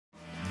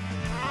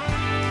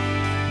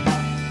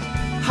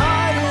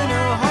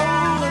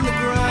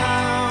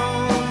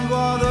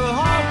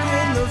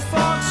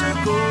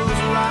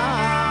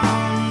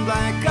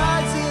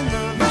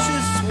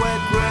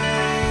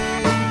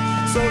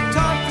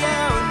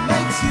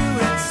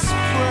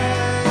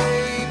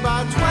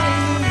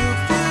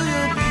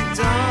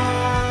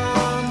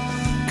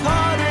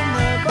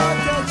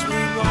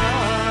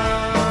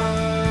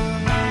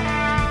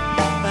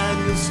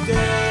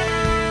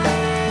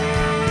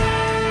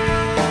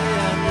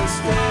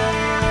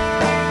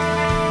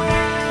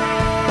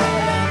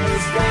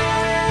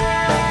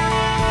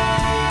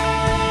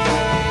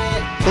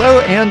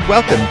Hello and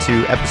welcome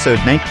to episode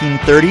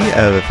 1930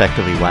 of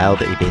Effectively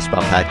Wild, a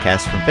baseball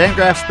podcast from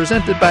Fangraphs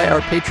presented by our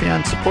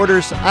Patreon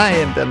supporters. I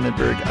am Ben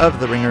Lindbergh of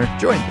The Ringer,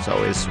 joined as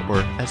always, or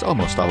as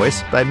almost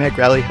always, by Meg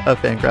Rowley of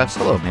Fangraphs.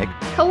 Hello, Meg.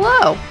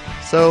 Hello.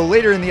 So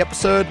later in the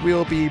episode, we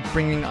will be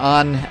bringing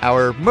on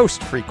our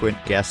most frequent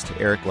guest,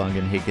 Eric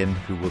Longenhagen,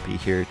 who will be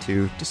here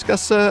to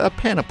discuss a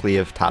panoply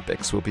of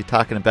topics. We'll be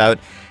talking about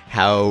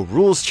how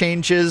rules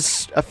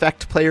changes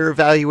affect player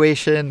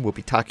evaluation. We'll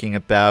be talking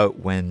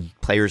about when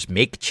players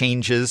make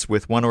changes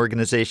with one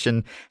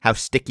organization, how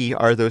sticky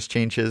are those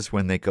changes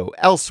when they go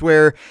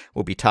elsewhere.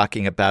 We'll be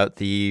talking about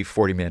the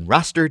 40-man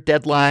roster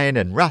deadline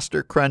and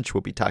roster crunch.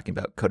 We'll be talking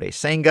about Kodai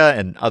Senga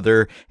and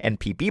other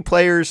NPB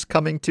players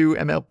coming to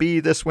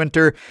MLB this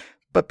winter.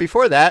 But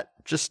before that,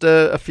 just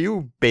a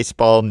few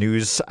baseball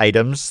news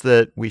items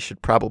that we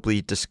should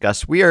probably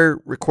discuss. We are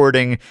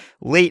recording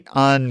late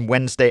on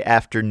Wednesday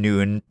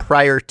afternoon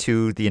prior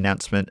to the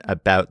announcement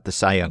about the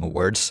Cy Young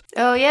Awards.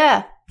 Oh,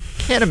 yeah.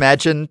 Can't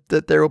imagine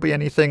that there will be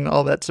anything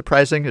all that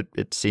surprising.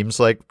 It seems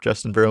like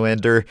Justin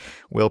Verlander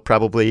will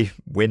probably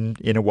win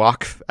in a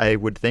walk, I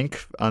would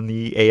think, on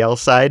the AL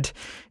side.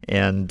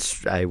 And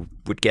I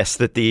would guess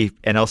that the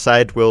NL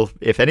side will,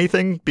 if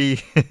anything, be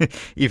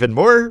even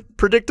more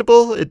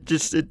predictable. It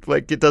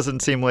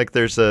doesn't seem like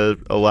there's a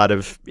lot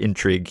of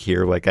intrigue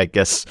here. Like, I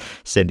guess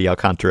Sandy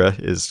Alcantara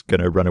is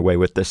going to run away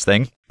with this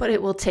thing. But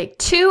it will take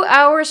 2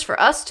 hours for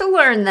us to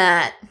learn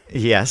that.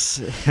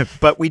 Yes,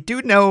 but we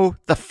do know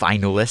the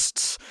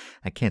finalists.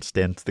 I can't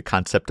stand the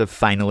concept of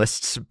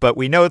finalists, but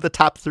we know the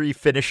top three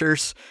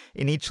finishers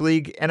in each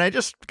league. And I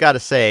just got to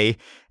say,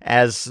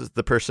 as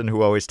the person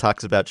who always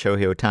talks about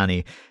Shohei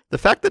Ohtani, the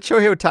fact that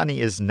Shohei Ohtani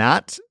is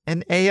not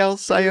an AL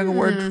Cy Young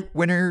Award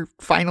winner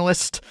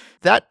finalist,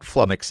 that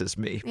flummoxes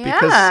me. Yeah.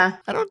 Because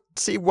I don't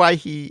see why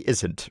he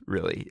isn't,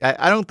 really.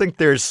 I don't think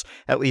there's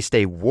at least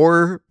a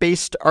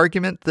WAR-based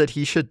argument that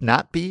he should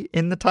not be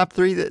in the top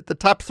three. The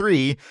top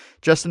three,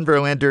 Justin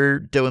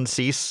Verlander, Dylan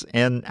Cease,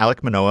 and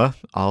Alek Manoah,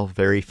 all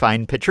very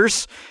fine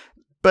pitchers.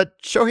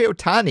 But Shohei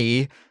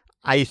Ohtani,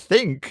 I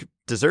think,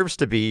 deserves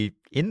to be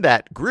in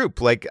that group.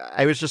 Like,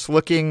 I was just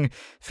looking,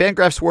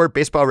 Fangraphs WAR,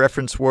 Baseball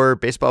Reference WAR,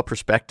 Baseball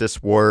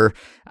Prospectus WAR.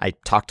 I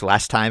talked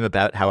last time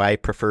about how I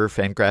prefer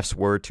Fangraphs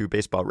WAR to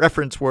Baseball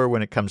Reference WAR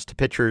when it comes to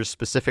pitchers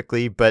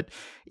specifically, but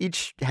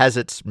each has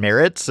its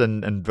merits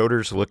and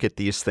voters look at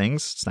these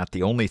things. It's not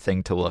the only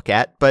thing to look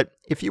at, but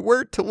if you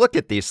were to look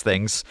at these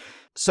things,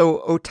 so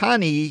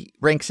Ohtani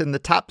ranks in the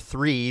top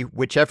three,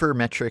 whichever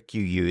metric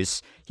you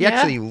use. He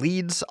actually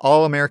leads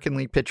all American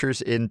League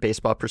pitchers in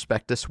Baseball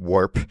Prospectus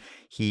WARP.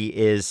 He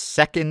is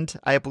second,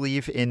 I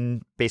believe,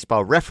 in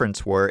Baseball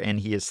Reference WAR, and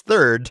he is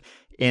third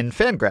in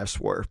Fangraphs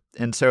WAR.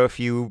 And so if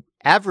you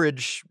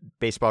average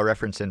Baseball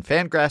Reference and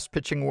Fangraphs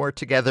pitching WAR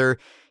together,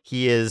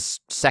 he is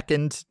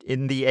second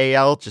in the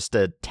AL, just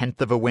a tenth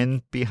of a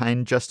win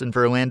behind Justin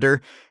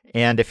Verlander.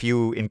 And if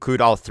you include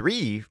all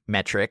three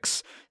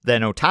metrics,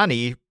 then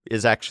Ohtani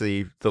is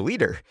actually the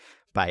leader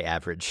by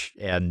average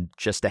and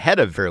just ahead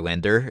of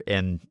Verlander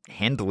and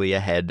handily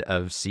ahead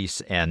of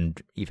Cease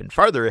and even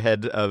farther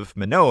ahead of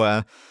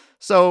Manoah.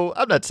 So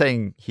I'm not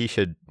saying he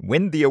should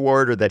win the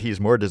award or that he's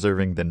more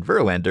deserving than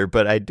Verlander,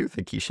 but I do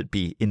think he should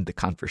be in the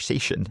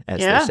conversation,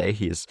 as they say.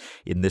 He is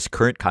in this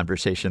current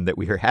conversation that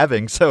we are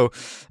having. So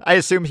I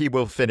assume he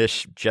will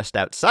finish just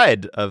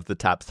outside of the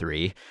top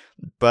three.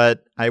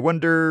 But I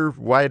wonder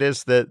why it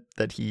is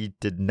that he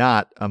did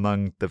not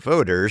among the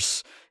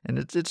voters. And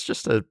it's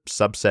just a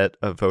subset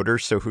of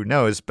voters, so who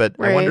knows? But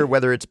I wonder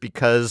whether it's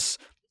because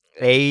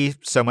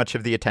so much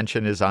of the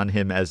attention is on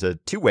him as a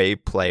two-way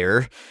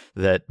player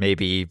that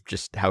maybe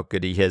just how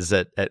good he is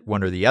at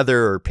one or the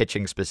other, or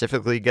pitching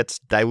specifically gets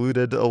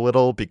diluted a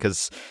little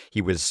because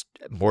he was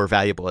more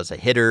valuable as a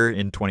hitter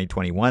in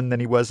 2021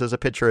 than he was as a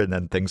pitcher, and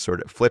then things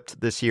sort of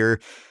flipped this year.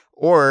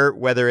 Or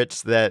whether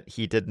it's that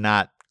he did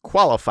not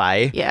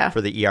qualify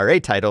for the ERA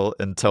title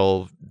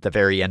until the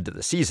very end of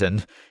the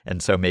season.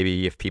 And so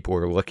maybe if people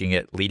were looking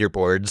at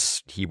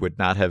leaderboards, he would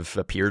not have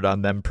appeared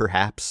on them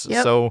perhaps.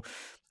 So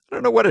I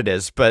don't know what it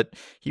is, but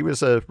he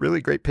was a really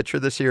great pitcher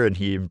this year, and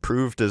he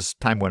improved as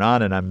time went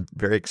on, and I'm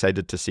very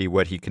excited to see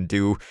what he can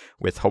do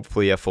with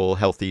hopefully a full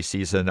healthy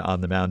season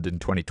on the mound in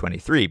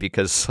 2023,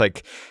 because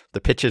like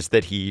the pitches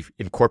that he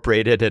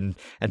incorporated and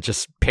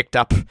just picked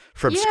up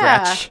from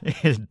scratch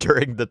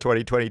during the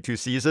 2022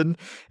 season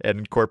and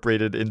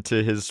incorporated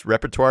into his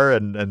repertoire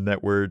and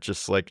that were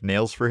just like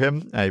nails for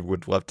him. I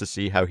would love to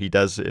see how he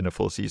does in a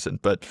full season,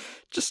 but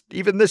just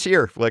even this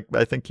year, like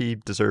I think he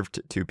deserved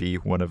to be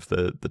one of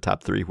the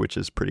top three, which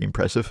is pretty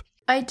impressive.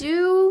 I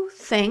do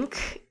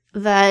think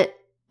that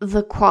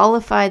the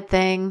qualified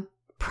thing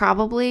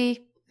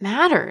probably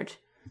mattered.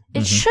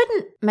 It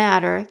shouldn't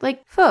matter.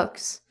 Like,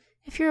 folks,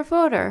 if you're a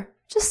voter,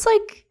 just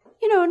like,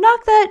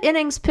 knock that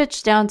innings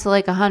pitch down to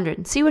like 100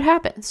 and see what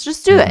happens.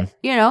 Just do it,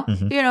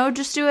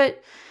 just do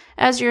it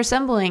as you're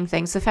assembling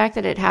things. The fact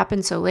that it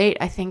happened so late,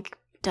 I think,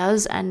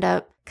 does end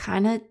up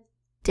kind of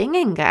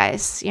dinging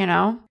guys, you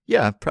know?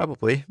 Yeah,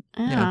 probably.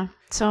 Yeah.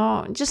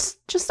 So just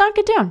knock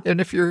it down.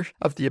 And if you're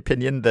of the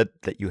opinion that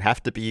you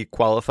have to be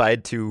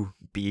qualified to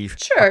be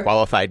Sure. a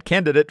qualified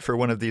candidate for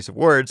one of these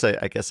awards,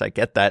 I guess I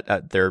get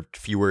that. There are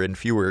fewer and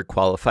fewer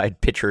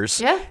qualified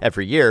pitchers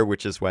every year,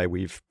 which is why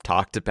we've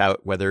talked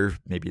about whether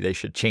maybe they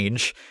should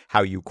change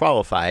how you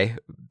qualify.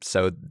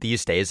 So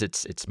these days,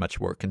 it's much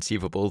more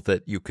conceivable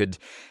that you could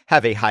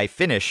have a high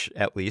finish,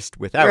 at least,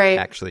 without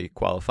actually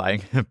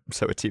qualifying.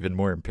 So it's even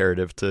more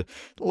imperative to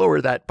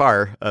lower that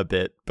bar a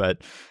bit.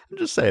 But I'm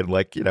just saying,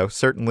 like, you know,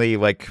 certainly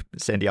like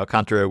Sandy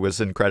Alcantara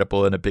was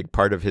incredible, and a big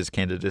part of his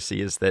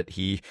candidacy is that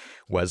he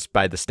was,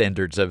 by the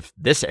standards of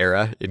this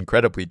era,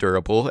 incredibly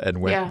durable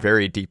and went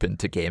very deep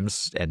into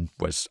games and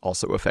was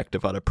also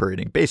effective on a per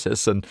inning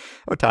basis. And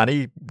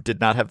Ohtani did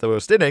not have the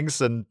most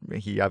innings, and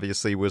he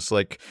obviously was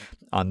like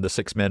on the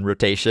 6-man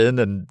rotation,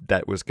 and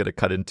that was going to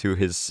cut into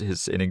his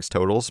innings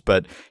totals,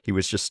 but he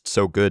was just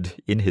so good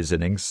in his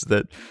innings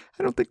that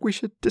I don't think we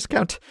should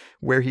discount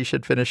where he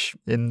should finish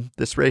in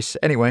this race.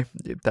 Anyway,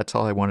 that's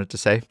all I wanted to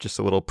say. Just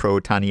a little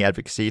pro-Ohtani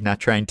advocacy, not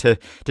trying to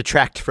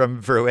detract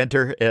from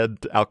Verlander and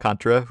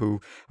Alcantara, who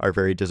are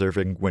very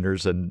deserving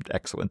winners and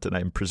excellent, and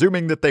I'm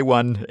presuming that they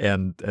won,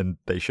 and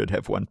they should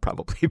have won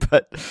probably,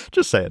 but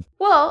just saying.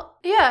 Well,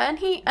 yeah, and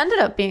he ended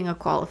up being a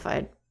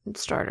qualified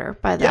starter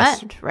by the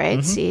end, right?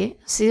 Mm-hmm.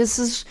 See,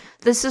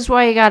 this is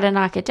why you got to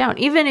knock it down.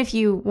 Even if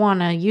you want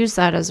to use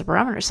that as a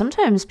barometer,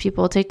 sometimes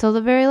people take till the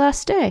very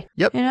last day.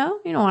 Yep. You know,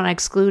 you don't want to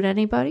exclude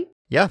anybody.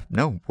 Yeah,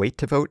 no, wait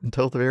to vote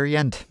until the very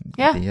end.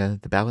 Yeah.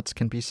 The ballots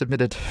can be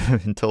submitted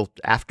until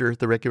after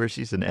the regular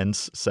season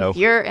ends. So if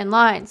you're in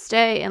line,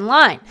 stay in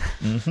line.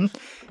 Mm-hmm.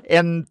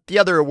 And the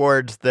other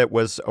award that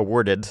was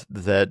awarded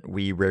that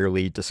we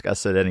rarely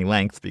discuss at any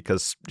length,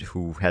 because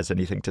who has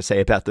anything to say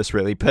about this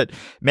really, but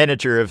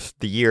Manager of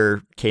the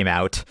Year came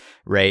out,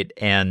 right?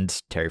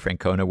 And Terry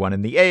Francona won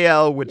in the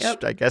AL, which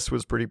I guess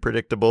was pretty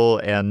predictable,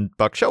 and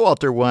Buck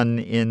Showalter won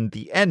in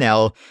the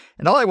NL.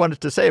 And all I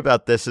wanted to say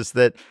about this is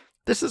that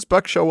this is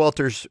Buck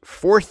Showalter's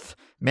 4th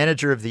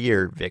Manager of the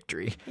Year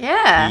victory.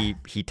 Yeah.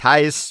 He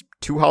ties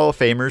 2 Hall of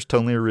Famers,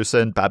 Tony La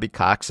Russa and Bobby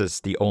Cox, as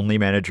the only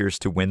managers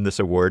to win this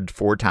award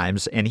 4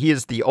 times, and he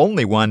is the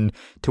only one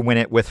to win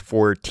it with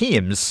 4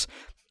 teams.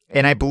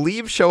 And I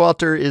believe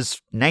Showalter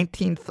is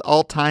 19th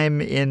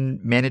all-time in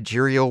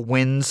managerial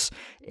wins,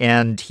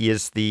 and he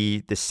is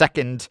the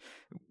second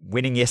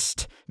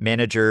winningest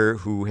manager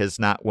who has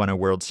not won a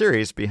World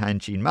Series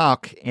behind Gene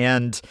Mauch,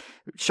 and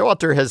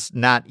Showalter has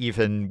not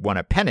even won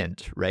a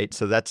pennant, right?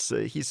 So that's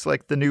he's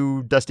like the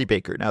new Dusty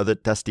Baker. Now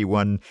that Dusty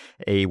won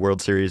a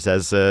World Series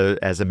as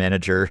a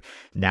manager,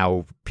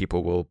 now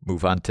people will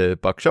move on to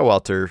Buck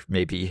Showalter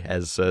maybe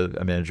as a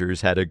manager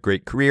who's had a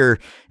great career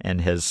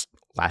and has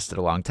lasted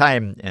a long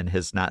time and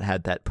has not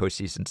had that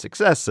postseason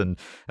success. And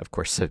of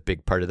course, a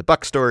big part of the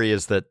Buck story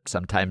is that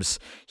sometimes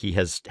he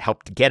has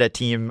helped get a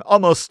team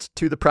almost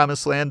to the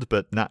promised land,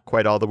 but not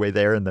quite all the way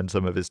there. And then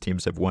some of his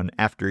teams have won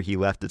after he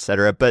left,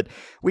 etc. But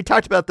we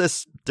talked about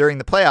this during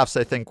the playoffs,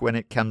 I think, when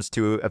it comes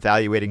to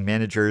evaluating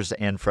managers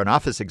and front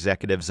office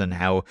executives, and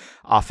how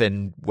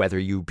often whether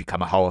you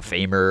become a Hall of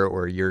Famer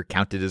or you're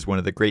counted as one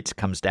of the greats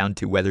comes down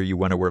to whether you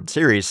won a World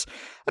Series.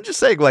 I'm just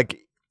saying, like,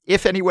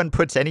 if anyone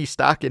puts any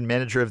stock in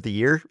Manager of the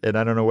Year, and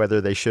I don't know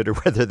whether they should or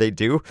whether they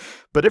do,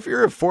 but if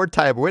you're a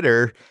 4-time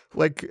winner,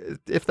 like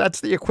if that's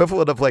the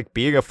equivalent of like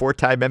being a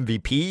 4-time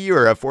MVP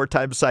or a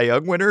 4-time Cy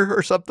Young winner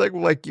or something,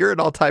 like you're an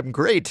all-time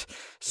great.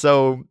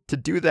 So to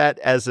do that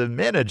as a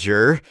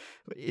manager,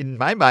 in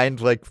my mind,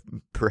 like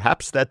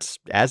perhaps that's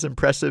as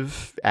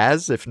impressive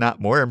as, if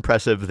not more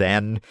impressive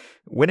than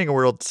winning a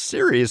World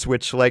Series,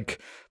 which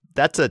like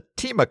that's a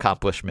team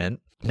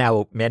accomplishment.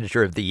 Now,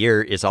 Manager of the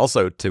Year is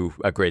also, to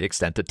a great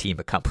extent, a team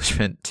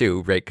accomplishment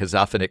too, right? Because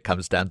often it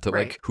comes down to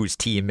like whose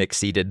team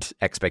exceeded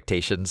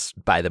expectations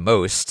by the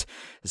most.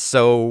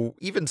 So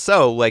even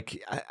so,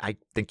 like I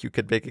think you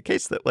could make a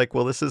case that like,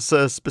 well, this is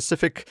a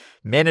specific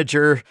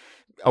manager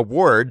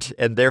award,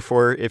 and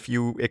therefore if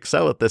you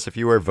excel at this, if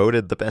you are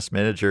voted the best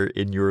manager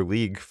in your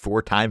league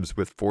 4 times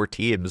with 4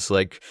 teams,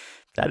 like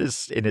that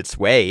is in its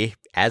way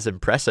as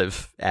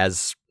impressive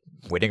as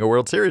winning a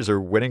World Series or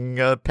winning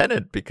a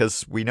pennant,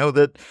 because we know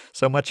that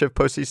so much of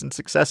postseason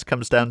success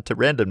comes down to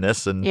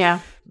randomness,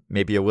 and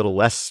maybe a little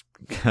less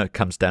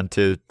comes down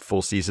to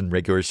full season,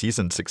 regular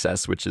season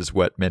success, which is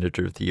what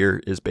Manager of the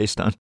Year is based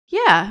on.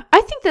 Yeah,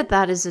 I think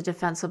that is a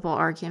defensible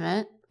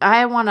argument.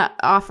 I want to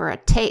offer a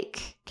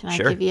take. Can I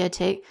give you a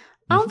take?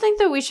 I don't think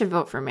that we should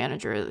vote for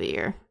Manager of the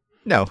Year.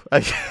 No, I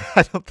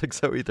don't think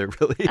so either,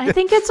 really. I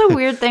think it's a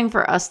weird thing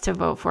for us to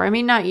vote for. I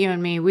mean, not you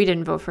and me. We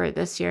didn't vote for it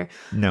this year.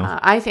 No.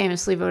 I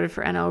famously voted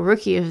for NL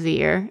Rookie of the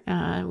Year.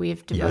 We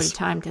have devoted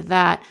time to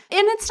that.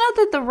 And it's not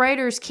that the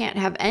writers can't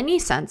have any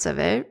sense of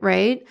it,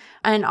 right?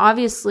 And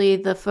obviously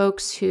the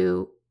folks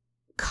who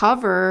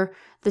cover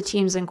the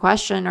teams in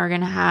question are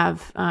going to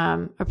have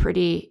a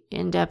pretty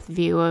in-depth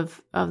view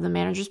of the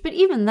managers. But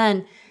even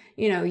then,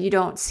 you know, you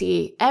don't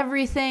see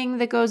everything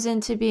that goes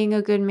into being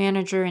a good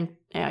manager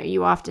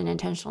you often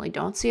intentionally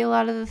don't see a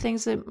lot of the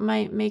things that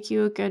might make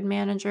you a good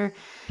manager.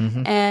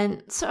 Mm-hmm.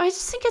 And so I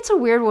just think it's a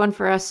weird one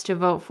for us to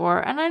vote for.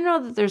 And I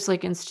know that there's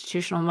like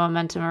institutional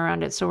momentum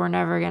around it, so we're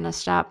never going to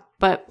stop.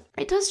 But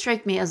it does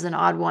strike me as an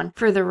odd one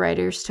for the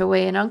writers to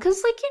weigh in on.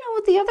 Because, like,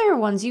 with the other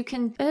ones, you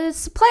can,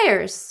 it's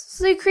players.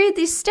 So they create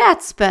these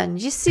stats, Ben.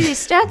 You see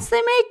these stats they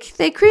make?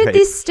 They create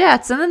these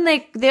stats. And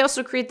then they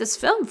also create this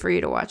film for you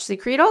to watch. They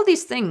create all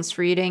these things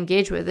for you to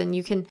engage with. And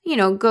you can,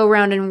 go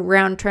round and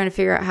round trying to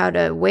figure out how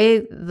to weigh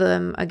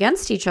them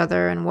against each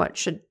other and what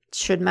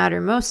should matter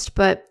most.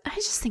 But I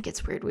just think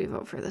it's weird we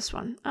vote for this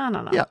one. I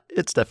don't know. Yeah,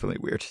 it's definitely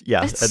weird.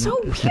 Yeah. It's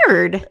so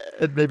weird.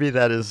 And maybe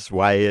that is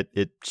why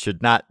it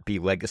should not be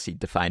legacy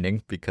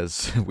defining,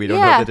 because we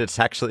don't know that it's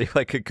actually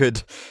like a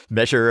good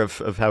measure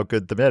of how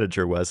good the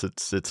manager was.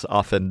 It's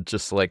often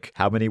just like,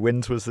 how many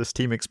wins was this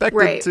team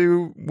expected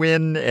to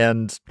win,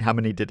 and how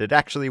many did it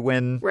actually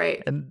win?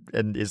 Right.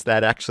 And is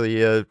that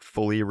actually a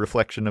fully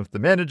reflection of the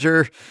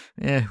manager?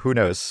 Who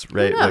knows,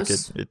 right? Who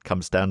knows? Like it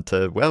comes down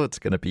to, well, it's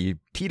going to be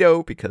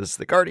Tito because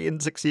the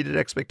Guardians exceeded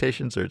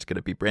expectations, or it's going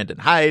to be Brandon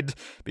Hyde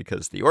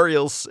because the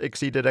Orioles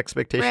exceeded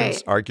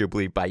expectations,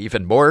 arguably by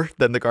even more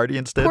than the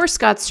Guardians did. Poor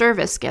Scott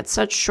Service gets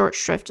such short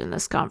shrift in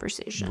this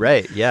conversation.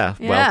 Right, yeah.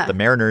 Well, the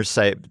Mariners,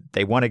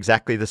 they won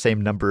exactly the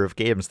same number of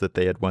games that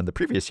they had won the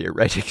previous year,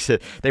 right?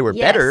 They were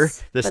better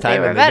this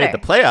time, and they made the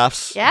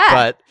playoffs,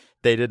 but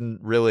they didn't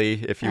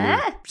really, if you were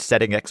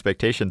setting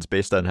expectations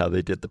based on how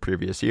they did the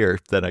previous year,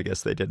 then I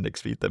guess they didn't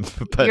exceed them.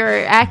 But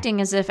you're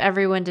acting as if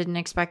everyone didn't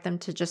expect them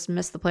to just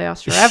miss the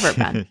playoffs forever,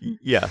 Ben.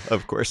 Yeah,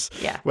 of course.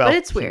 Yeah, well, but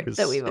it's weird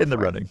that we vote in the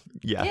for running.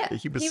 Yeah,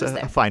 he was a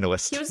there.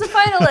 finalist. He was a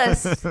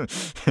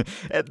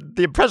finalist. And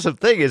the impressive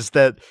thing is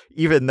that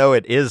even though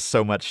it is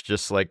so much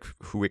just like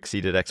who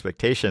exceeded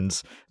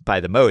expectations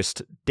by the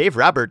most, Dave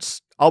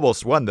Roberts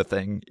almost won the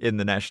thing in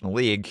the National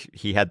League.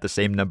 He had the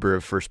same number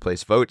of first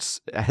place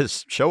votes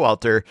as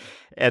Showalter.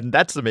 And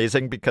that's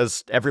amazing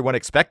because everyone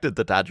expected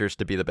the Dodgers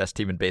to be the best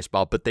team in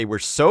baseball, but they were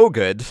so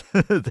good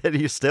that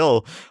he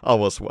still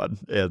almost won.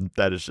 And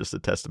that is just a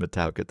testament to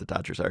how good the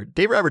Dodgers are.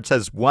 Dave Roberts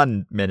has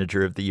won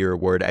Manager of the Year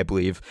award, I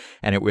believe,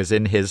 and it was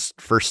in his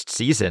first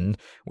season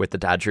with the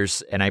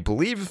Dodgers. And I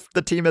believe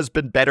the team has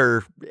been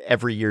better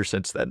every year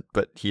since then,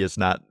 but he has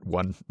not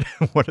won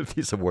one of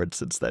these awards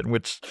since then,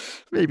 which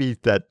maybe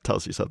that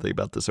tells you something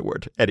about this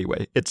award.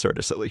 Anyway, it's sort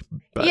of silly.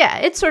 But. Yeah,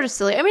 it's sort of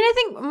silly. I mean, I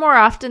think more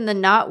often than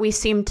not,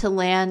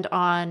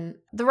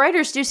 the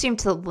writers do seem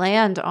to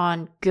land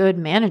on good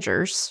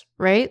managers,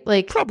 right?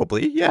 Like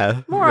probably,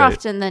 yeah. More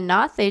often than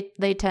not,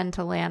 they tend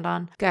to land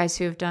on guys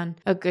who have done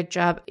a good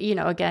job,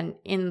 again,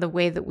 in the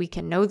way that we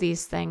can know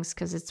these things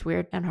because it's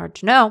weird and hard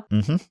to know.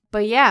 Mm-hmm.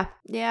 But yeah,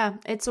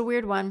 it's a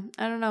weird one.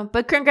 I don't know.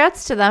 But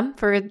congrats to them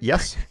for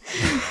yes.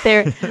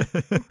 Their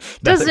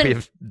now that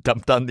we've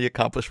dumped on the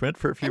accomplishment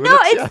for a few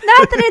minutes. No, it's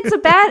not that it's a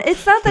bad.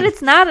 It's not that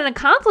it's not an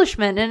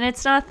accomplishment, and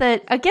it's not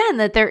that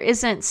that there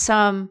isn't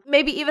some,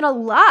 maybe even a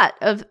lot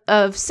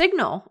of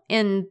signal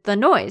in the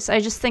noise. I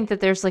just think that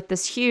there's like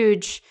this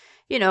huge,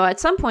 at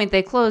some point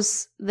they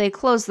close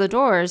the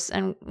doors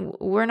and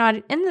we're not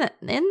in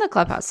the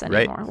clubhouse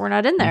anymore. Right. We're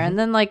not in there. Mm-hmm.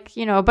 And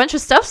then a bunch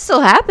of stuff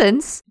still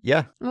happens.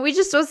 Yeah. And we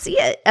just don't see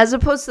it, as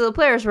opposed to the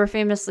players where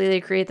famously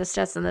they create the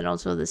stats and then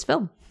also this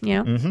film,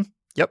 Mm-hmm.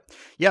 Yep.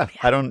 Yeah.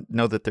 I don't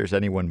know that there's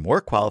anyone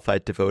more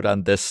qualified to vote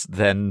on this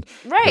than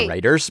the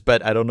writers,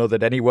 but I don't know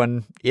that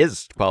anyone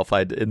is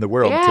qualified in the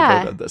world to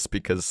vote on this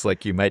because,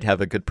 you might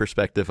have a good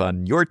perspective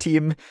on your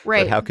team,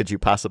 but how could you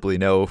possibly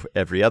know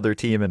every other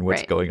team and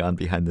what's going on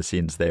behind the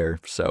scenes there?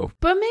 So,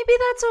 but maybe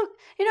that's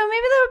maybe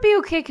that would be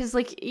okay because,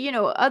 I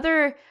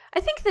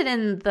think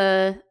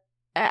that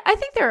I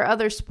think there are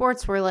other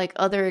sports where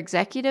other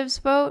executives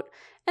vote,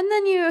 and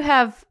then you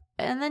have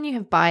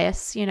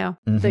bias,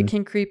 that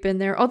can creep in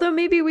there. Although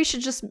maybe we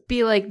should just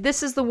be like,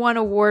 this is the one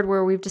award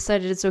where we've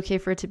decided it's okay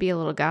for it to be a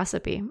little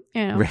gossipy.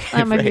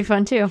 That might be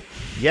fun too.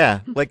 Yeah.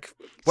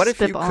 What if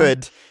you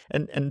could,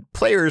 and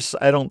players,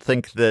 I don't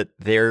think that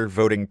their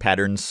voting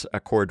patterns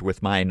accord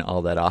with mine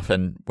all that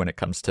often when it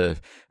comes to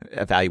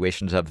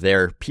evaluations of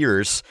their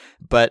peers.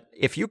 But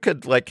if you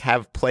could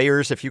have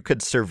players, if you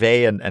could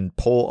survey and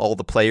poll all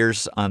the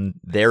players on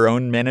their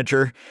own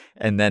manager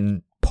and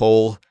then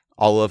poll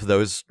all of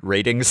those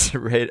ratings,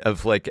 right,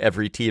 of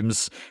every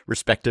team's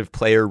respective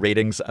player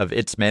ratings of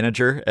its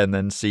manager, and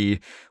then see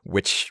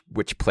which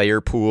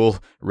player pool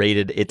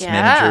rated its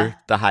manager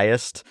the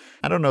highest.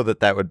 I don't know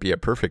that would be a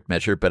perfect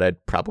measure, but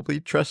I'd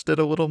probably trust it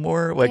a little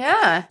more.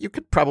 You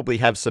could probably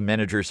have some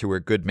managers who are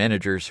good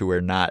managers who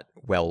are not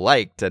well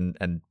liked and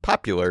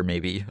popular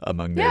maybe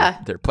among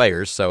their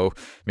players. So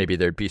maybe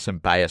there'd be some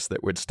bias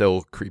that would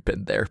still creep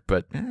in there,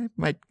 but I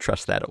might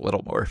trust that a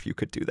little more if you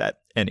could do that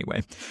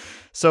anyway.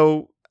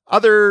 So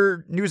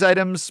Other news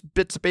items,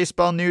 bits of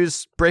baseball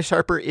news. Bryce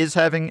Harper is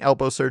having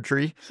elbow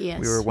surgery.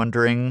 Yes. We were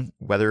wondering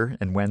whether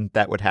and when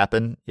that would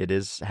happen. It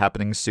is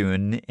happening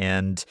soon,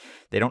 and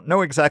they don't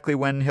know exactly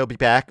when he'll be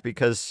back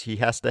because he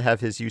has to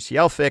have his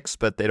UCL fixed,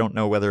 but they don't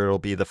know whether it'll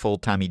be the full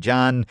Tommy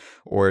John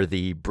or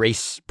the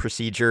brace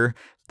procedure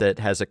that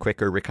has a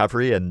quicker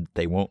recovery, and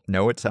they won't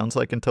know, it sounds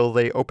like, until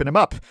they open him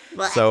up.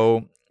 Blah.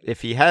 So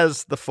if he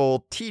has the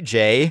full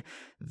TJ,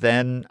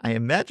 then I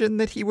imagine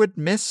that he would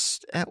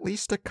miss at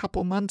least a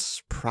couple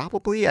months,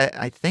 probably,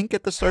 I think,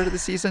 at the start of the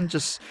season.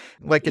 Just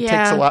like it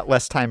takes a lot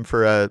less time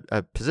for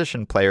a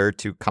position player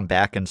to come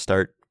back and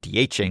start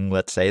DHing,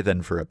 let's say,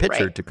 than for a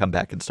pitcher to come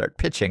back and start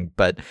pitching.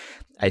 But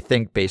I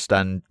think based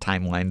on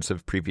timelines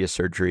of previous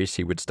surgeries,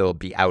 he would still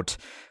be out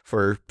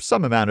for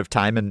some amount of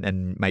time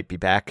and might be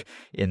back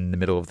in the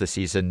middle of the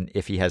season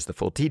if he has the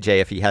full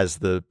TJ. If he has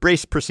the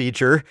brace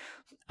procedure,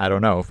 I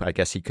don't know. I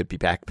guess he could be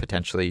back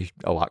potentially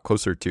a lot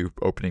closer to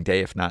opening day,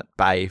 if not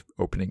by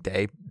opening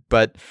day.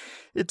 But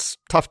it's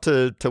tough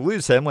to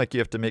lose him. Like, you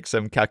have to make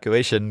some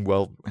calculation.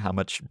 Well, how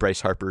much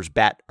Bryce Harper's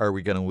bat are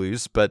we going to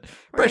lose? But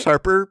Bryce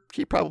Harper,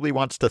 he probably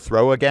wants to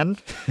throw again,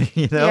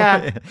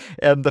 Yeah.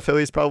 And the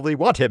Phillies probably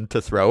want him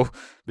to throw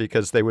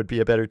because they would be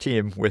a better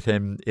team with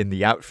him in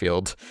the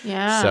outfield.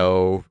 Yeah.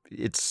 So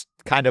it's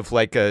kind of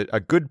like a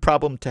good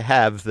problem to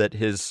have that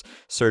his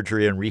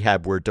surgery and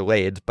rehab were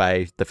delayed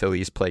by the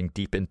Phillies playing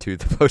deep into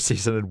the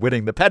postseason and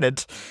winning the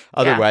pennant.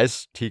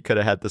 Otherwise, he could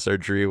have had the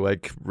surgery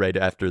like right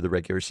after the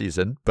regular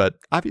season. But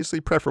obviously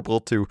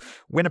preferable to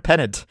win a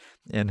pennant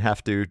and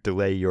have to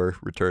delay your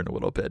return a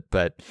little bit.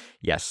 But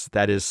yes,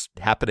 that is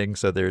happening.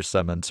 So there's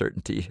some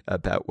uncertainty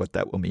about what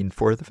that will mean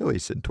for the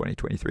Phillies in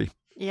 2023.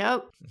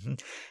 Yep.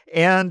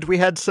 And we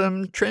had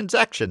some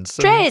transactions,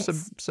 Trades.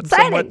 some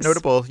somewhat Signings.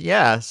 notable.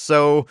 Yeah.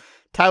 So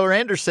Tyler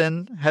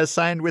Anderson has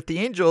signed with the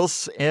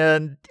Angels,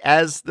 and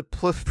as the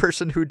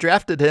person who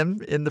drafted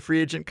him in the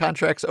free agent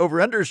contracts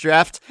over-unders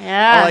draft, all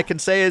I can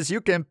say is you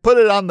can put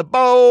it on the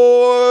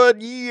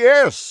board.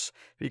 Yes.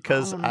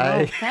 Because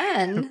I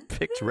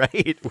picked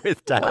right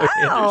with Tyler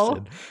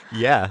Anderson.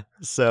 Yeah.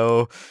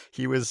 So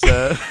he was...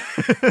 I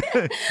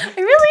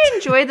really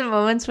enjoy the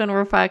moments when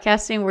we're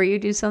podcasting where you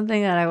do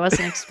something that I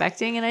wasn't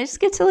expecting. And I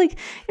just get to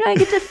I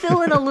get to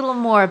fill in a little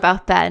more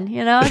about Ben.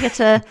 I get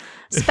to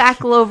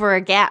spackle over a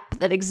gap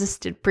that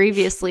existed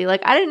previously.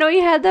 Like, I didn't know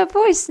you had that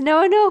voice. Now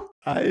I know.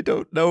 I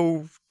don't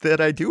know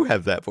that I do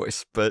have that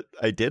voice, but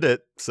I did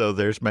it. So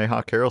there's my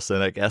Hawk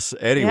Harrelson, I guess.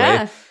 Anyway.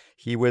 Yeah.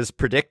 He was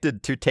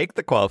predicted to take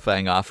the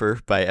qualifying offer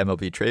by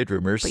MLB Trade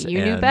Rumors. But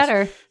you knew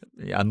better.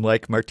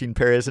 Unlike Martin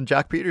Perez and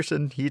Jock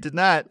Peterson, he did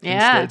not.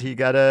 Yeah. Instead, he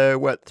got a,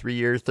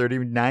 3-year,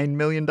 $39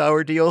 million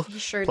deal? He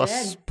sure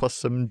did. Plus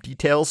some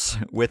details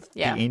with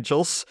the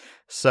Angels.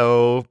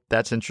 So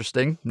that's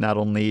interesting, not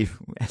only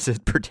as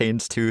it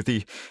pertains to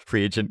the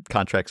free agent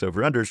contracts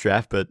over-unders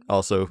draft, but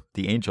also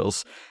the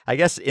Angels. I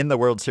guess in the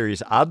World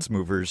Series odds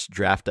movers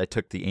draft, I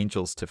took the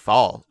Angels to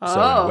fall. So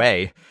in a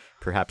way...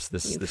 Perhaps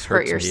this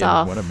hurts me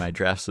in one of my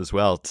drafts as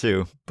well,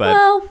 too. But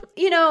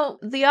well,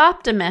 the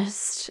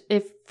optimist,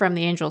 if from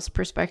the Angels'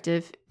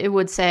 perspective, it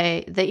would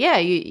say that,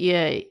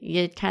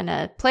 you kind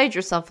of played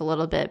yourself a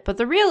little bit. But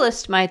the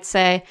realist might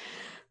say,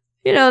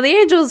 the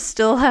Angels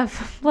still have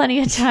plenty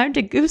of time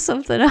to goof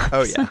something up.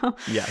 Oh, yeah. So.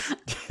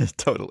 Yeah,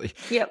 totally.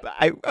 Yep.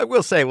 I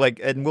will say,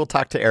 and we'll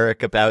talk to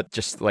Eric about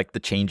just the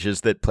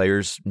changes that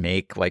players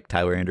make, like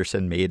Tyler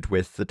Anderson made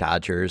with the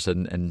Dodgers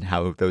and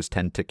how those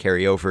tend to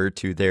carry over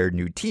to their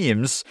new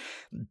teams.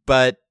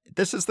 But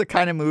this is the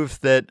kind of move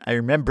that I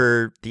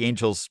remember the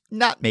Angels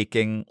not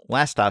making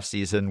last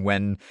offseason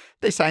when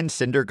they signed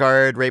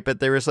Syndergaard, right? But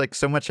there was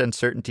so much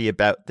uncertainty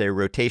about their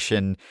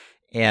rotation.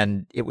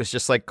 And it was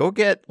just go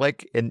get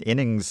an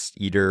innings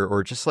eater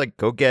or just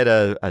go get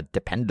a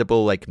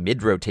dependable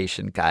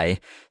mid-rotation guy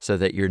so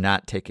that you're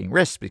not taking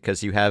risks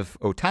because you have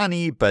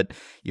Ohtani, but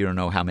you don't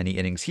know how many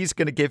innings he's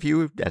going to give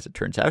you. As it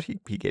turns out,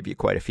 he gave you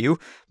quite a few.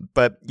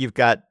 But you've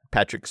got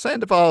Patrick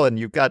Sandoval and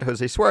you've got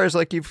Jose Suarez.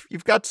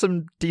 You've got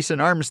some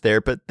decent arms there,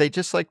 but they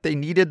just they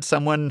needed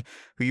someone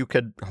who you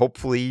could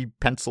hopefully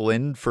pencil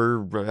in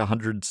for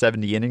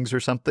 170 innings or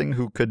something,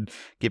 who could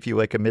give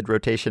you a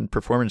mid-rotation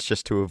performance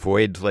just to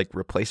avoid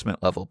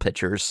replacement level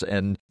pitchers.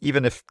 And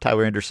even if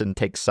Tyler Anderson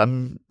takes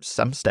some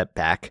step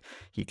back,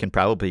 he can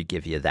probably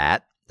give you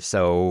that.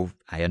 So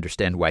I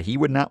understand why he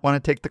would not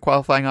want to take the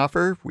qualifying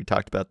offer. We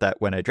talked about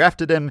that when I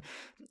drafted him.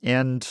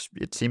 And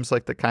it seems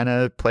like the kind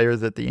of player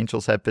that the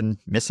Angels have been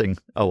missing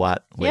a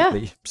lot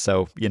lately. Yeah.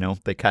 So,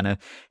 they kind of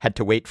had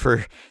to wait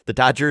for the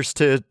Dodgers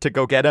to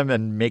go get him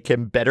and make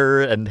him better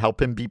and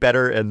help him be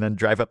better and then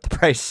drive up the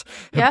price.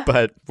 Yeah.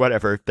 But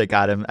whatever, they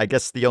got him. I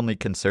guess the only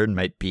concern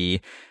might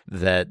be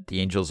that the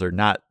Angels are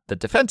not the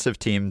defensive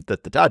team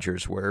that the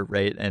Dodgers were,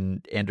 right?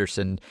 And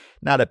Anderson,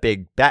 not a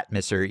big bat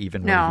misser,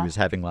 even when he was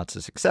having lots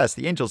of success.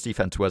 The Angels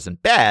defense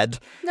wasn't bad,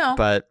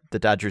 but the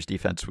Dodgers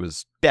defense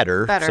was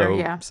better.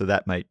 So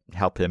that might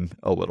help him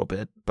a little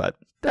bit, but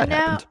that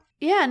happened.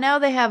 Yeah, now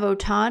they have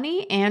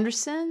Ohtani,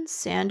 Anderson,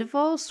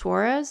 Sandoval,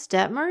 Suarez,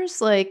 Detmers.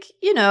 Like,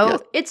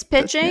 it's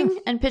pitching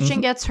and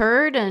pitching gets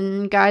hurt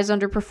and guys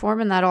underperform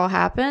and that all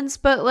happens.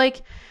 But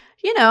like,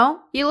 you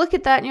look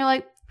at that and you're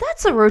like,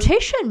 that's a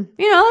rotation.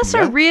 That's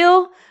a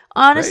real,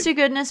 honest to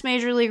goodness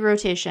major league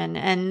rotation.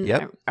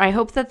 And I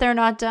hope that they're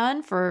not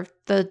done for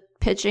the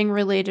pitching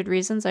related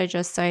reasons I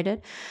just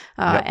cited.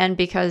 And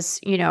because,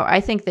 I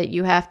think that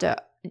you have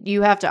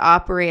to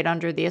operate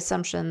under the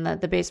assumption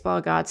that the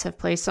baseball gods have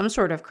placed some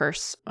sort of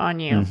curse on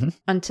you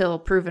until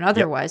proven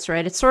otherwise,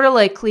 right? It's sort of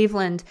like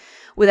Cleveland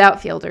with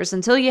outfielders.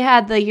 Until you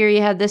had the year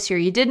you had this year,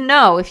 you didn't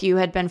know if you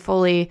had been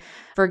fully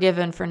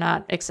forgiven for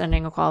not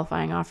extending a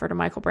qualifying offer to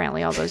Michael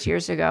Brantley all those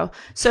years ago.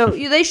 So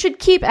they should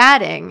keep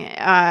adding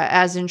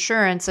as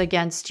insurance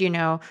against,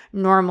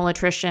 normal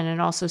attrition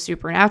and also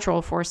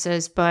supernatural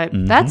forces. But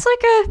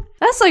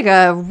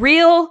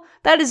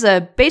that is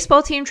a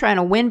baseball team trying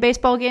to win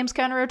baseball games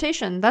kind of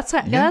rotation. That's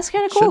kind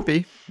of cool. Should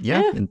be.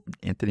 Yeah. And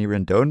Anthony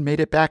Rendon made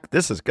it back.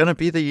 This is going to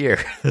be the year.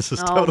 This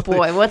is totally...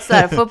 boy. What's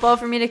that? A football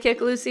for me to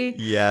kick, Lucy?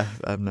 Yeah.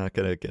 I'm not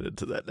going to get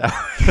into that now.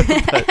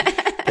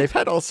 But they've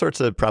had all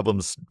sorts of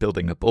problems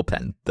building a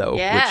bullpen, though,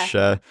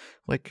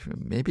 which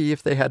maybe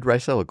if they had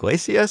Raisel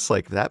Iglesias,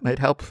 that might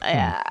help.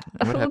 Yeah.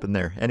 What happened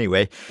there?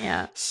 Anyway.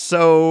 Yeah.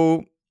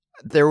 So...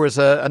 there was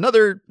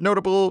another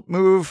notable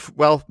move,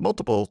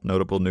 multiple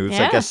notable moves.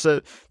 I guess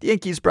the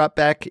Yankees brought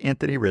back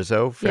Anthony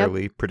Rizzo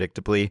fairly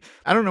predictably.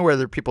 I don't know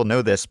whether people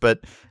know this,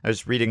 but I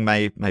was reading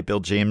my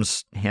Bill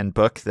James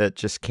handbook that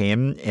just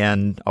came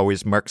and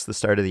always marks the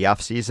start of the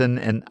offseason.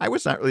 And I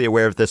was not really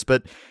aware of this,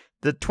 but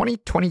the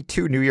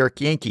 2022 New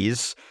York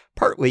Yankees,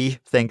 partly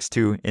thanks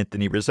to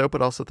Anthony Rizzo,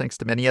 but also thanks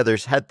to many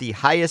others, had the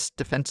highest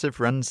defensive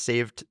runs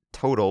saved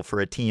total for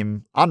a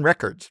team on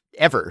record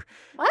ever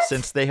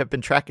since they have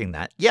been tracking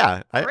that.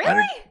 Yeah.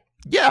 Really?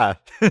 Yeah.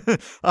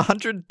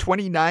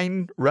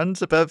 129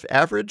 runs above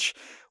average,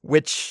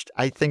 which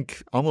I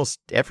think almost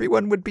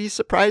everyone would be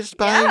surprised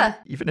by,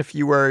 even if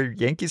you are a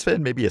Yankees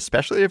fan, maybe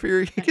especially if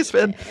you're a Yankees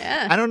fan.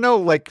 Yeah. I don't know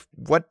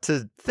what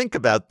to think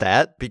about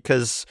that,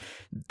 because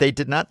they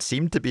did not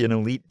seem to be an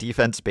elite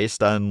defense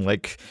based on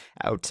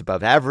outs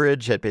above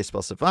average at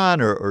Baseball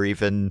Savant or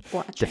even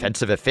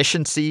defensive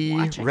efficiency,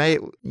 right?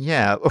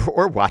 Yeah,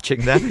 or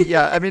watching them.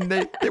 Yeah, I mean,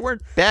 they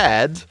weren't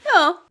bad,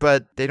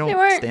 but they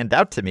don't stand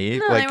out to me.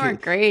 No, they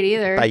weren't great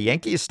either. By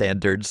Yankees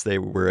standards, they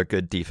were a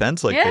good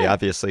defense. They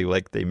obviously,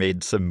 they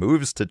made some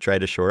moves to try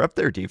to shore up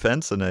their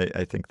defense, and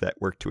I think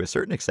that worked to a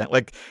certain extent.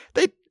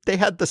 They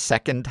had the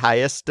second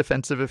highest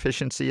defensive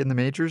efficiency in the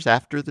majors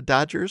after the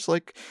Dodgers.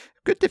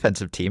 Good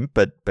defensive team,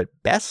 but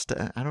best,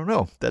 I don't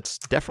know. That's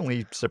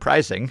definitely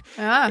surprising.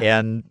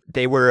 And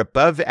they were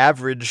above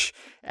average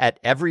at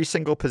every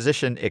single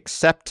position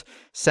except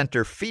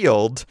center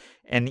field.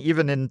 And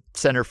even in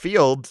center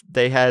field,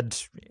 they had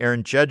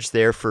Aaron Judge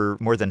there for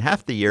more than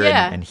half the year,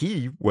 and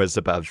he was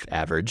above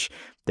average.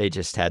 They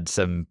just had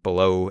some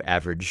below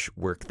average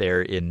work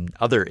there in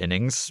other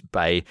innings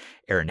by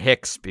Aaron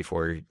Hicks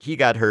before he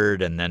got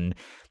hurt, and then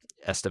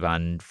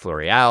Estevan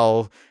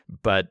Florial.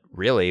 But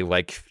really,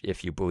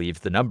 if you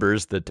believe the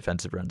numbers, the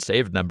defensive run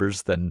saved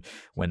numbers, then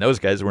when those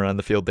guys were on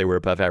the field, they were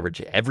above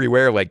average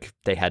everywhere.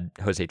 They had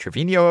Jose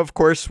Trevino, of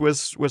course,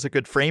 was a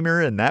good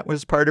framer, and that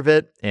was part of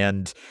it.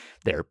 And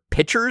their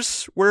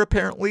pitchers were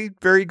apparently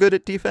very good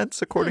at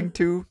defense, according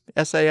to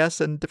SIS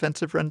and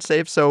defensive run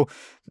save. So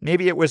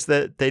maybe it was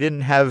that they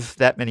didn't have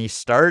that many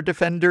star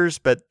defenders,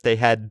 but they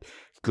had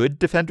good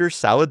defenders,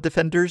 solid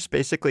defenders,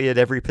 basically at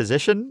every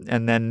position.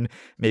 And then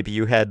maybe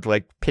you had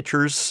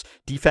pitchers'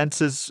 defense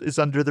is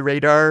under the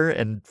radar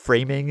and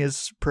framing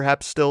is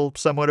perhaps still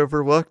somewhat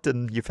overlooked,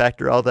 and you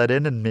factor all that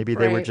in, and maybe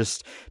they were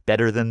just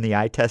better than the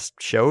eye test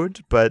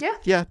showed. But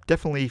yeah,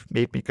 definitely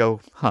made me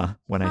go,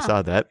 when I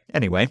saw that.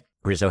 Anyway,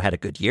 Rizzo had a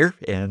good year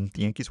and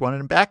the Yankees wanted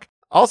him back.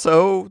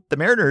 Also, the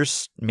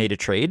Mariners made a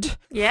trade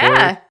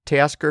for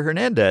Teoscar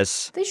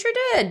Hernandez. They sure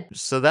did.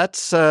 So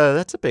that's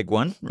a big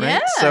one, right? Yeah.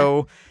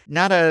 So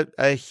not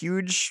a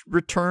huge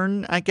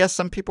return. I guess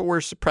some people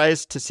were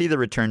surprised to see the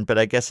return, but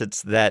I guess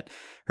it's that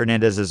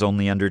Hernandez is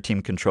only under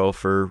team control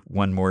for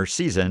one more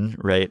season,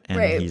 right?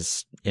 And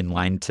he's in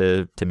line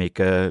to make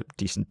a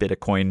decent bit of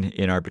coin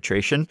in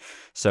arbitration.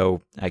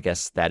 So I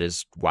guess that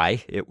is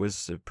why it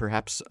was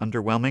perhaps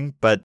underwhelming.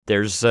 But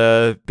there's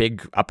a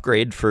big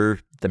upgrade for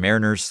the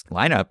Mariners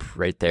lineup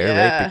right there,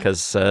 right?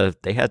 Because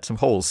they had some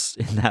holes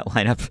in that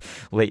lineup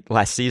late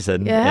last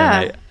season.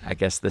 Yeah. And I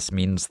guess this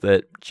means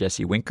that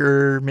Jesse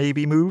Winker may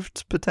be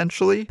moved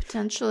potentially.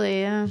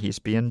 Potentially, yeah. He's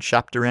being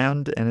shopped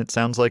around, and it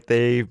sounds like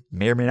they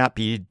may or may not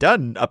be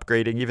done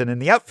upgrading even in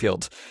the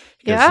outfield.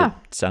 Because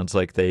it sounds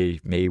like they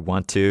may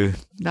want to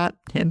not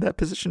hand that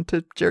position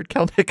to Jared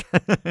Kelenic.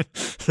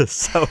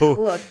 So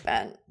look,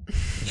 Ben.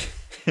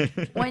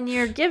 When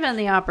you're given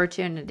the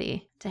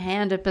opportunity to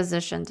hand a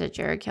position to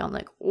Jared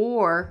Kelenic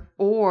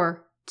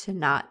or to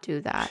not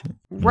do that,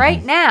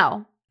 right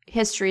now,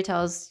 history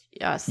tells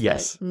us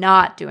Yes. that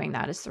not doing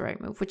that is the right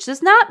move, which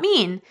does not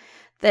mean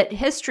that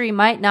history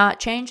might not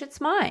change its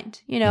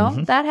mind.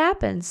 That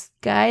happens.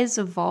 Guys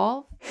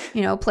evolve.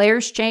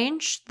 Players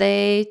change.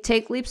 They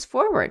take leaps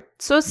forward.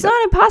 So it's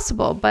not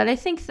impossible. But I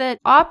think that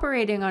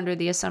operating under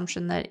the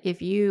assumption that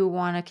if you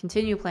want to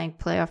continue playing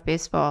playoff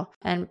baseball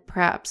and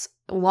perhaps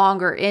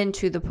longer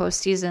into the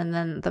postseason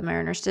than the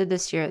Mariners did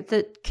this year,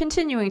 that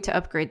continuing to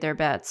upgrade their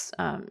bats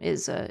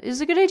is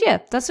a good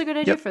idea. That's a good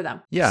idea for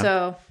them. Yeah.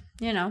 So,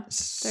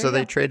 So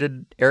they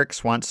traded Eric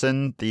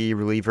Swanson, the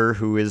reliever,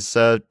 who is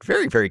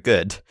very, very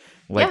good.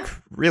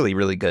 Really,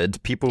 really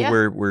good. People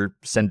were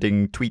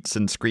sending tweets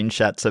and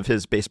screenshots of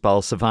his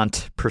baseball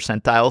savant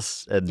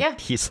percentiles, and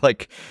he's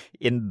like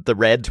in the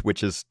red,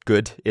 which is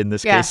good in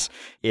this case,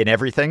 in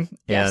everything.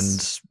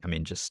 Yes. And I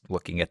mean, just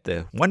looking at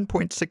the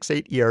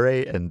 1.68 ERA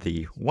and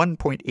the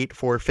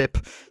 1.84 FIP,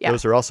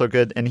 those are also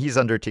good. And he's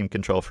under team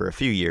control for a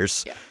few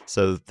years. Yeah.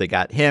 So they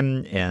got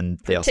him, and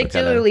they also got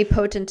particularly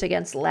potent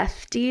against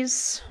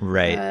lefties.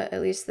 Right.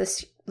 At least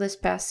this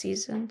past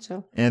season.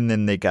 So, and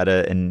then they got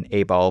an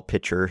A-ball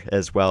pitcher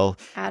as well,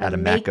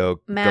 Adam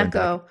Macko,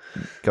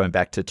 going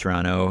back to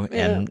Toronto.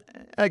 Yeah. And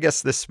I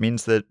guess this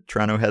means that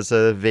Toronto has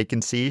a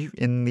vacancy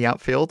in the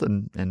outfield,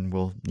 and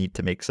will need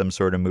to make some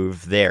sort of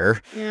move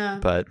there. Yeah.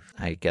 But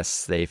I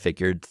guess they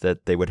figured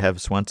that they would have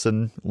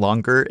Swanson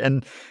longer.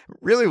 And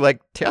really,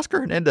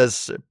 Teoscar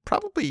Hernandez,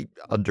 probably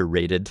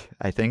underrated,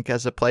 I think,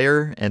 as a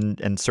player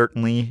and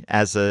certainly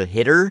as a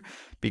hitter,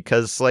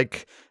 because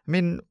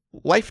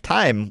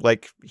lifetime,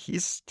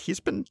 he's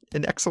been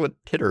an excellent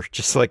hitter,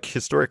 just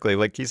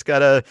historically. He's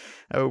got a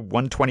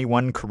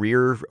 121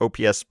 career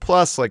OPS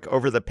plus.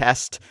 Over the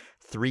past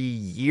 3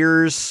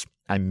 years,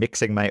 I'm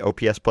mixing my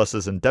OPS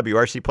pluses and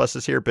WRC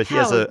pluses here, but he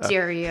has a. How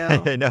dare you?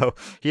 I know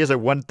he has a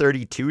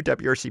 132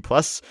 WRC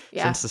plus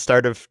since the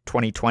start of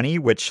 2020,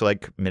 which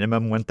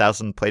minimum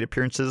 1,000 plate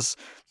appearances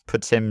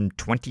puts him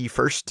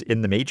 21st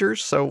in the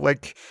majors. So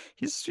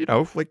he's,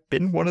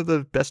 been one of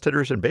the best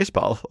hitters in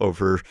baseball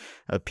over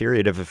a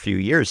period of a few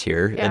years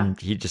here. Yeah. And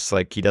he just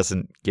he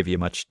doesn't give you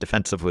much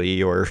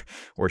defensively or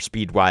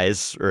speed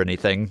wise or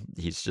anything.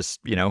 He's just,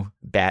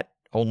 bat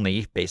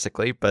only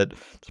basically, but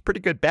it's a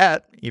pretty good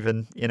bat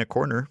even in a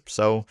corner.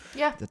 So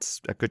that's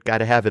a good guy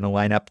to have in a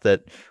lineup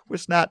that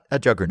was not a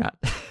juggernaut.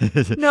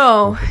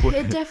 No,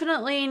 it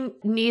definitely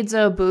needs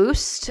a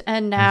boost.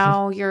 And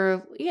now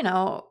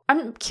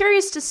I'm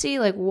curious to see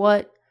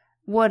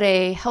what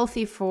a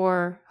healthy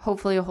for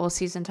hopefully a whole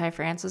season Ty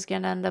France is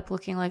going to end up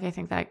looking like. I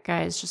think that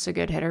guy is just a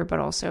good hitter, but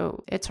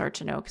also it's hard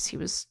to know because he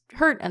was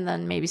hurt and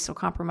then maybe still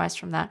compromised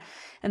from that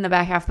in the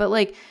back half.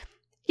 But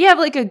you have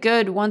a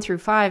good 1 through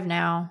 5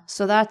 now.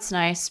 So that's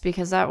nice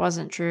because that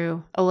wasn't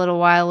true a little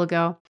while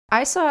ago.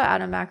 I saw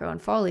Adam Macko in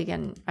Fall League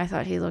and I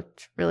thought he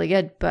looked really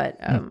good, but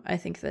I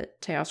think that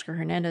Teoscar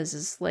Hernandez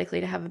is likely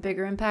to have a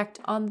bigger impact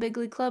on the big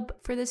league club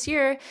for this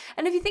year.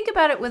 And if you think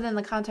about it within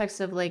the context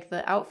of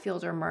the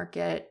outfielder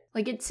market,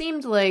 it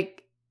seemed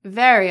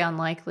very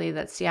unlikely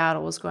that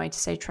Seattle was going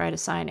to try to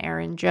sign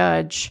Aaron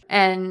Judge.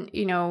 And,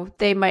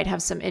 they might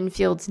have some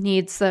infield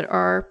needs that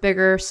are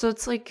bigger. So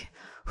it's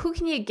who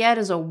can you get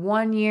as a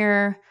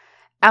 1-year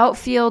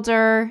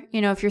outfielder?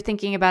 If you're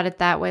thinking about it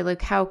that way,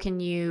 how can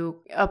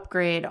you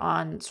upgrade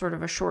on sort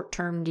of a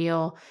short-term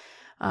deal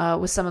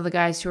with some of the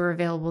guys who are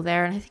available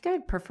there? And I think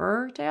I'd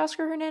prefer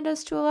Teoscar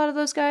Hernandez to a lot of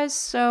those guys.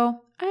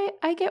 So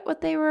I get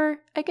what they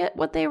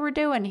were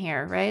doing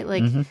here, right?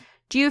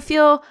 Do you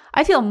feel?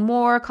 I feel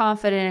more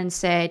confident in,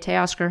 say,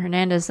 Teoscar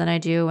Hernandez than I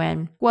do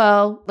in,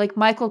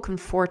 Michael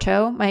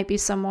Conforto might be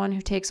someone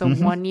who takes a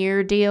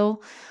 1-year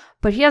deal,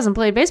 but he hasn't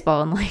played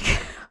baseball in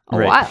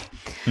a while.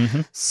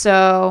 Mm-hmm.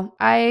 So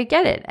I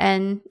get it.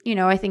 And,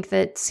 I think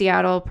that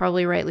Seattle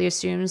probably rightly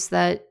assumes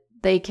that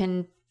they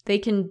can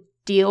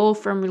deal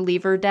from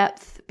reliever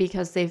depth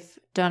because they've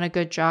done a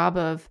good job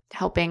of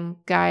helping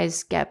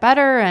guys get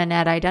better and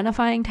at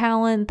identifying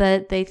talent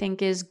that they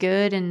think is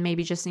good and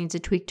maybe just needs a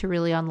tweak to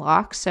really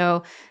unlock. So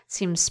it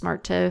seems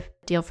smart to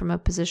deal from a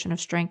position of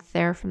strength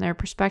there from their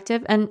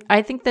perspective. And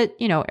I think that,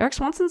 Eric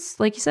Swanson's,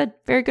 like you said,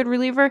 very good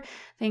reliever.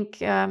 I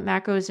think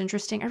Macko is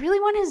interesting. I really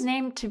want his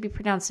name to be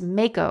pronounced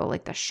Mako,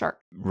 like the shark.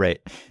 Right.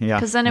 Yeah.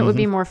 Because then it would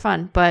be more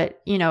fun. But,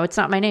 it's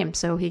not my name,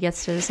 so he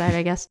gets to decide,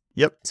 I guess.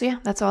 Yep. So, yeah,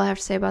 that's all I have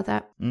to say about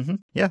that. Mm-hmm.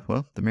 Yeah,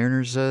 well, the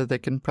Mariners, they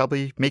can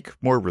probably make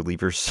more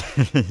relievers.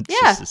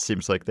 It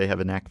seems like they have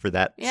a knack for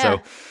that. Yeah.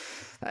 So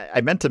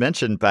I meant to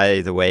mention,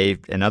 by the way,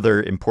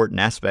 another important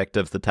aspect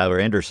of the Tyler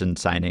Anderson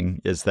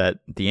signing is that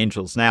the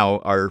Angels now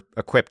are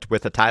equipped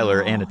with a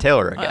Tyler and a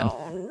Taylor again.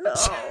 Oh, no.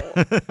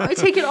 I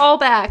take it all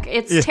back.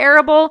 It's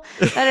terrible.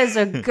 That is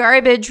a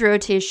garbage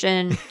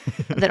rotation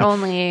that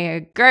only a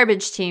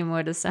garbage team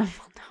would assemble.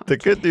 The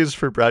good news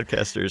for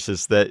broadcasters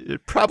is that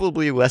it's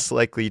probably less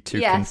likely to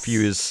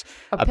confuse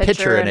a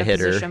pitcher and a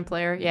hitter position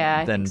player.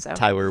 Yeah, than I think so.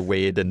 Tyler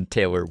Wade and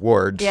Taylor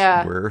Ward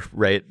were,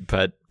 right?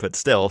 But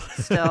still.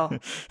 It's going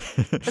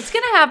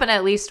to happen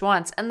at least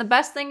once. And the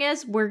best thing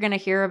is we're going to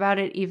hear about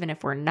it even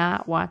if we're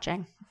not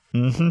watching.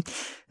 Mm-hmm.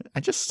 I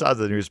just saw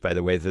the news, by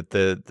the way, that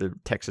the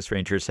Texas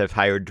Rangers have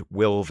hired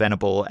Will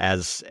Venable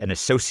as an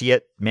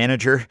associate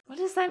manager. What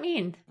does that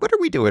mean? What are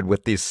we doing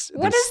with these?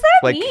 What does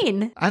that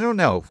mean? I don't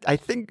know. I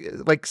think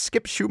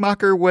Skip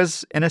Schumacher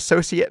was an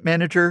associate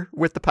manager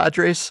with the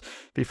Padres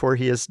before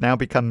he has now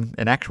become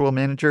an actual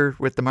manager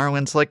with the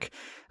Marlins.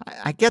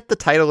 I get the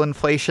title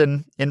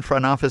inflation in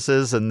front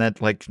offices and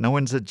that no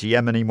one's a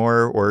GM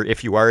anymore. Or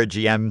if you are a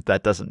GM,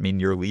 that doesn't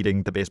mean you're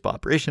leading the baseball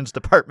operations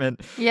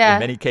department in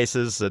many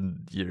cases.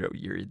 And,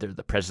 you're either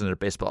the president of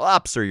baseball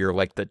ops or you're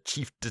the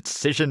chief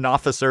decision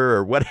officer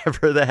or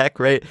whatever the heck,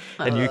 right?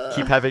 And you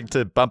keep having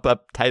to bump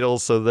up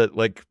titles so that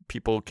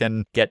people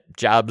can get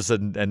jobs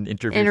and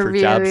interview for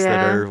jobs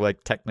that are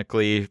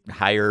technically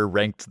higher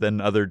ranked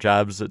than other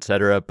jobs,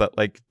 etc. But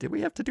did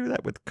we have to do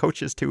that with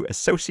coaches too?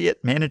 Associate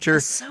manager?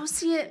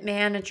 Associate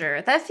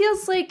manager. That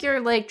feels like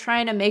you're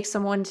trying to make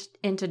someone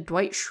into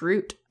Dwight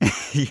Schrute.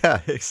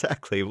 Yeah,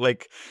 exactly.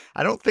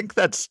 I don't think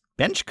that's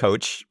bench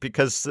coach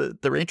because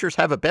the Rangers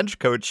have a bench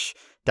coach,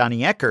 Donnie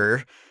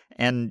Ecker,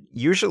 and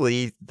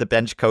usually the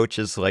bench coach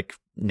is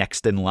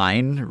next in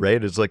line,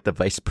 right? Is the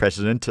vice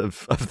president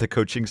of the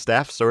coaching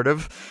staff, sort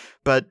of.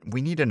 But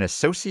we need an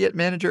associate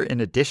manager in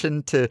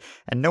addition to,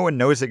 and no one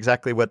knows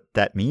exactly what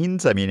that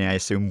means. I mean, I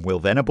assume Will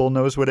Venable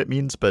knows what it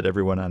means, but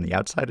everyone on the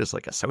outside is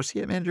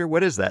associate manager.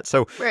 What is that?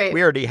 So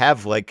we already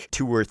have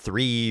 2 or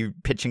 3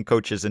 pitching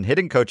coaches and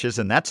hitting coaches,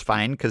 and that's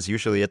fine because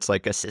usually it's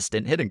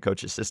assistant hitting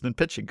coach, assistant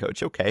pitching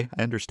coach. Okay,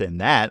 I understand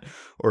that.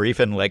 Or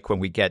even when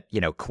we get,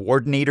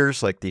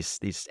 coordinators,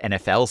 these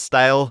NFL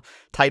style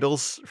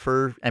titles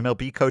for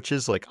MLB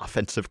coaches,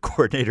 offensive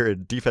coordinator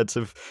and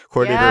defensive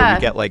coordinator. Yeah. We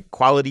get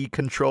quality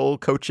control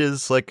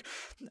coaches.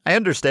 I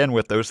understand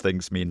what those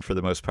things mean for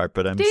the most part,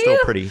 but I'm still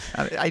pretty.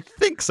 I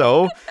think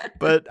so,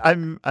 but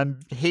I'm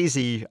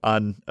hazy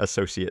on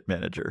associate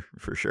manager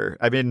for sure.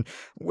 I mean,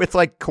 with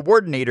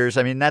coordinators,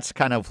 I mean that's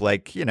kind of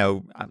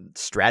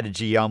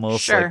strategy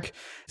almost, sure.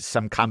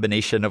 Some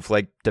combination of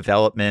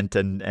development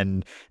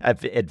and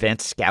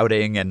advanced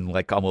scouting and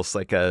almost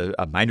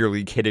a minor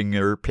league hitting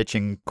or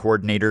pitching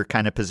coordinator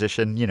kind of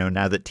position.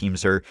 Now that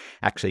teams are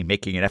actually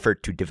making an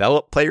effort to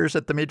develop players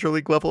at the major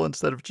league level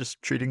instead of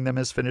just treating them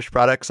as finished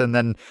products, and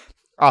then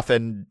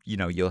often,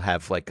 you'll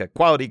have a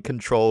quality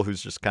control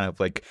who's just kind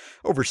of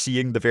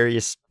overseeing the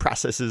various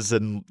processes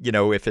and,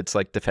 if it's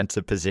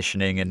defensive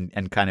positioning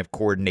and kind of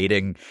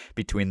coordinating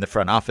between the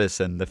front office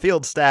and the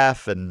field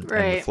staff and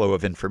the flow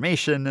of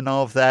information and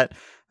all of that.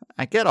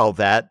 I get all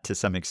that to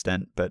some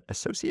extent, but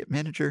associate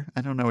manager,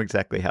 I don't know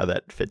exactly how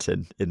that fits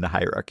in the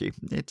hierarchy.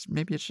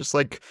 Maybe it's just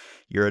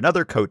you're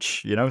another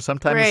coach,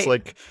 sometimes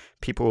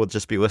people will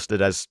just be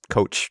listed as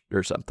coach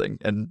or something.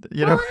 And,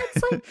 it's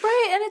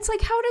right. And it's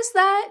how does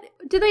that,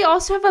 do they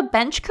also have a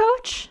bench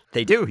coach?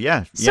 They do,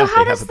 yeah. So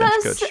how does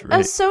the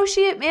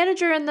associate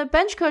manager and the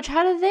bench coach,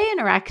 how do they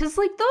interact? Because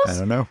those, I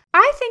don't know.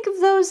 I think of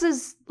those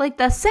as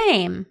the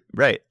same.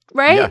 Right.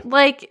 Right?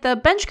 Yeah. The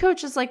bench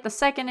coach is the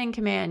second in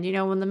command.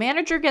 When the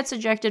manager gets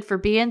ejected for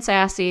being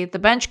sassy, the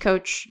bench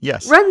coach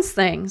runs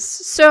things.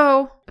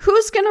 So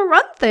who's going to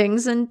run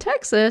things in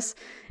Texas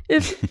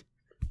if,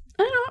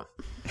 I don't.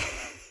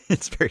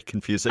 It's very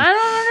confusing. I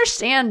don't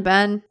understand,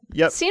 Ben.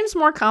 Yep. It seems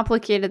more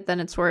complicated than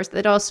it's worth.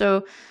 It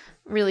also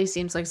really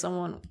seems like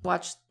someone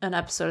watched an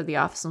episode of The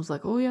Office and was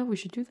like, oh yeah, we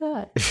should do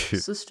that.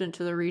 Assistant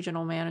to the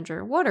regional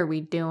manager. What are we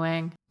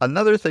doing?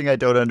 Another thing I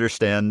don't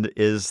understand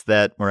is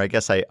that, or I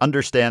guess I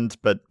understand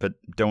but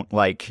don't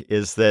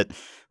is that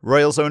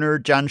Royals owner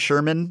John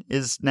Sherman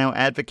is now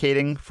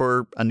advocating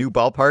for a new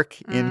ballpark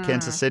in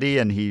Kansas City,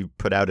 and he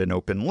put out an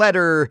open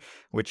letter,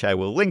 which I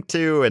will link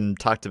to, and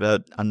talked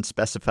about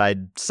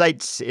unspecified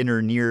sites in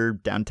or near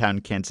downtown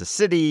Kansas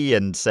City,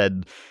 and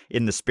said,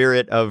 in the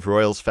spirit of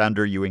Royals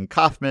founder Ewing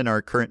Kauffman,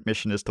 our current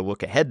mission is to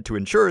look ahead to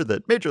ensure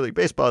that Major League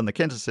Baseball and the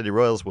Kansas City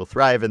Royals will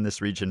thrive in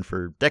this region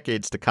for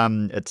decades to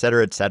come, et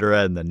cetera,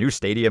 and the new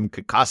stadium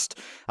could cost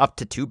up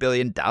to $2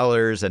 billion,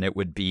 and it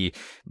would be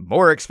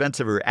more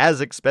expensive or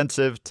as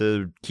expensive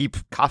to keep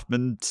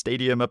Kauffman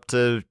Stadium up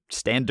to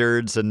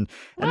standards. And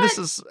this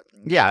is,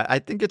 I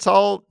think it's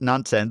all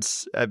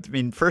nonsense. I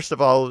mean, first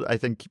of all, I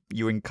think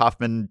Ewing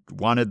Kauffman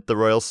wanted the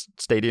Royals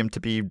Stadium to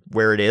be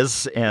where it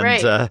is.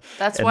 And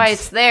that's why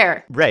it's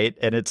there. Right.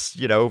 And it's,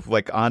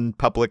 on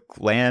public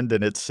land,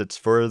 and it's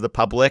for the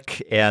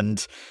public.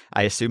 And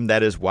I assume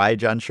that is why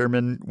John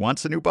Sherman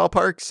wants a new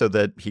ballpark, so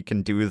that he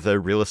can do the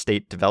real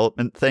estate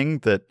development thing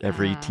that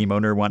every team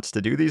owner wants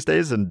to do these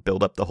days and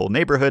build up the whole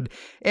neighborhood.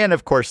 And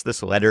of course,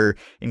 this letter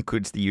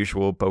includes the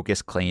usual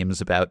bogus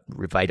claims about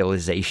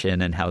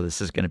revitalization and how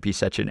this is going to be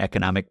such an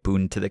economic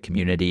boon to the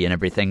community and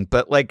everything.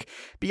 But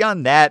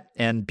beyond that,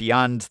 and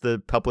beyond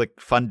the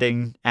public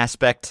funding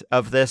aspect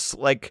of this,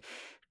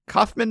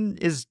 Kauffman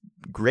is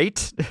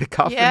great.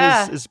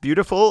 Kauffman is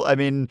beautiful. I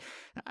mean,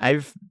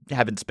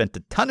 haven't spent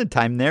a ton of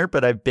time there,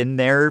 but I've been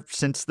there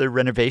since the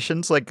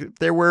renovations.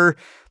 There were,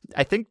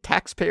 I think,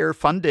 taxpayer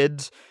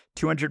funded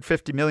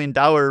 $250 million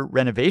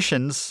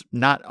renovations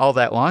not all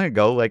that long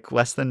ago, like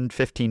less than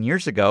 15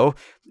 years ago.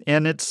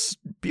 And it's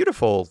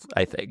beautiful,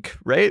 I think,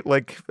 right?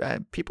 Like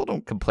people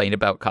don't complain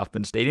about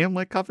Kauffman Stadium.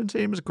 Like Kauffman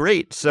Stadium is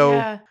great.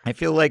 So I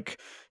feel like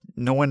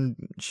no one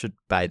should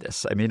buy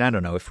this. I mean, I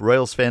don't know. If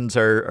Royals fans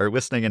are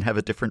listening and have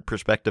a different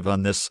perspective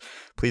on this,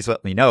 please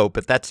let me know.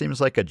 But that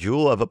seems like a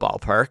jewel of a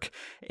ballpark.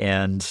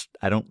 And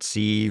I don't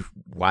see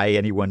why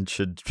anyone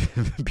should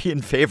be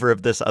in favor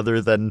of this other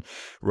than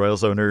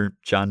Royals owner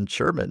John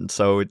Sherman.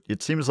 So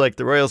it seems like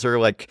the Royals are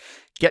like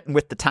getting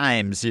with the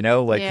times, you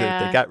know, like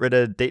they got rid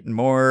of Dayton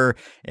Moore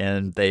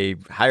and they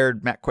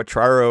hired Matt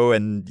Quatraro,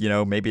 and, you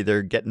know, maybe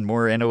they're getting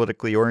more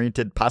analytically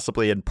oriented,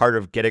 possibly. And part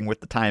of getting with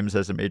the times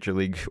as a major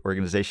league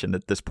organization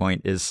at this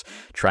point is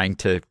trying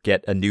to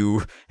get a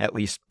new, at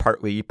least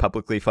partly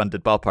publicly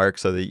funded ballpark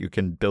so that you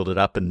can build it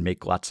up and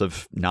make lots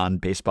of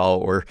non-baseball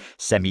or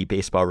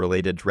semi-baseball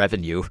related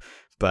revenue.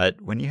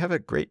 But when you have a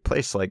great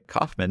place like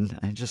Kauffman,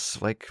 I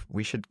just like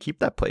we should keep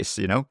that place,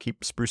 you know,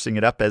 keep sprucing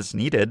it up as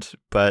needed.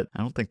 But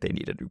I don't think they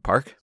need a new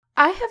park.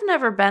 I have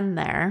never been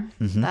there.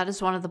 Mm-hmm. That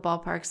is one of the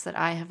ballparks that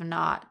I have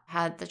not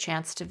had the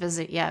chance to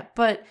visit yet.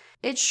 But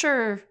it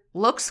sure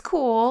looks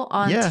cool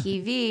on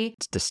TV.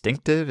 It's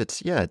distinctive.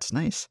 It's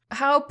nice.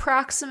 How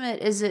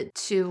proximate is it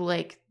to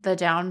like the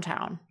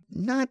downtown?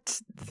 Not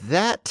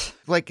that,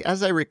 like,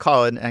 as I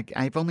recall, and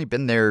I've only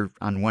been there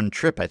on one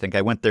trip. I think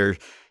I went there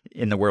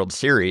in the World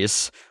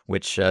Series,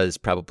 which is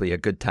probably a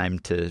good time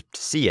to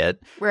see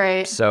it.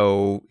 Right.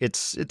 So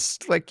it's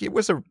like it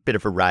was a bit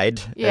of a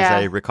ride, as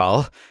I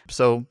recall.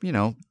 So, you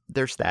know,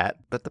 there's that.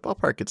 But the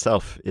ballpark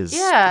itself is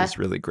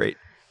really great.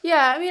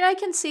 Yeah, I mean, I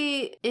can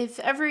see if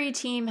every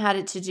team had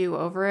it to do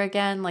over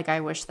again, like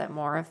I wish that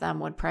more of them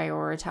would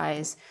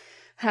prioritize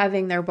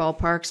having their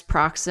ballparks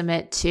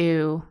proximate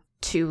to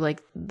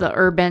like the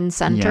urban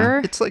center.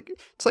 Yeah. It's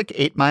like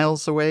 8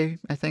 miles away,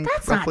 I think.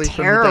 That's roughly not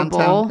terrible. From the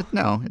downtown.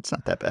 No, it's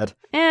not that bad.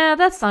 Yeah,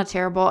 that's not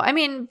terrible. I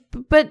mean,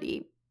 but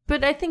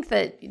I think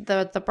that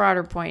the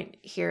broader point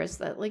here is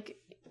that like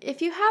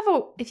if you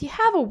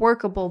have a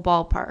workable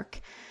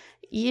ballpark,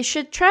 you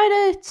should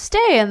try to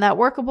stay in that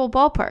workable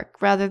ballpark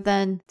rather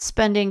than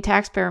spending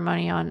taxpayer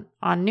money on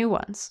new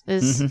ones.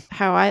 Is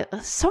how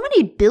so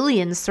many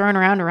billions thrown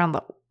around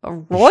the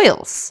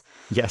Royals.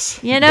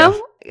 Yes. You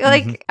know? Yeah.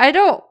 Like I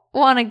don't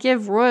want to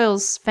give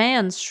Royals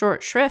fans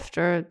short shrift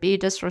or be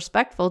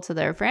disrespectful to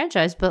their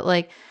franchise, but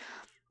like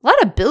a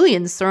lot of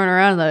billions thrown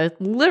around the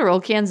literal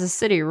Kansas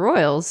City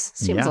Royals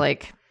seems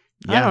like,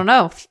 I don't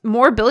know,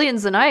 more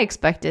billions than I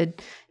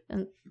expected,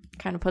 and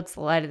kind of puts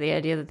the lie to the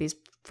idea that these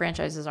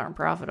franchises aren't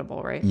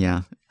profitable, right?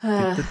 Yeah.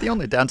 The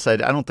only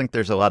downside, I don't think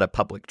there's a lot of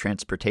public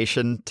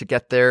transportation to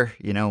get there.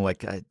 You know,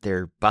 like there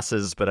are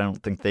buses, but I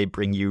don't think they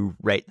bring you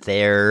right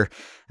there.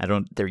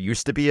 There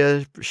used to be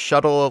a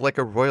shuttle, like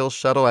a Royal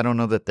shuttle. I don't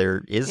know that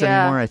there is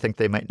anymore. I think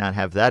they might not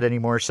have that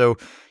anymore. So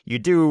you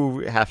do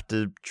have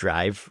to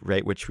drive,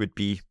 right? Which would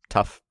be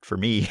tough for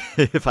me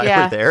if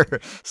I were there.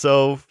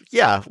 So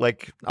yeah,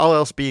 like all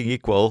else being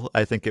equal,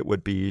 I think it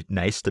would be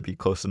nice to be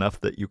close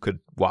enough that you could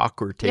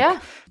walk or take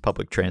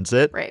public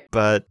transit. Right.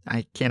 But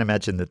I can't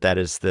imagine that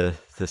is the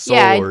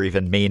sole or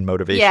even main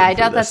motivation. Yeah, I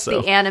doubt that's the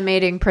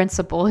animating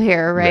principle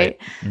here, right?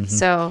 Mm-hmm.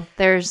 So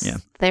there's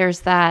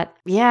that.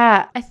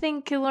 Yeah, I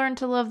think you learn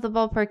to love the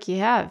ballpark you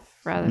have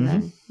rather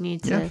than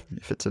need to. Yeah,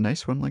 if it's a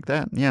nice one like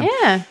that. Yeah.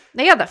 Yeah.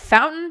 They got the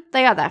fountain.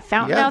 They got that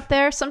fountain out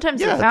there.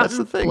 Sometimes the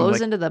fountain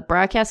blows into the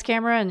broadcast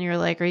camera and you're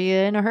like, are you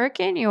in a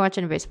hurricane? Or are you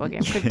watching a baseball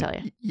game? Couldn't tell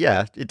you.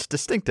 Yeah, it's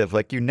distinctive.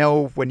 Like, you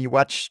know, when you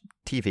watch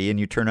TV and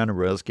you turn on a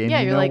Royals game,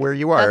 you know like, where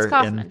you are. That's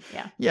Kauffman.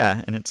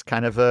 And and it's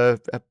kind of a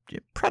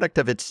product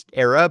of its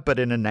era, but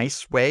in a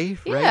nice way,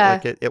 right? Yeah.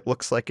 Like it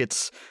looks like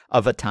it's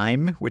of a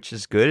time, which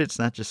is good. It's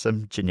not just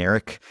some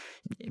generic,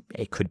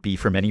 it could be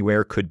from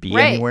anywhere, could be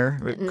anywhere.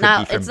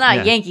 It's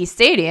not Yankee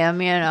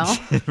Stadium, you know.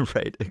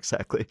 Right,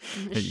 exactly.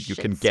 You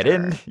can get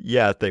in.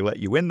 Yeah, they let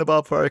you in the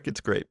ballpark.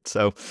 It's great.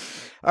 So,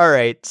 all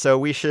right. So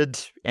we should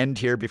end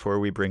here before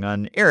we bring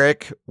on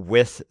Eric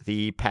with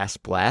the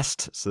Past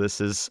Blast. So this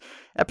is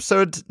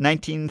episode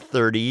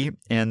 1930,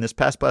 and this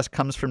Past Blast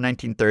comes from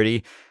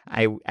 1930.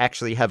 I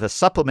actually have a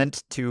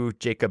supplement to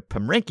Jacob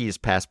Pomrenke's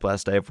Past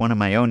Blast. I have one of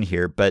my own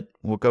here, but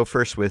we'll go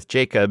first with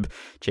Jacob.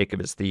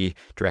 Jacob is the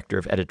director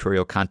of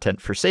editorial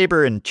content for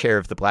SABR and chair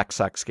of the Black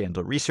Sox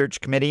Scandal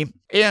Research Committee,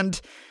 and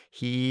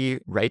he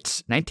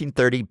writes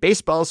 1930,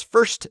 baseball's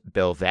first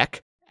Bill Veeck.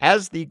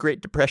 As the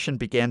Great Depression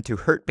began to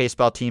hurt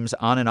baseball teams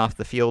on and off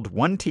the field,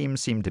 one team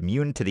seemed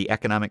immune to the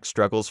economic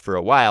struggles for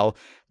a while.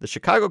 The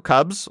Chicago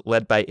Cubs,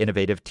 led by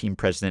innovative team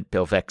president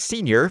Bill Veeck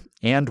Sr.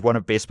 and one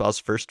of baseball's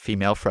first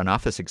female front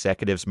office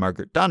executives,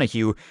 Margaret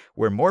Donahue,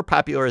 were more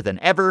popular than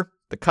ever.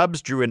 The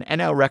Cubs drew an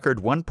NL record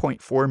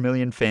 1.4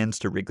 million fans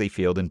to Wrigley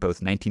Field in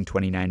both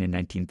 1929 and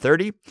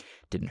 1930.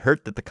 Didn't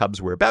hurt that the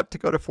Cubs were about to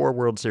go to 4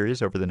 World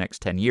Series over the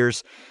next 10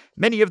 years.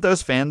 Many of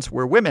those fans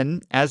were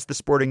women, as the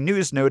Sporting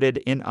News noted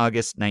in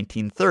August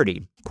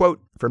 1930. Quote,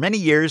 for many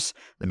years,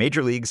 the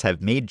major leagues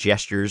have made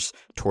gestures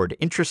toward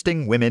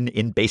interesting women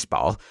in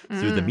baseball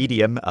through the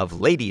medium of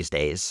ladies'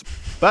 days.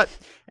 But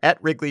At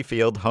Wrigley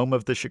Field, home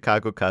of the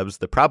Chicago Cubs,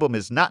 the problem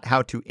is not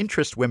how to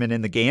interest women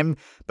in the game,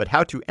 but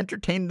how to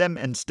entertain them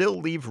and still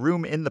leave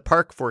room in the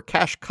park for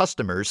cash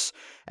customers.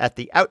 At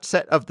the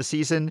outset of the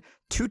season,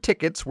 2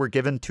 tickets were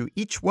given to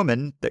each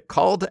woman that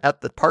called at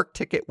the park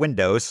ticket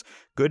windows,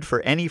 good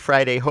for any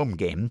Friday home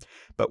game.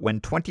 But when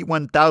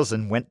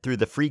 21,000 went through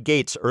the free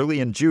gates early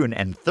in June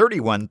and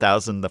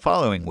 31,000 the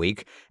following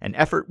week, an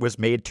effort was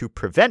made to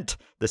prevent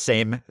the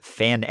same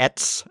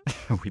fanettes.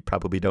 We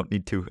probably don't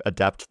need to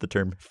adopt the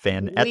term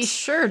fanettes. We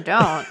sure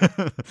don't.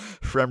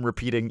 From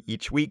repeating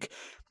each week.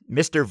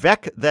 Mr.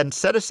 Veeck then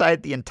set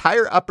aside the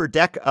entire upper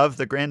deck of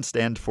the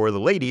grandstand for the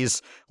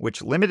ladies,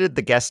 which limited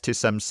the guests to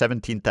some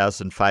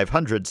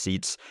 17,500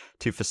 seats.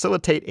 To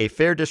facilitate a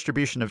fair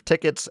distribution of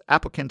tickets,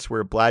 applicants were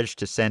obliged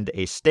to send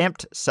a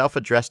stamped,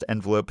 self-addressed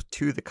envelope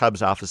to the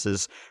Cubs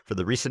offices. For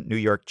the recent New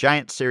York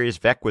Giants series,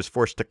 Veeck was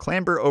forced to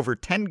clamber over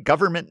 10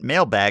 government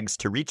mailbags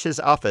to reach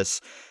his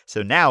office,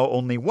 so now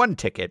only 1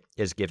 ticket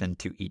is given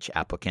to each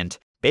applicant.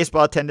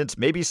 Baseball attendance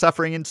may be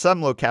suffering in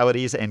some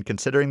localities, and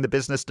considering the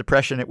business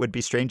depression, it would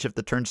be strange if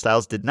the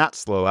turnstiles did not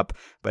slow up,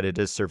 but it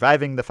is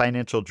surviving the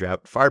financial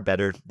drought far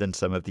better than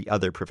some of the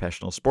other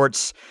professional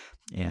sports.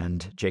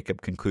 And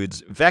Jacob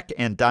concludes, Veeck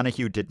and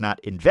Donahue did not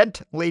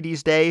invent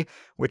Ladies' Day,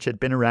 which had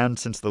been around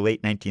since the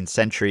late 19th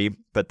century,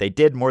 but they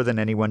did more than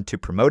anyone to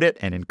promote it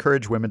and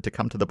encourage women to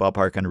come to the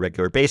ballpark on a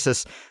regular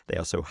basis. They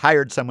also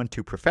hired someone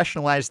to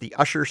professionalize the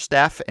usher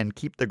staff and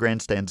keep the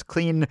grandstands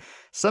clean.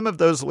 Some of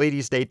those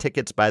Ladies' Day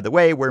tickets, by the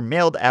way, were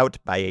mailed out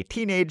by a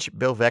teenage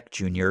Bill Veeck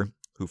Jr.,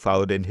 who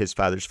followed in his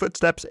father's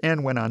footsteps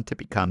and went on to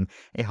become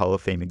a Hall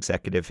of Fame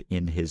executive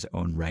in his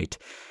own right.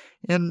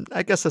 And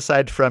I guess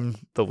aside from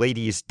the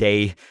Ladies'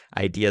 Day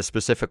idea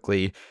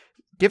specifically,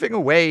 giving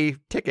away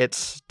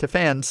tickets to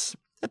fans,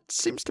 it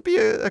seems to be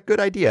a good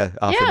idea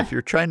often. If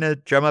you're trying to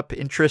drum up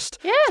interest,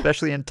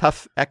 especially in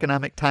tough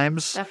economic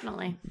times.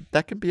 Definitely.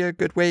 That can be a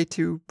good way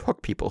to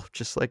hook people.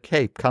 Just like,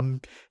 hey,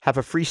 come have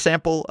a free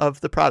sample of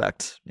the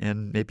product,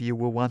 and maybe you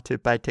will want to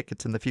buy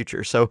tickets in the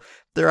future. So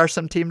there are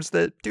some teams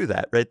that do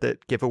that, right?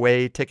 That give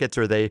away tickets,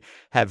 or they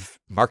have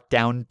marked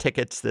down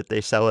tickets that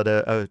they sell at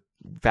a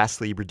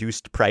vastly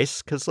reduced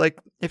price. Because, like,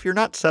 if you're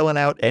not selling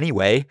out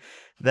anyway,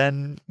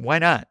 then why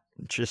not?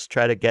 Just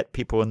try to get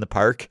people in the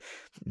park,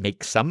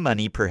 make some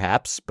money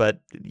perhaps,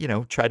 but, you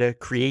know, try to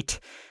create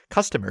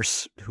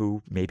customers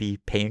who may be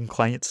paying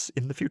clients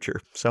in the future.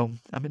 So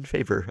I'm in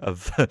favor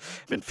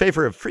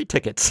of free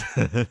tickets.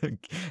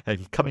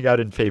 I'm coming out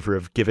in favor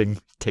of giving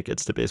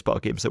tickets to baseball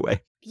games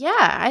away.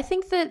 Yeah, I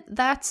think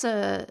that's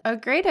a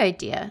great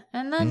idea.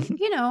 And then,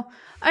 you know,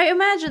 I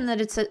imagine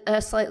that it's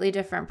a slightly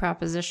different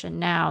proposition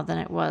now than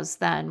it was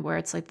then, where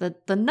it's like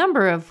the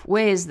number of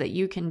ways that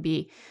you can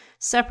be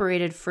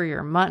separated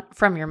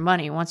from your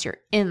money once you're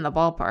in the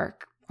ballpark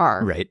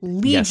are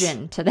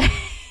legion today.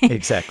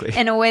 Exactly.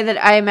 In a way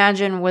that I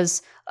imagine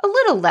was a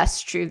little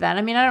less true then.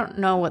 I mean, I don't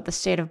know what the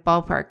state of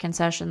ballpark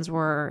concessions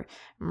were,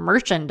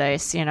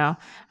 merchandise, you know.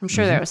 I'm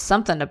sure there was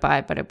something to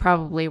buy, but it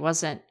probably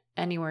wasn't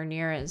anywhere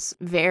near as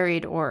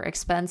varied or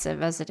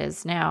expensive as it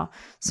is now.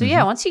 So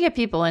yeah, once you get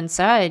people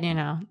inside, you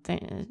know,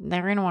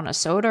 they're going to want a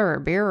soda or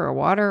a beer or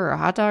water or a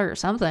hot dog or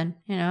something,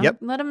 you know.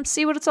 Let them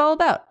see what it's all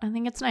about. I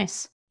think it's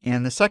nice.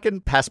 And the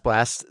second Pass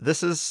Blast,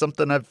 this is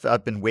something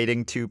I've been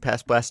waiting to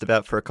Pass Blast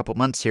about for a couple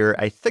months here.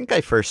 I think I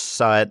first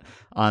saw it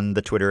on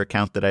the Twitter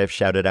account that I've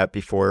shouted out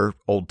before,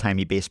 Old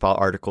Timey Baseball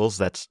Articles.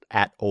 That's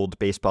at Old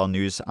Baseball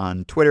News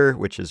on Twitter,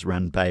 which is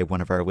run by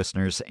one of our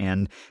listeners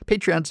and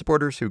Patreon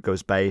supporters who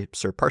goes by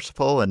Sir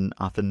Parsifal and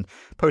often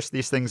posts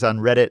these things on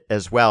Reddit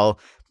as well.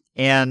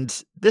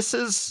 And this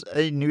is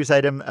a news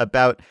item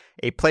about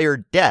a player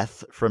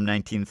death from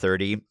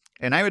 1930.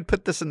 And I would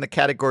put this in the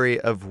category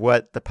of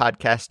what the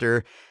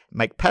podcaster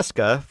Mike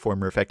Pesca,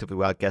 former Effectively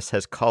Wild guest,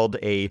 has called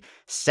a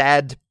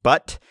sad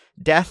butt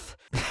death.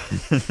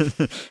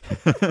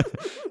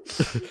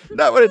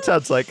 Not what it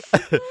sounds like.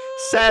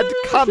 Sad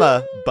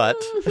comma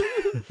butt.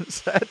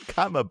 Sad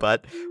comma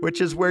butt, which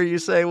is where you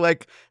say,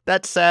 like,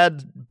 that's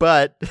sad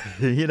but,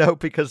 you know,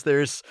 because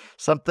there's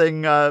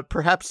something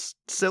perhaps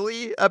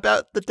silly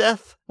about the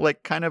death,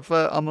 like kind of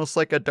almost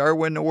like a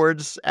Darwin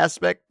Awards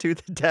aspect to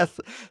the death.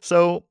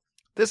 So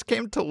this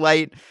came to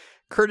light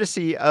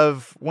courtesy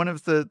of one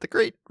of the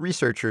great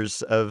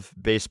researchers of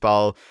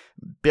baseball,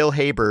 Bill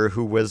Haber,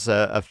 who was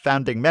a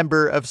founding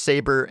member of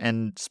SABR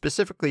and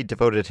specifically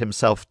devoted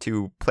himself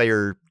to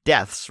player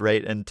deaths,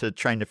 right? And to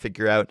trying to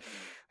figure out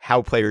how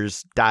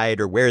players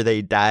died or where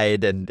they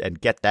died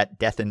and get that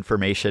death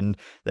information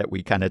that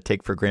we kind of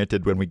take for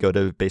granted when we go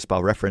to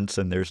Baseball Reference,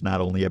 and there's not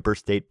only a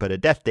birth date but a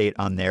death date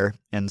on there.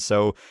 And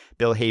so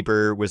Bill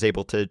Haber was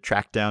able to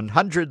track down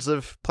hundreds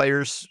of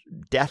players'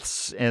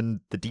 deaths and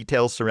the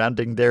details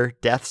surrounding their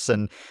deaths.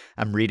 And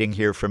I'm reading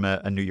here from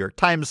a New York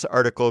Times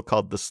article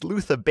called The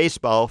Sleuth of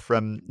Baseball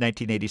from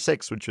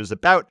 1986, which was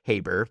about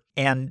Haber.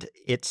 And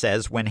it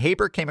says, when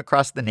Haber came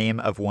across the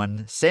name of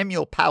one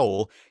Samuel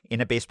Powell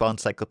in a baseball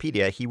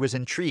encyclopedia, he was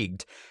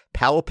intrigued.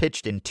 Powell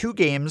pitched in 2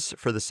 games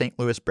for the St.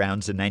 Louis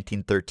Browns in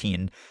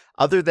 1913.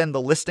 Other than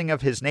the listing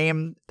of his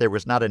name, there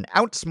was not an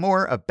ounce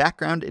more of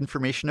background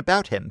information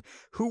about him.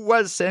 Who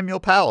was Samuel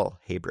Powell?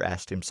 Haber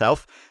asked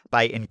himself.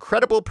 By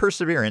incredible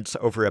perseverance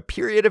over a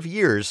period of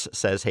years,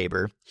 says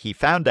Haber, he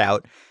found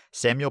out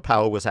Samuel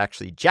Powell was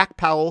actually Jack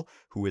Powell,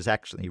 who was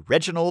actually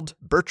Reginald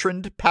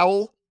Bertrand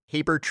Powell.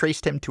 Haber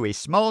traced him to a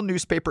small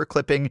newspaper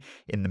clipping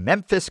in the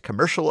Memphis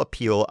Commercial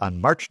Appeal on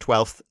March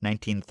 12th,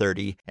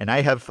 1930. And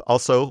I have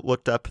also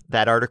looked up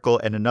that article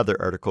and another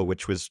article,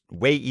 which was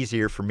way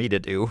easier for me to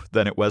do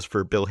than it was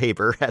for Bill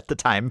Haber at the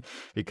time,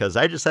 because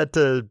I just had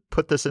to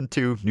put this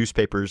into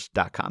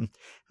newspapers.com.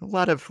 A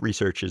lot of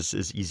research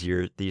is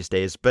easier these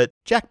days, but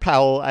Jack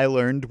Powell, I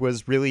learned,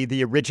 was really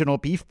the original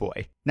Beef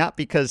Boy. Not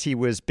because he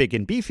was big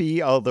and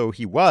beefy, although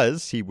he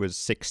was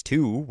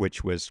 6'2",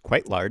 which was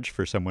quite large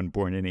for someone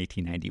born in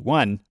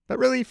 1891, but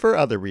really for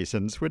other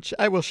reasons, which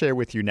I will share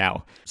with you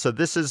now. So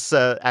this is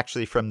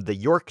actually from the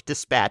York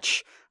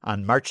Dispatch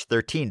on March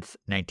 13th,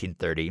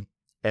 1930,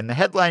 and the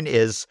headline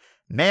is,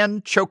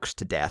 "Man Chokes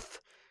to Death."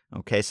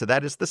 Okay, so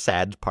that is the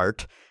sad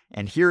part,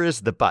 and here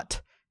is the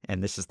but,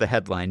 and this is the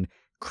headline,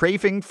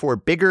 "Craving for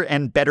bigger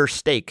and better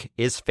steak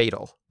is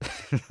fatal."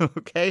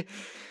 Okay?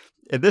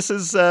 And this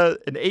is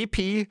an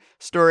AP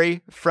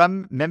story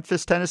from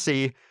Memphis,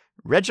 Tennessee.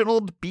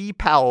 Reginald B.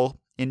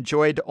 Powell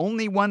enjoyed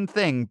only one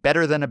thing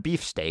better than a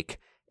beefsteak,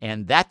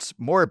 and that's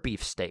more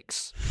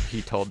beefsteaks,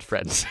 he told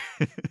friends.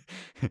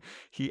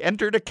 He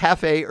entered a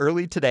cafe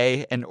early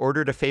today and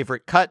ordered a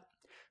favorite cut.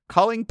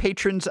 Calling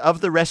patrons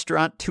of the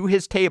restaurant to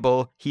his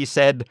table, he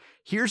said,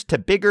 "Here's to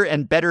bigger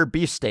and better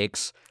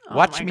beefsteaks.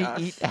 Watch me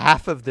eat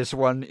half of this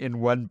one in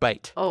one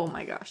bite." Oh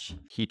my gosh.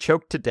 He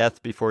choked to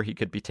death before he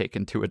could be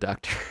taken to a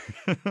doctor.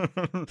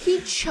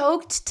 He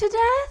choked to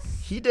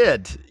death? He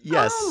did,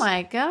 yes. Oh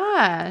my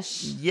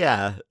gosh.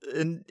 Yeah,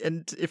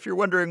 and if you're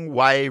wondering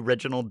why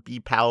Reginald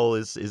B. Powell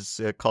is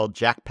called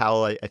Jack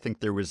Powell, I think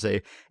there was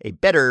a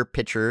better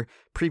pitcher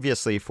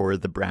previously for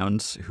the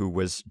Browns who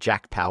was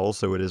Jack Powell,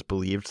 so it is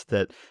believed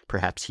that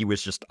perhaps he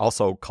was just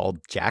also called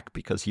Jack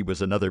because he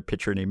was another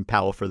pitcher named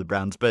Powell for the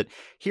Browns. But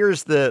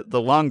here's the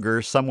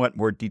longer, somewhat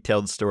more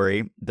detailed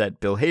story that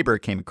Bill Haber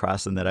came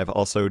across and that I've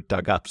also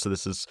dug up. So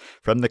this is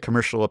from the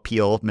Commercial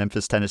Appeal,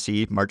 Memphis,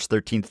 Tennessee, March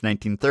 13th,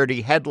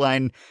 1930.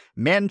 Headline,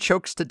 "Man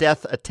Chokes to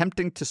Death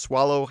Attempting to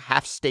Swallow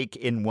Half Steak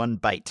in One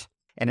Bite."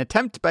 An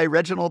attempt by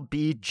Reginald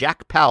B.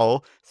 Jack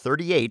Powell,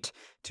 38,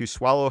 to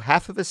swallow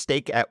half of a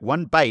steak at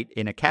one bite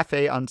in a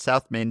cafe on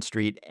South Main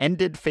Street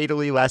ended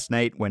fatally last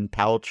night when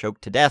Powell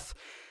choked to death.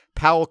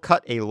 Powell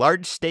cut a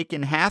large steak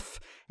in half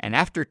and,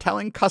 after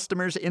telling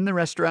customers in the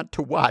restaurant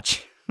to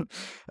watch,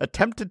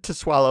 attempted to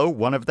swallow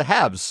one of the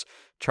halves,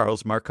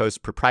 Charles Marcos,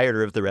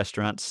 proprietor of the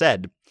restaurant,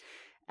 said.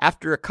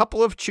 After a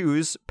couple of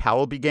chews,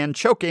 Powell began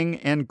choking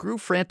and grew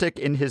frantic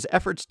in his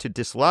efforts to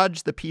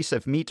dislodge the piece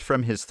of meat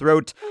from his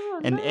throat.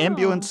 An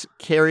ambulance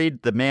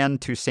carried the man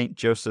to St.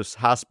 Joseph's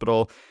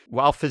Hospital.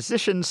 While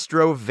physicians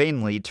strove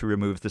vainly to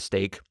remove the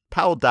steak,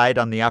 Powell died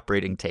on the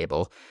operating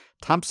table.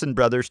 Thompson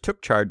Brothers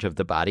took charge of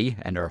the body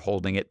and are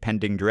holding it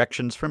pending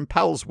directions from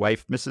Powell's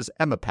wife, Mrs.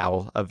 Emma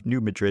Powell of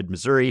New Madrid,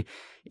 Missouri.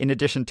 In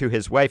addition to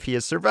his wife, he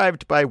is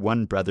survived by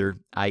one brother,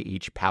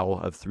 I.H. Powell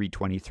of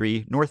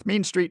 323 North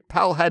Main Street.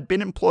 Powell had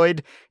been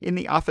employed in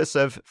the office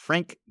of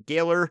Frank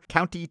Gaylor,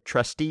 county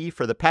trustee.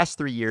 For the past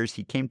 3 years,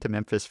 he came to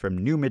Memphis from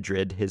New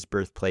Madrid, his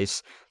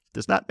birthplace.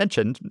 Does not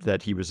mention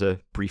that he was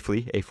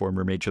briefly a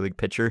former Major League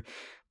pitcher.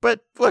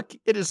 But look,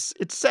 it's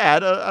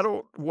sad. I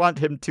don't want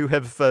him to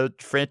have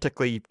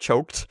frantically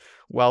choked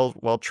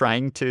while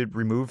trying to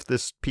remove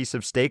this piece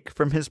of steak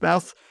from his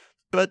mouth.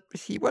 But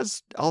he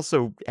was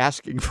also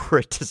asking for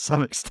it to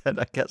some extent,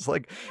 I guess.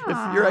 Like,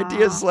 if your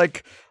idea is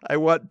like, I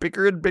want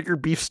bigger and bigger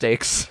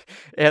beefsteaks,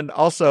 and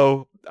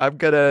also I'm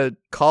going to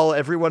call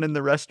everyone in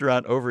the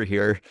restaurant over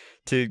here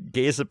to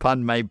gaze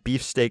upon my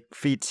beefsteak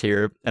feats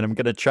here, and I'm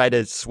going to try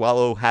to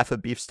swallow half a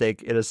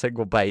beefsteak in a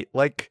single bite.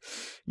 Like,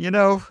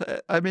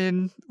 I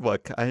mean,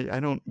 look, I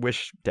don't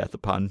wish death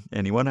upon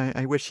anyone.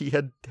 I wish he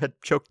had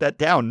choked that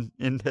down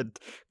and had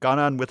gone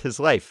on with his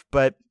life.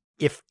 But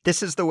if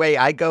this is the way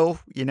I go,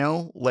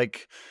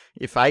 like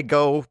if I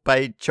go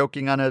by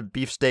choking on a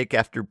beefsteak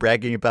after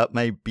bragging about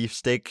my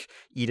beefsteak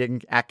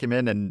eating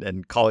acumen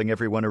and calling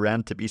everyone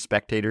around to be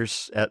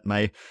spectators at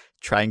my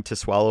trying to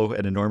swallow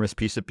an enormous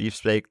piece of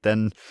beefsteak,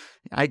 then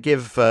I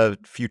give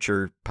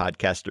future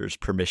podcasters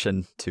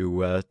permission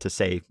to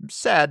say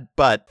sad,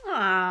 but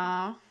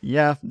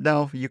yeah,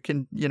 no, you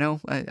can,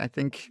 I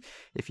think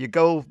if you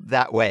go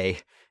that way,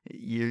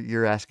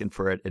 you're asking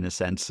for it in a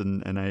sense,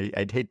 and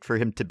I'd hate for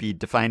him to be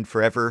defined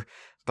forever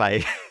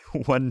by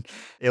one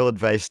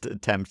ill-advised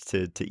attempt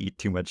to eat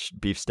too much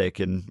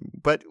beefsteak.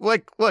 But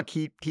look,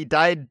 he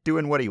died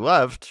doing what he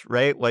loved,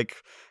 right? Like,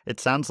 it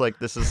sounds like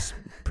this is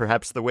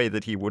perhaps the way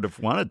that he would have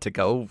wanted to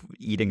go,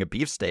 eating a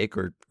beefsteak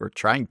or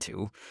trying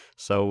to.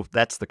 So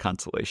that's the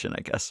consolation,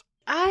 I guess.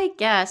 I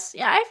guess.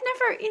 Yeah, I've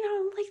never,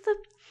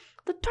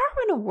 The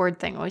Darwin Award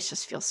thing always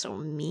just feels so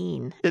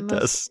mean. It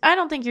does. I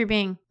don't think you're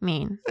being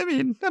mean. I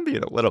mean, I'm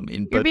being a little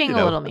mean. You're but, being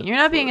a little mean. You're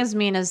not being as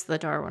mean as the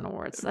Darwin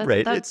Awards.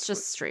 Right. That's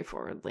just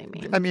straightforwardly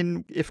mean. I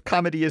mean, if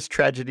comedy is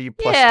tragedy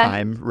plus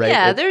time, right?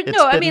 Yeah,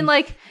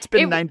 it's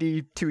been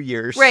 92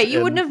 years. Right,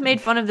 you wouldn't have made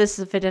fun of this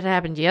if it had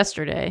happened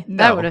yesterday.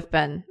 No. That would have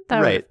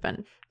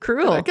been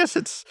cruel. I guess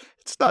it's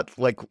not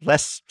like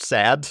less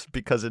sad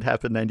because it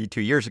happened 92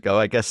 years ago.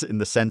 I guess in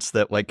the sense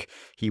that like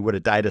he would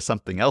have died of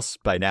something else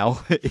by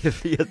now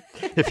if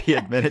he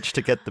had managed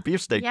to get the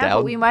beefsteak down. Yeah,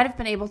 but we might have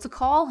been able to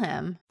call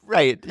him.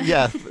 Right.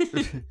 Yeah.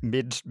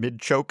 mid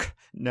choke.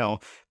 No.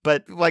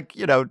 But like,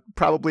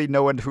 probably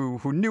no one who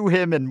knew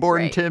him and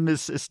mourned him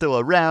is still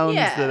around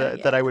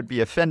that I would be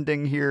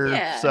offending here.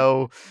 Yeah.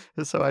 So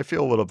I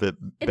feel a little bit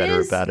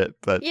better about it.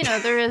 But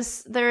there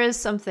is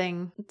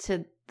something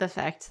to the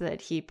fact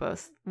that he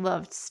both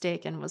loved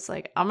steak and was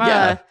like, I'm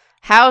gonna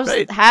house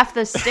half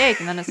the steak,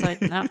 and then it's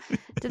like, no.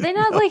 Did they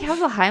not like have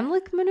the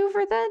Heimlich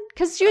maneuver then?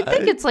 Because you'd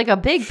think it's like a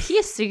big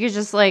piece, so you could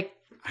just like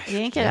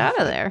yank it out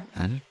of there.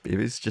 It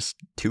was just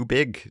too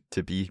big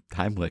to be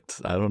Heimlicked.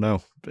 I don't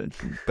know,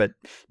 but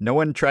no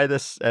one try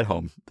this at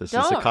home. This is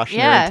a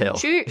cautionary tale.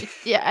 True.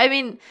 Yeah, I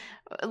mean,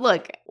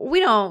 look, we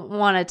don't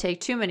want to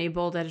take too many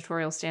bold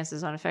editorial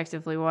stances on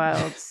Effectively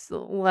Wild,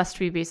 lest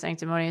we be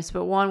sanctimonious.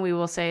 But one we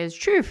will say is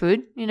chew your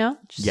food.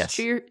 Just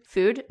chew your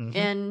food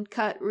and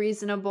cut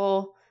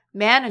reasonable,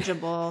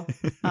 manageable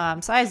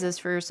sizes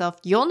for yourself.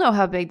 You'll know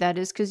how big that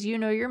is because you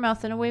know your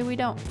mouth in a way we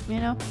don't.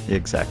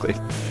 Exactly.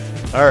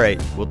 All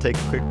right, we'll take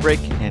a quick break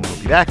and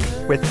we'll be back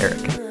with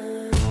Eric.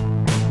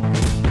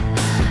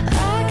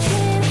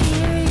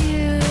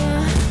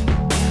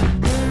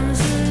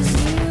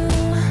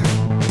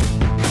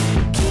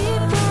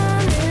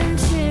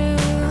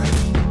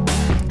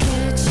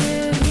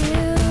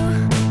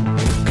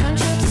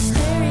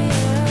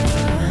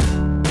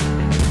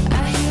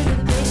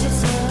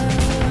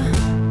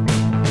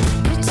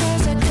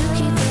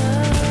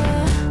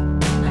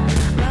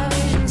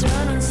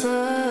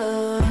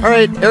 All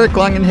right, Eric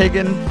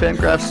Longenhagen,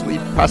 Fangraphs lead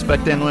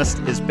prospect analyst,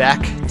 is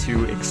back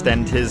to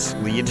extend his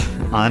lead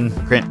on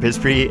Grant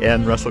Bisbee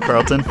and Russell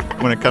Carlton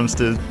when it comes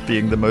to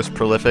being the most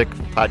prolific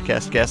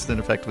podcast guest in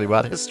Effectively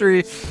Wild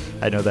history.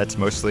 I know that's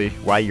mostly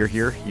why you're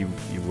here. You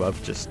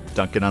love just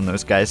dunking on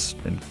those guys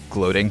and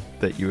gloating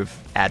that you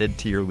have added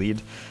to your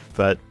lead,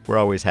 but we're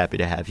always happy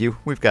to have you.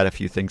 We've got a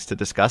few things to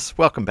discuss.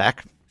 Welcome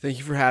back. Thank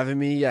you for having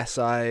me. Yes,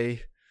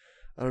 I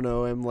don't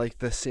know, I'm like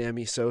the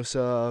Sammy Sosa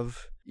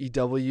of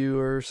EW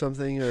or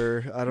something,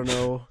 or I don't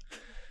know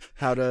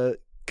how to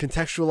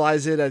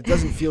contextualize it. It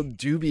doesn't feel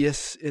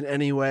dubious in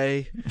any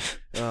way.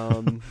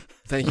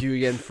 Thank you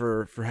again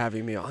for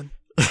having me on.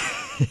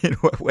 In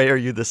what way are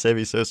you the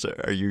Sammy Sosa?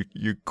 Are you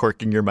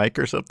corking your mic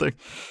or something?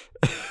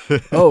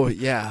 Oh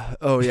yeah.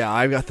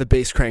 I've got the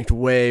bass cranked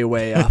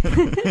way up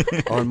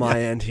on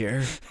my end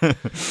here.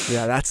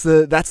 Yeah, that's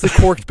the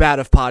corked bat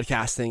of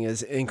podcasting,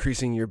 is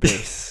increasing your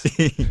bass.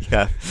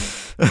 Yeah.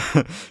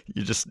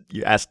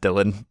 You asked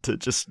Dylan to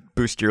just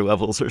boost your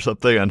levels or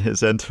something on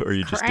his end, or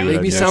you just do it on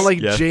Make me yours? sound like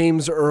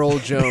James Earl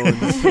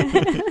Jones.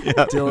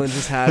 Yeah. Dylan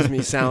just has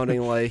me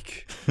sounding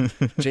like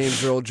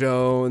James Earl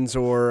Jones,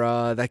 or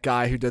that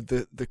guy who did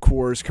the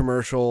Coors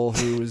commercial,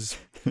 who was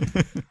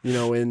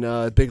in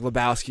Big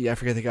Lebowski. I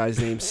forget the guy's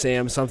name.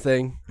 Sam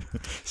something.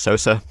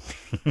 Sosa.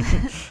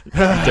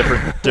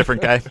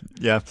 different guy.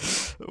 Yeah.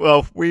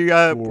 Well, we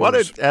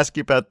wanted to ask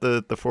you about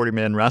the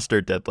 40-man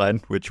roster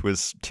deadline, which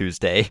was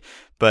Tuesday.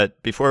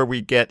 But before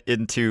we get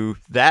into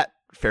that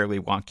fairly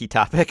wonky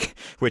topic,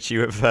 which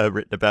you have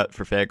written about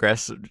for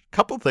Fangraphs, a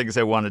couple things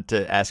I wanted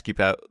to ask you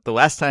about. The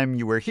last time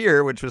you were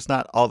here, which was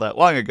not all that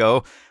long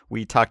ago,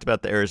 we talked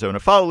about the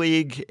Arizona Fall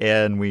League,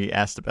 and we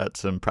asked about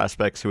some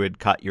prospects who had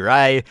caught your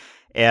eye.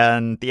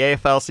 And the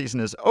AFL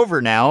season is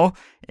over now,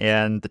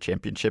 and the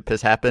championship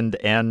has happened,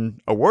 and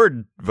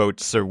award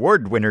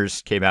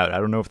winners came out. I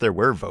don't know if there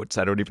were votes.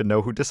 I don't even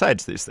know who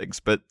decides these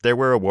things, but there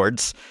were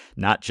awards,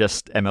 not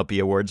just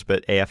MLB awards,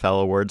 but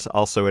AFL awards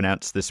also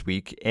announced this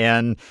week.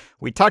 And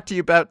we talked to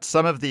you about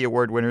some of the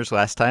award winners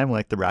last time,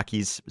 like the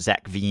Rockies'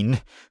 Zach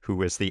Veen, who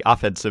was the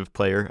Offensive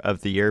Player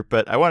of the Year.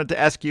 But I wanted to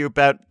ask you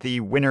about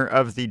the winner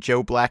of the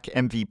Joe Black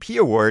MVP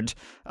Award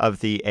of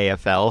the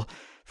AFL,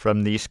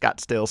 from the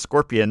Scottsdale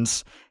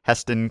Scorpions,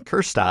 Heston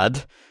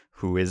Kjerstad,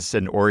 who is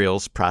an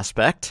Orioles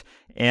prospect,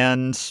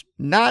 and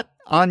not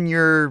on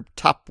your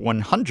top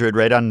 100,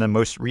 right on the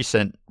most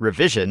recent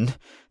revision.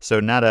 So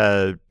not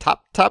a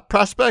top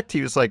prospect.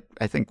 He was like,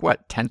 I think,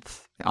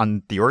 10th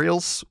on the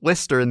Orioles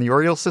list, or in the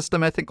Orioles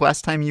system, I think,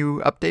 last time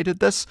you updated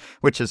this,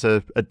 which is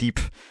a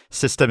deep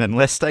system and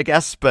list, I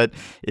guess. But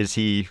is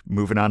he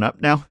moving on up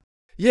now?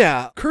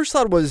 Yeah,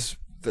 Kjerstad was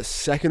the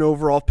second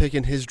overall pick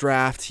in his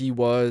draft. He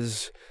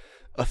was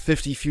a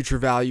 50 future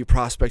value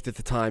prospect at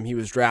the time he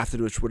was drafted,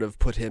 which would have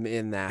put him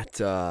in that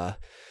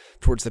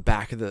towards the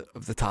back of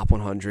the top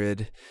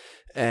 100.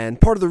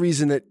 And part of the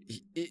reason that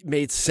it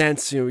made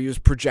sense, he was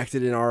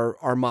projected in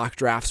our mock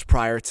drafts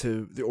prior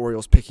to the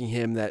Orioles picking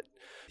him, that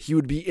he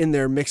would be in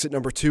their mix at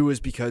number 2, is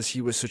because he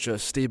was such a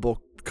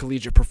stable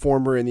collegiate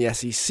performer in the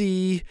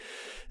SEC.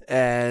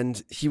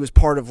 And he was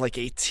part of like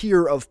a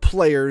tier of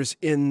players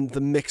in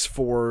the mix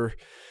for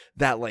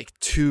that like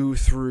 2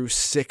 through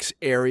 6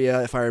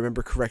 area, if I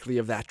remember correctly,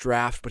 of that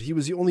draft. But he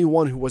was the only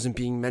one who wasn't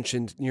being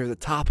mentioned near the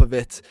top of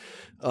it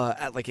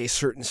at like a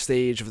certain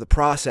stage of the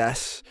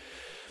process.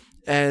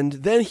 And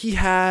then he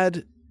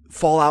had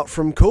fallout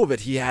from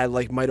COVID. He had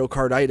like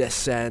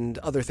myocarditis and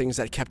other things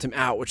that kept him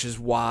out, which is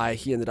why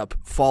he ended up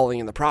falling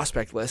in the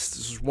prospect list.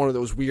 This is one of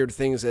those weird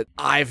things that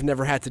I've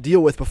never had to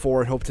deal with before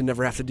and hope to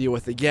never have to deal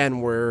with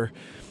again, where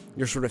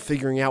you're sort of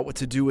figuring out what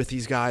to do with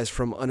these guys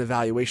from an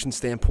evaluation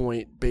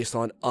standpoint based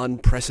on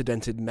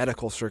unprecedented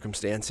medical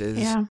circumstances.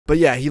 Yeah. But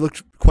yeah, he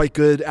looked quite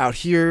good out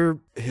here.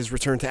 His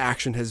return to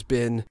action has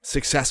been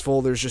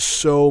successful. There's just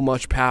so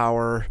much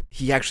power.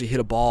 He actually hit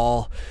a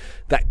ball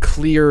that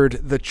cleared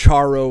the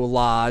Charo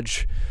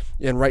Lodge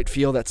in right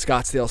field at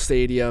Scottsdale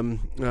Stadium,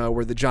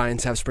 where the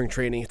Giants have spring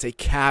training. It's a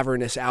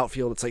cavernous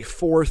outfield. It's like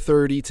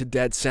 430 to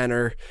dead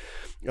center.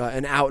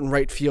 And out in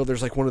right field,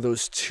 there's like one of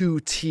those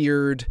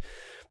 2-tiered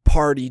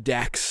party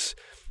decks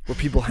where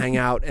people hang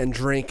out and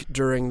drink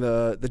during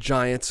the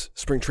Giants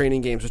spring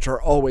training games, which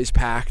are always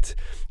packed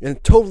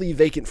and totally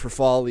vacant for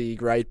fall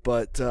league, right?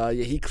 But yeah,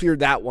 he cleared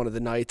that one of the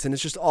nights, and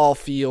it's just all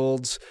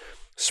fields,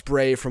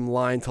 spray from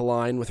line to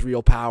line with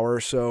real power.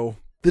 So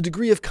the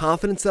degree of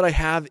confidence that I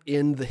have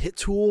in the hit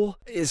tool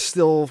is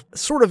still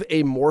sort of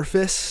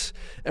amorphous,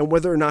 and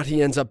whether or not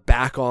he ends up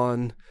back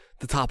on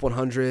the top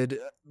 100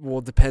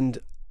 will depend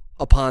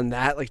upon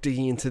that. Like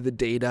digging into the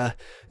data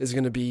is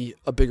going to be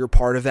a bigger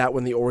part of that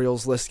when the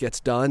Orioles list gets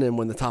done and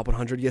when the top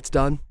 100 gets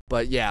done.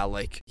 But yeah,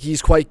 like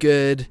he's quite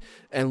good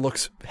and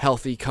looks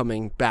healthy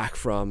coming back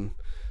from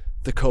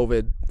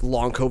the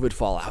long COVID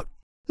fallout.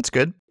 That's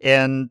good.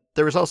 And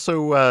there was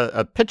also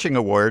a pitching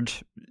award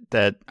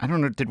that, I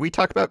don't know, did we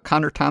talk about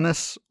Connor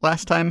Thomas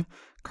last time?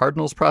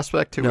 Cardinals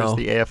prospect who was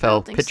the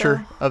AFL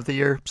pitcher of the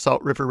year,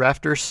 Salt River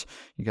Rafters.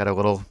 You got a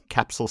little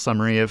capsule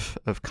summary of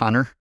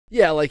Connor?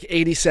 Yeah, like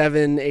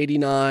 87,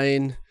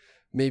 89,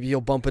 maybe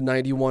he'll bump a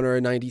 91 or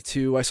a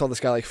 92. I saw this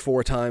guy like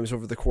 4 times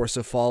over the course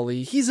of fall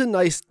league. He's a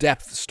nice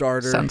depth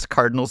starter. Sounds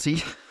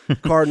Cardinals-y.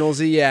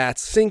 Cardinals-y, yeah.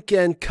 It's sink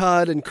and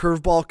cut and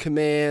curveball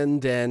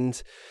command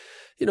and,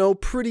 you know,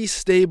 pretty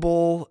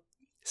stable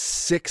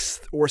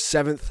 6th or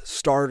 7th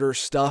starter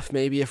stuff.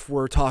 Maybe if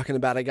we're talking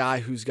about a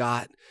guy who's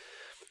got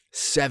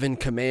 7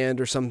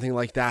 command or something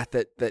like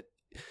that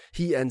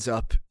he ends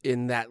up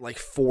in that like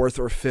 4th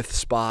or 5th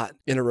spot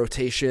in a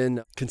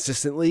rotation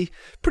consistently.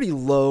 Pretty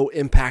low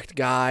impact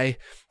guy.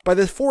 By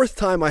the 4th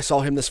time I saw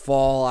him this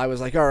fall, I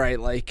was like, all right,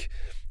 like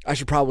I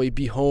should probably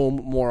be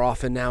home more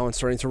often now and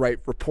starting to write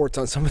reports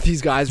on some of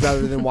these guys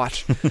rather than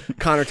watch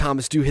Connor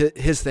Thomas do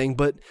his thing.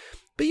 But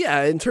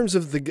yeah, in terms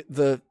of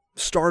the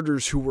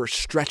starters who were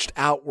stretched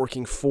out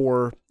working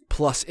 4+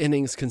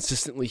 innings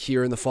consistently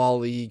here in the fall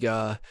league,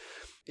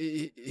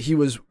 he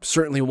was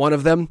certainly one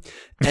of them,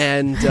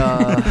 and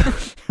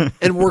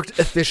and worked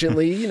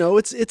efficiently. You know,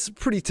 it's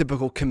pretty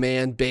typical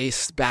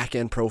command-based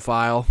back-end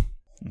profile.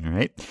 All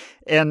right.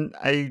 And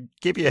I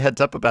gave you a heads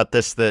up about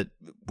this, that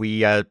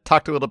we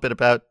talked a little bit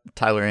about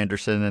Tyler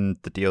Anderson and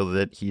the deal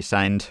that he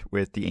signed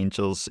with the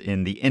Angels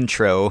in the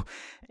intro.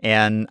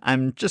 And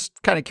I'm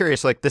just kind of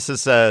curious, like this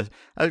is a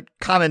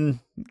common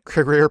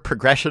career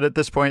progression at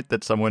this point,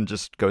 that someone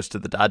just goes to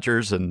the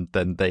Dodgers and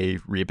then they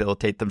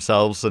rehabilitate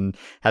themselves and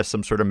have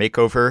some sort of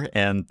makeover,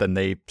 and then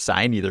they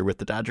sign either with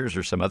the Dodgers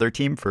or some other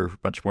team for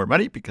much more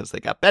money because they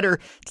got better.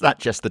 It's not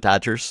just the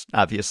Dodgers,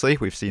 obviously.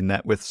 We've seen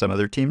that with some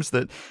other teams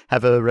that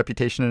have a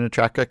reputation and a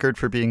track record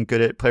for being good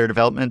at player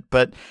development.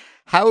 But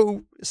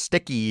how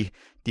sticky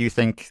do you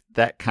think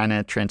that kind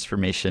of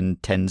transformation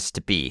tends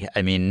to be?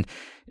 I mean,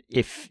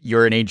 if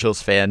you're an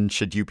Angels fan,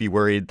 should you be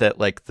worried that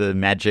like the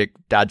magic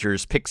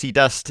Dodgers pixie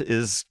dust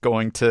is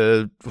going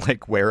to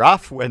like wear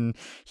off when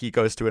he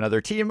goes to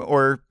another team?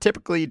 Or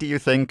typically, do you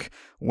think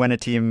when a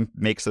team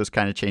makes those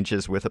kind of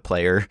changes with a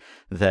player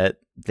that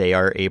they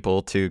are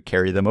able to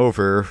carry them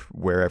over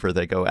wherever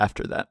they go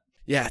after that?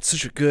 Yeah, it's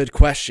such a good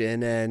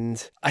question.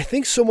 And I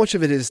think so much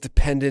of it is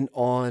dependent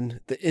on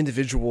the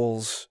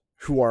individuals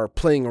who are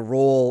playing a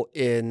role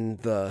in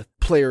the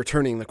player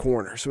turning the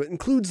corner. So it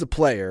includes the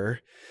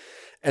player.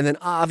 And then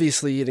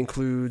obviously it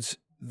includes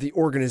the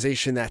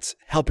organization that's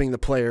helping the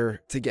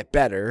player to get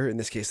better, in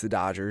this case, the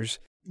Dodgers.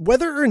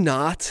 Whether or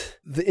not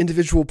the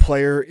individual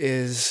player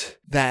is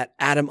that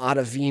Adam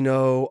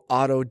Ottavino,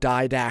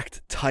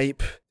 autodidact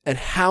type, and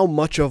how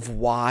much of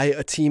why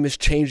a team is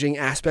changing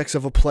aspects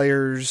of a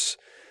player's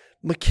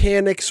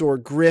mechanics or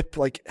grip,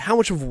 like how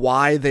much of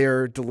why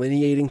they're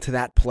delineating to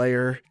that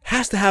player,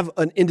 has to have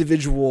an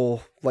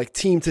individual, like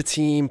team to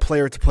team,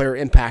 player to player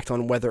impact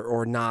on whether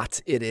or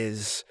not it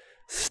is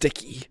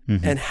sticky,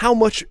 and how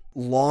much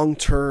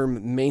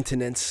long-term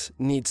maintenance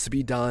needs to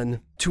be done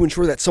to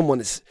ensure that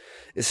someone is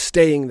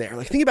staying there.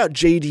 Like think about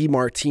JD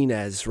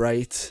Martinez,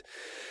 right?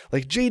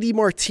 Like JD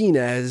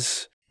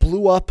Martinez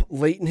blew up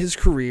late in his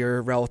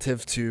career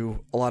relative to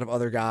a lot of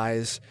other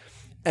guys.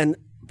 And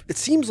it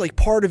seems like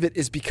part of it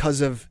is because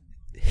of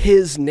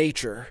his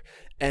nature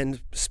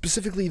and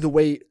specifically the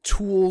way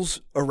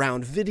tools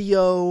around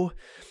video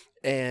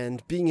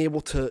and being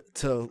able to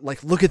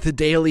like look at the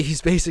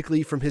dailies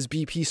basically from his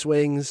BP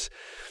swings,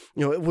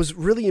 it was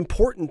really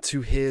important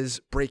to his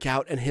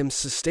breakout and him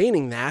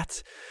sustaining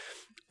that.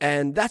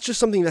 And that's just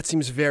something that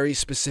seems very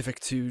specific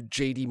to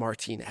JD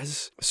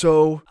Martinez.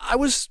 So I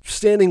was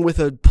standing with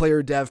a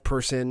player dev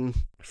person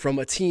from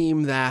a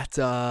team that,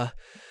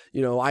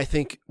 I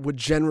think would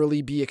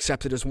generally be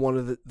accepted as one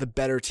of the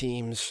better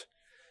teams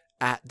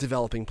at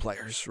developing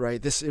players,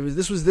 right? This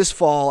was this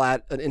fall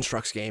at an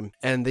Instructs game.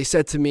 And they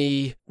said to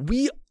me,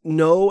 we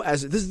know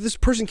this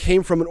person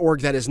came from an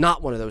org that is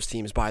not one of those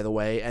teams, by the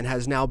way, and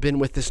has now been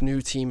with this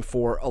new team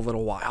for a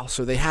little while.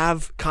 So they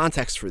have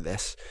context for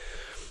this.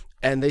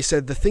 And they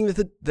said the thing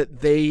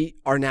that they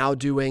are now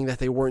doing that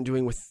they weren't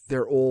doing with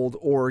their old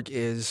org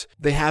is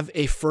they have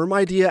a firm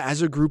idea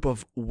as a group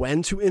of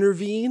when to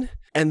intervene,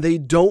 and they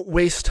don't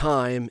waste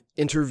time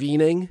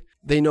intervening.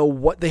 They know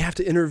what they have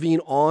to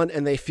intervene on,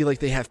 and they feel like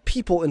they have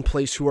people in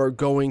place who are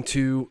going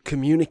to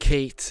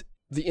communicate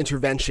the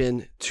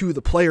intervention to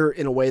the player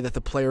in a way that the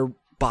player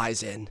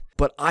buys in.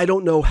 But I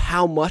don't know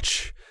how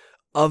much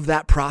of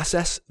that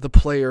process the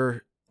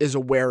player is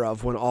aware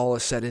of when all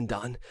is said and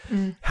done.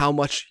 How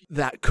much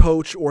that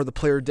coach or the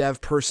player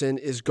dev person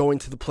is going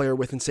to the player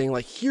with and saying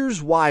like,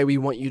 here's why we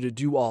want you to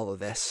do all of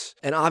this.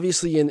 And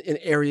obviously in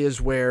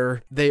areas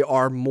where they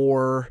are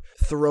more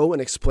thorough in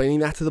explaining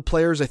that to the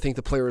players, I think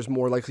the player is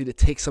more likely to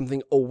take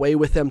something away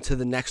with them to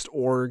the next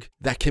org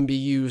that can be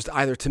used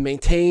either to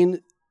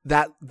maintain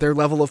that their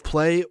level of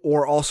play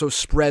or also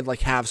spread,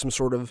 like have some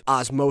sort of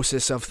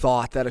osmosis of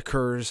thought that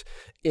occurs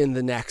in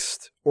the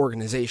next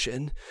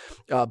organization.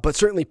 But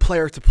certainly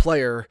player to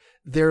player,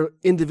 their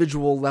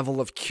individual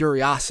level of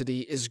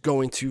curiosity is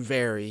going to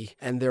vary.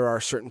 And there are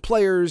certain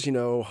players,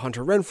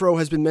 Hunter Renfroe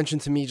has been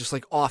mentioned to me just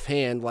like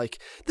offhand,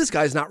 like this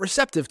guy's not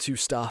receptive to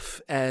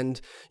stuff and,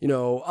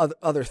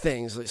 other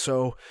things.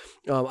 So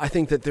I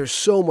think that there's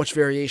so much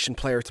variation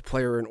player to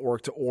player and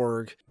org to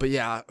org. But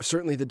yeah,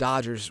 certainly the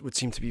Dodgers would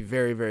seem to be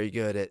very, very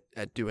good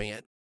at doing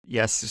it.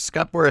 Yes,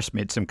 Scott Boras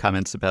made some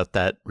comments about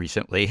that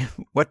recently.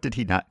 What did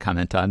he not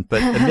comment on?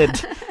 But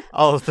amid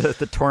all of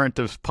the torrent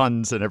of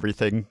puns and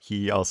everything,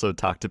 he also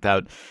talked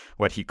about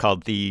what he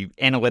called the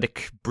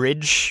analytic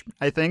bridge,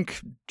 I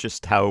think,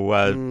 just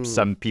how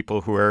some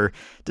people who are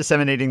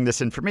disseminating this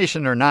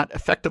information are not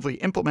effectively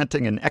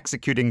implementing and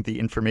executing the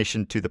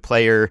information to the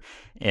player.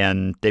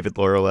 And David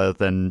Laurila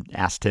then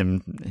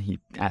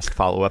asked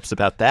follow-ups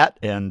about that,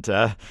 and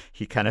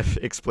he kind of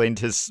explained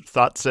his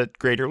thoughts at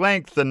greater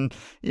length. And,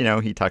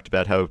 he talked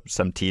about how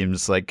some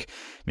teams, like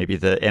maybe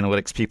the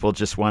analytics people,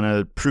 just want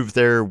to prove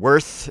their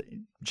worth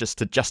just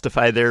to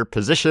justify their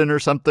position or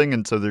something.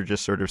 And so they're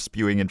just sort of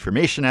spewing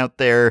information out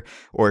there,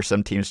 or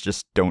some teams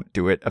just don't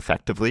do it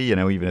effectively.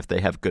 Even if they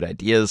have good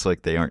ideas,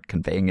 like they aren't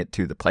conveying it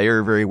to the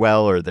player very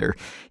well, or they're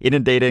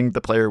inundating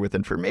the player with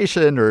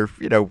information, or,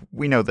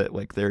 we know that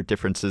like there are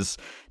differences,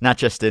 not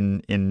just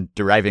in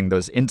deriving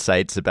those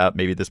insights about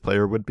maybe this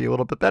player would be a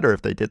little bit better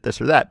if they did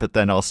this or that, but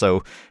then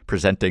also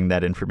presenting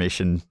that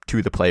information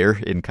to the player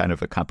in kind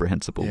of a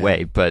comprehensible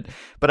way. But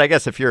I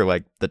guess if you're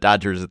like the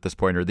Dodgers at this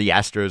point, or the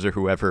Astros or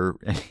whoever,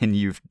 and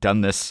you've done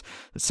this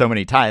so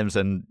many times,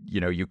 and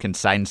you can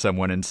sign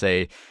someone and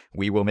say,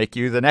 we will make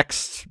you the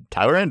next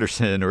Tyler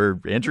Anderson or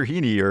Andrew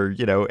Heaney,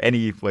 or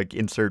any like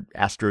insert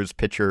Astros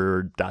pitcher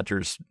or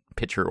Dodgers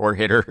pitcher or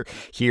hitter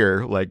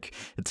here, like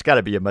it's got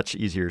to be a much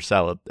easier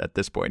sell at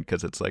this point,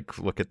 because it's like,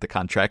 look at the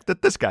contract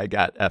that this guy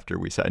got after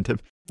we signed him.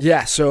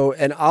 Yeah. So,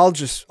 and I'll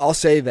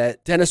say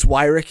that Dennis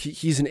Wyrick,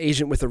 he's an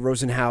agent with the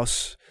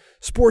Rosenhaus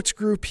Sports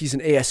Group. He's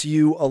an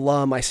ASU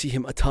alum. I see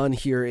him a ton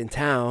here in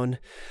town.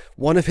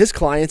 One of his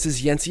clients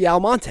is Yency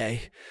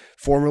Almonte,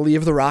 formerly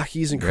of the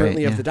Rockies and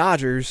currently of the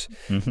Dodgers.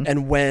 Mm-hmm.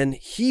 And when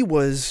he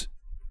was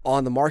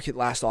on the market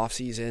last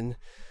offseason,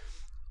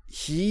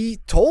 he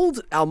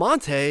told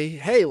Almonte,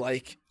 hey,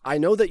 like, I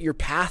know that your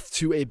path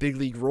to a big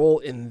league role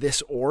in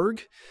this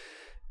org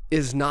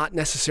is not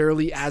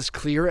necessarily as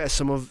clear as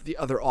some of the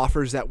other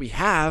offers that we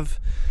have,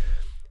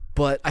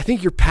 but I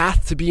think your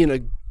path to being a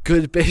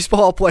good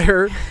baseball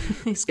player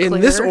in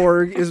this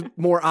org is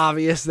more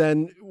obvious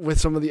than with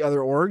some of the other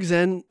orgs.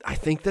 And I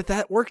think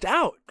that worked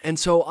out. And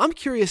so I'm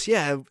curious,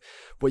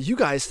 what you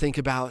guys think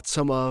about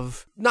some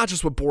of, not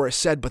just what Boras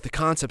said, but the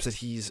concepts that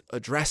he's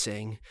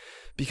addressing,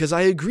 because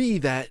I agree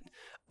that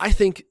I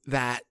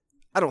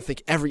don't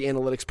think every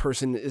analytics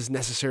person is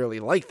necessarily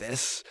like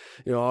this,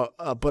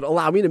 but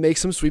allow me to make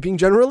some sweeping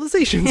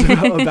generalizations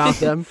about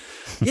them.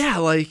 Yeah.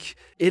 Like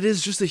it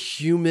is just a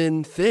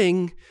human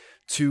thing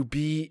to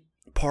be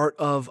part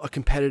of a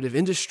competitive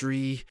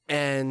industry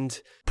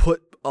and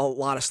put a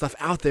lot of stuff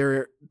out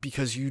there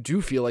because you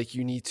do feel like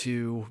you need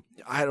to,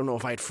 I don't know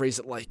if I'd phrase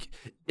it like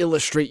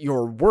illustrate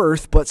your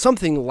worth, but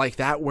something like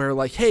that where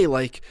like, hey,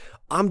 like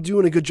I'm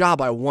doing a good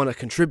job. I want to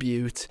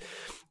contribute.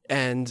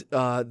 And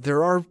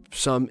there are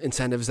some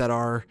incentives that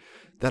are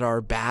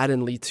bad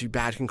and lead to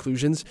bad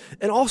conclusions.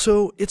 And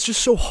also it's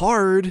just so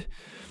hard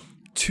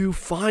to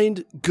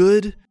find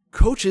good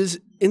coaches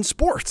in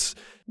sports.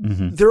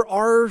 There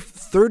are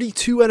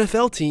 32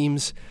 NFL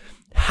teams.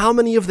 How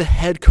many of the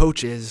head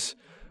coaches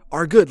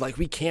are good? Like,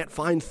 we can't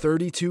find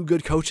 32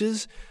 good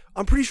coaches.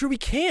 I'm pretty sure we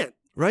can't,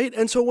 right?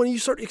 And so when you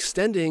start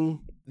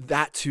extending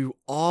that to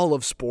all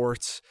of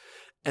sports,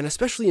 and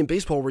especially in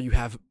baseball where you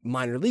have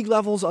minor league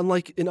levels,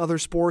 unlike in other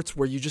sports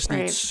where you just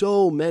need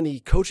so many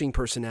coaching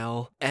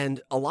personnel,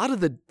 and a lot of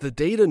the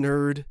data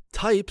nerd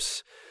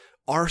types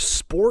are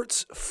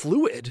sports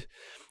fluid.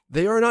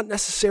 They are not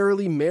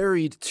necessarily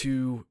married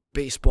to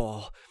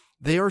baseball.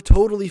 They are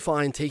totally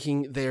fine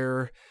taking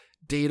their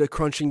data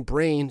crunching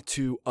brain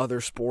to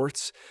other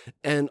sports.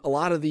 And a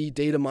lot of the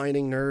data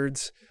mining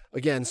nerds,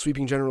 again,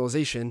 sweeping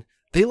generalization,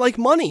 they like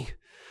money.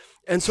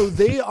 And so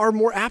they are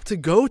more apt to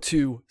go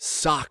to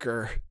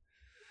soccer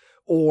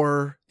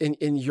or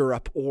in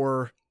Europe,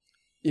 or,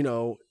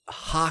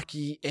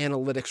 hockey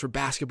analytics or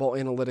basketball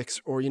analytics,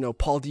 or,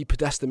 Paul D.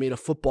 Podesta made a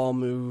football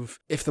move.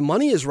 If the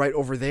money is right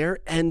over there,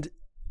 and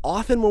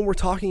often when we're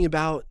talking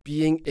about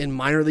being in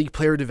minor league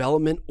player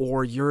development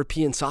or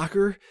European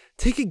soccer,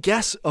 take a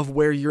guess of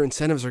where your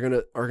incentives are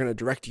gonna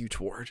direct you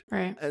toward.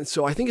 Right. And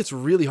so I think it's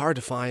really hard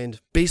to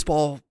find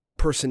baseball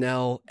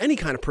personnel, any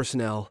kind of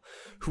personnel,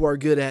 who are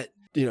good at,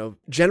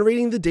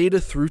 generating the data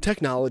through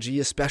technology,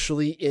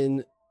 especially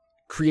in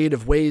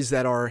creative ways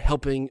that are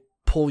helping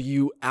pull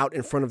you out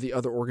in front of the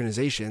other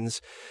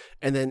organizations,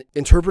 and then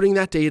interpreting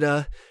that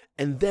data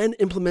and then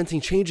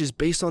implementing changes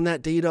based on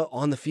that data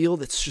on the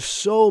field. It's just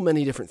so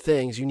many different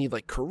things. You need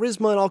like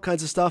charisma and all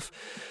kinds of stuff.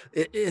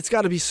 It's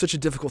got to be such a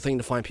difficult thing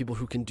to find people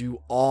who can do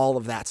all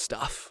of that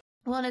stuff.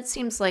 Well, and it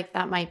seems like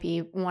that might be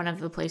one of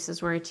the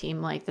places where a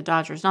team like the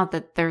Dodgers, not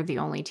that they're the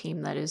only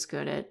team that is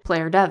good at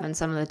player dev, and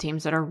some of the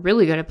teams that are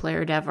really good at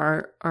player dev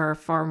are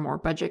far more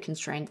budget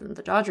constrained than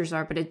the Dodgers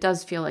are, but it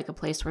does feel like a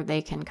place where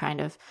they can kind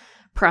of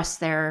press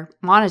their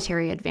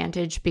monetary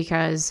advantage,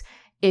 because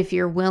if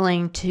you're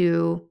willing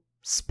to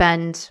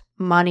spend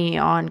money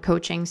on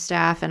coaching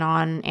staff and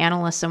on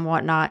analysts and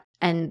whatnot,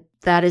 and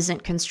that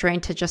isn't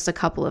constrained to just a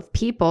couple of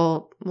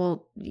people,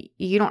 well,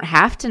 you don't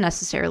have to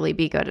necessarily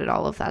be good at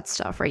all of that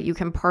stuff, right? You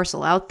can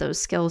parcel out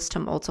those skills to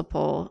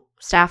multiple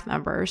staff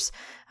members.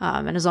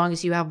 And as long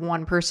as you have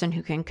one person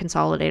who can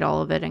consolidate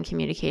all of it and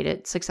communicate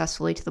it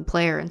successfully to the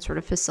player and sort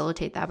of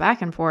facilitate that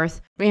back and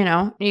forth, you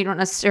don't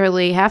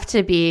necessarily have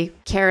to be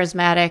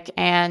charismatic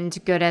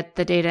and good at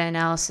the data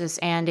analysis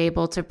and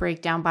able to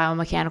break down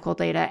biomechanical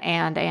data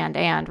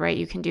and, right?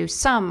 You can do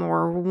some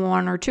or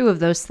one or two of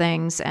those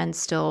things and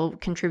still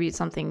contribute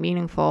something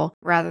meaningful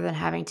rather than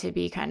having to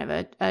be kind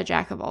of a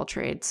jack of all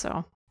trades.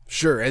 So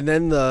sure. And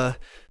then the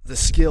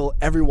skill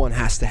everyone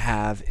has to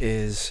have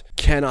is,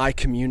 can I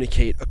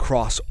communicate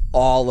across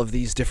all of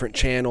these different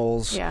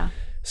channels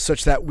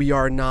such that we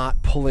are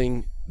not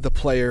pulling the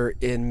player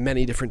in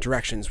many different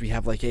directions? We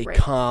have like a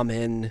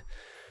common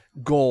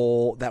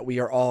goal that we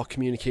are all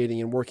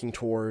communicating and working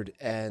toward,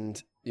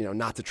 and,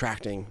 not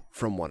detracting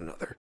from one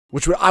another,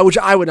 which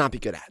I would not be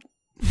good at.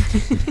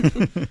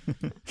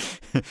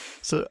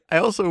 So I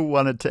also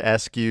wanted to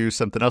ask you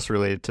something else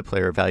related to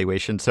player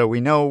evaluation. So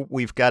we know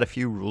we've got a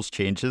few rules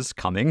changes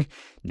coming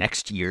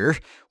next year.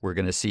 We're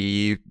going to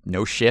see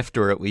no shift,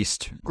 or at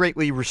least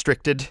greatly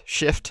restricted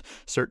shift.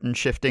 Certain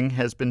shifting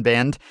has been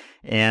banned.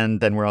 And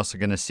then we're also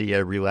going to see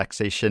a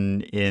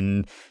relaxation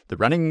in the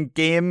running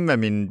game. I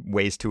mean,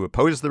 ways to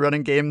oppose the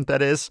running game,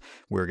 that is.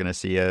 We're going to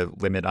see a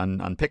limit on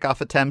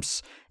pickoff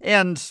attempts.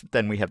 And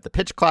then we have the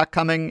pitch clock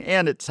coming.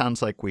 And it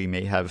sounds like we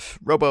may have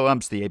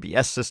robo-umps, the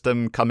ABS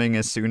system, coming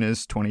as soon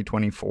as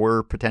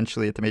 2024,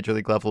 potentially at the major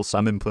league level,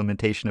 some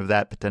implementation of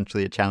that,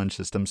 potentially a challenge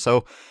system.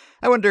 So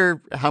I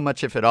wonder how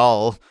much, if at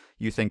all,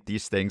 you think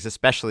these things,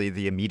 especially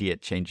the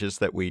immediate changes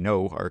that we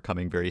know are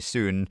coming very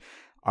soon,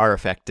 are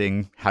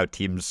affecting how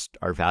teams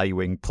are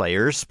valuing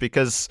players.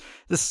 Because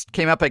this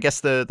came up, I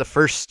guess, the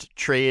first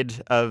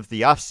trade of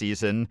the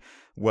offseason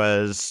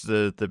was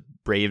the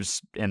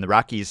Braves and the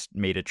Rockies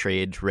made a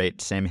trade, right?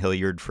 Sam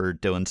Hilliard for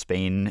Dylan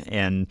Spain,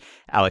 and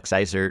Alex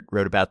Eisert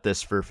wrote about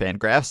this for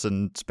Fangraphs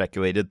and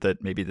speculated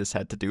that maybe this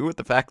had to do with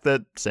the fact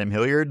that Sam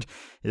Hilliard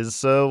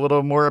is a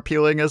little more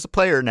appealing as a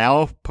player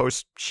now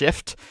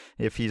post-shift,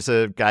 if he's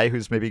a guy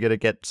who's maybe going to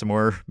get some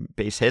more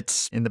base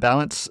hits in the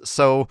balance.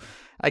 So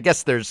I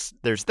guess there's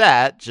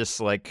that,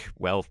 just like,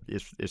 well,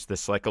 is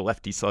this like a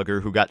lefty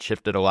slugger who got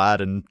shifted a lot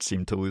and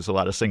seemed to lose a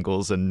lot of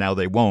singles, and now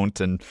they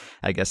won't? And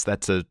I guess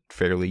that's a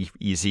fairly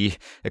easy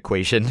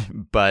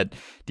equation. But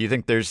do you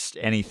think there's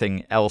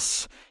anything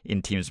else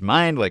in teams'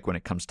 mind, like when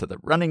it comes to the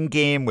running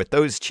game with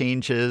those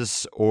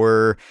changes,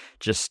 or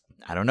just,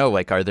 I don't know,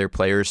 like, are there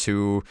players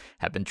who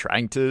have been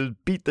trying to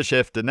beat the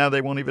shift and now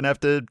they won't even have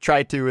to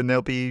try to, and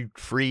they'll be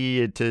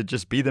free to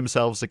just be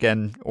themselves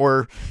again?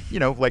 Or,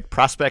 like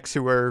prospects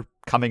who are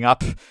coming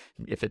up,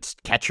 if it's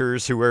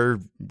catchers who are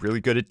really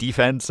good at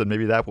defense, and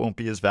maybe that won't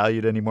be as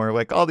valued anymore.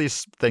 Like all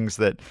these things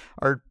that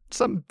are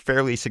some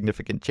fairly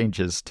significant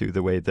changes to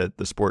the way that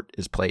the sport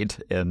is played.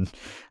 And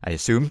I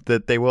assume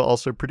that they will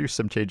also produce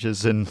some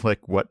changes in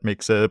like what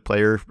makes a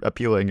player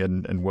appealing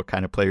and what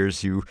kind of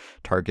players you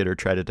target or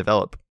try to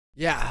develop.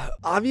 Yeah,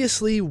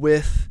 obviously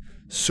with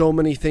so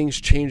many things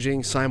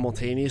changing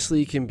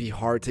simultaneously can be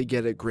hard to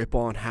get a grip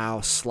on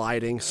how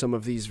sliding some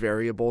of these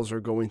variables are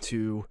going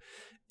to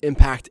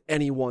impact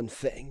any one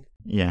thing.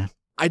 Yeah.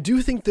 I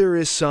do think there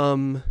is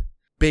some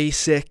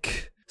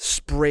basic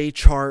spray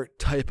chart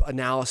type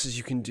analysis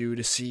you can do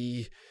to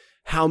see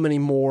how many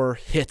more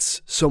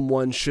hits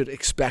someone should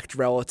expect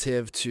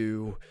relative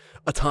to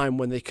a time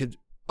when they could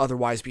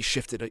otherwise be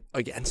shifted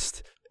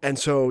against. And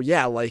so,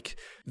 yeah, like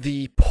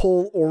the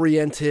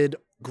pull-oriented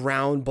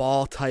ground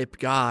ball type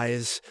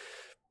guys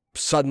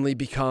suddenly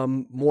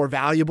become more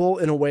valuable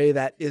in a way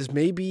that is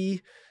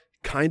maybe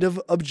kind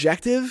of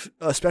objective,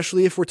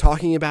 especially if we're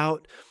talking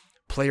about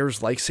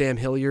players like Sam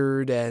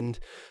Hilliard and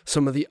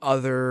some of the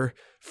other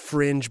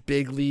fringe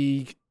big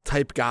league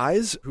type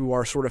guys who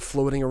are sort of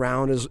floating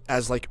around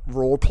as like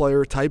role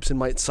player types and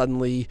might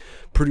suddenly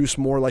produce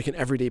more like an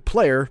everyday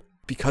player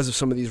because of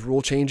some of these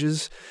rule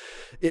changes.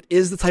 It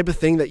is the type of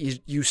thing that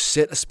you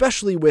sit,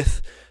 especially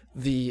with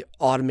the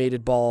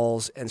automated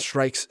balls and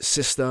strikes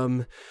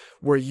system,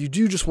 where you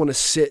do just want to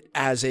sit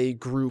as a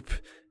group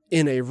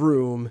in a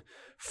room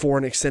for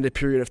an extended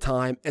period of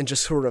time and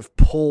just sort of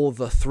pull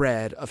the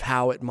thread of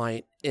how it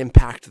might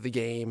impact the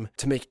game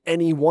to make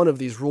any one of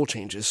these rule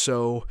changes.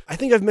 So I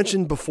think I've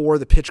mentioned before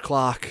the pitch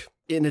clock,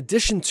 in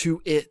addition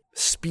to it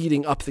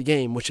speeding up the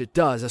game, which it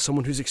does, as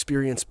someone who's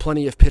experienced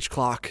plenty of pitch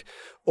clock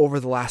over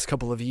the last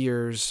couple of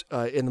years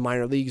in the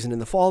minor leagues and in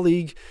the fall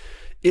league,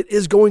 it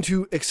is going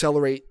to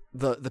accelerate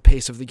the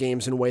pace of the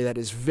games in a way that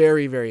is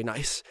very, very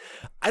nice.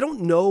 I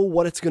don't know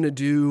what it's going to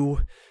do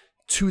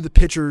to the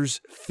pitchers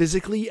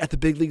physically at the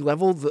big league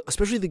level,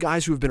 especially the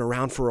guys who have been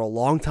around for a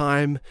long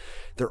time.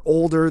 They're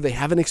older. They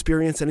haven't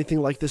experienced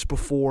anything like this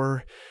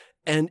before.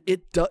 And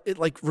it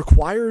like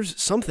requires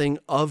something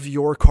of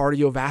your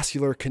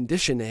cardiovascular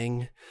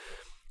conditioning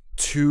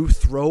to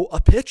throw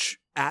a pitch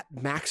at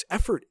max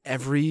effort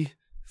every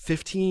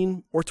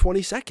 15 or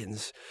 20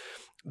 seconds.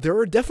 There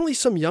are definitely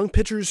some young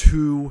pitchers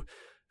who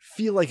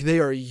feel like they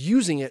are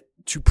using it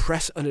to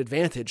press an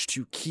advantage,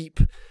 to keep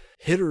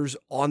hitters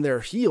on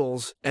their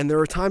heels. And there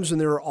are times when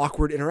there are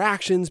awkward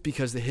interactions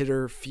because the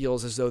hitter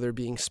feels as though they're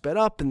being sped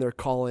up and they're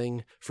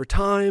calling for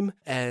time.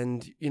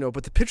 And,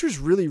 but the pitchers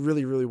really,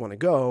 really, really want to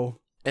go.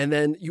 And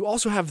then you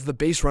also have the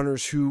base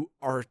runners who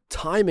are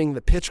timing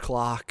the pitch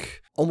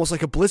clock almost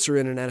like a blitzer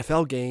in an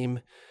NFL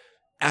game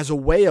as a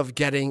way of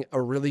getting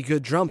a really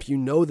good jump.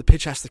 The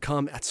pitch has to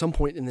come at some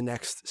point in the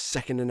next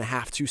second and a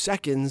half, 2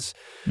 seconds.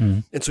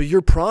 And so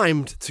you're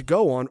primed to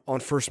go on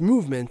first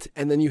movement.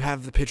 And then you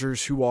have the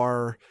pitchers who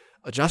are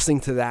adjusting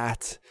to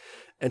that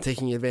and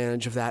taking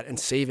advantage of that and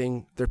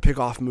saving their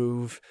pickoff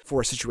move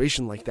for a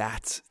situation like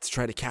that to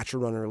try to catch a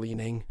runner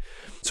leaning.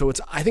 So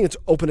I think it's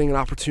opening an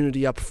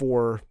opportunity up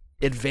for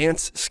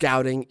advanced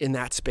scouting in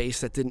that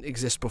space that didn't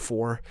exist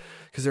before,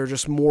 because there are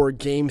just more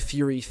game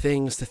theory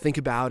things to think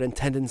about and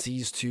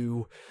tendencies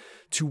to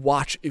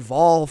watch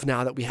evolve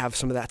now that we have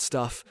some of that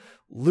stuff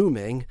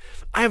looming.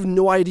 I have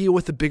no idea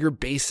what the bigger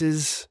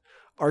bases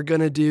are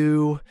going to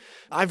do.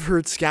 I've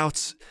heard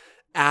scouts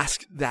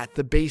ask that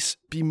the base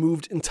be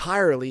moved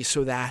entirely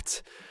so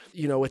that,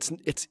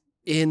 it's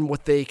in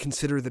what they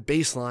consider the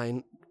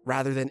baseline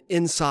rather than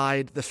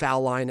inside the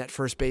foul line at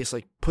first base,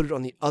 like put it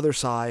on the other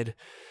side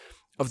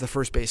of the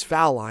first base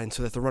foul line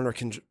so that the runner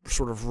can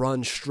sort of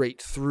run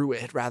straight through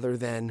it rather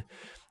than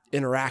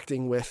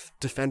interacting with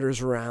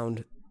defenders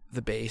around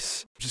the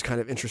base, which is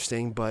kind of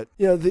interesting. But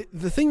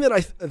the thing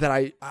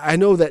that I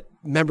know that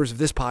members of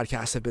this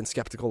podcast have been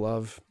skeptical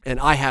of, and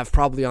I have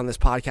probably on this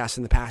podcast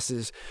in the past,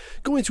 is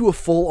going to a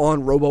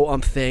full-on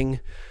robo-ump thing.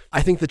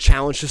 I think the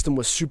challenge system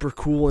was super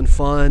cool and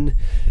fun.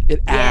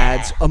 It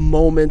adds a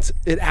moment.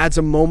 It adds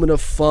a moment of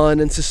fun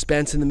and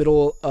suspense in the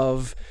middle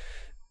of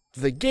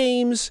the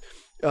games.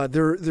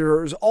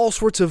 There's all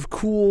sorts of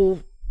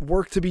cool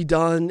work to be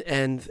done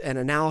and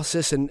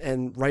analysis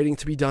and writing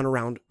to be done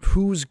around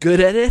who's good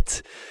at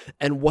it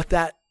and what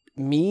that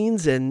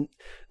means and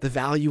the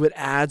value it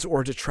adds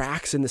or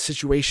detracts in the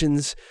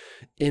situations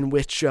in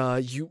which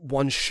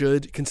one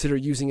should consider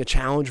using a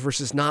challenge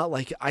versus not.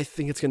 Like, I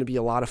think it's going to be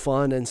a lot of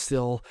fun and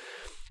still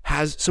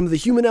has some of the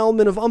human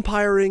element of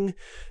umpiring,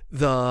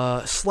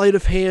 the sleight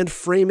of hand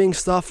framing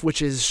stuff,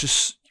 which is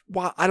just,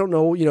 I don't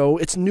know,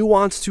 it's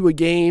nuance to a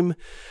game.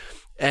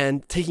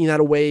 And taking that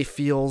away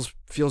feels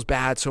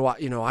bad. So,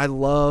 I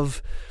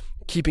love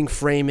keeping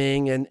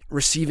framing and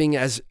receiving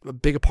as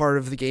big a part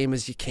of the game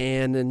as you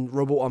can, and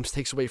robo-umps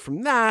takes away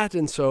from that.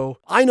 And so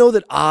I know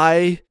that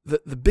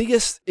the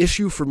biggest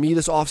issue for me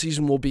this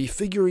offseason will be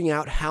figuring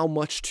out how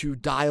much to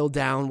dial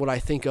down what I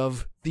think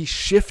of the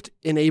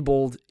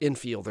shift-enabled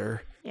infielder.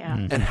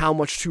 Yeah. And how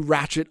much to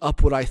ratchet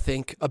up what I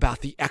think about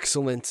the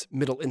excellent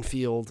middle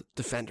infield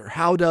defender.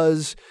 How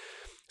does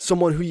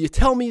someone who you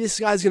tell me this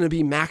guy's going to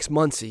be Max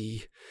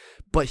Muncy,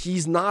 but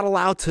he's not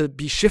allowed to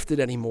be shifted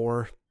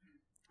anymore,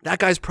 that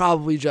guy's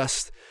probably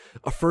just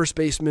a first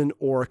baseman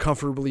or a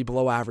comfortably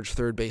below average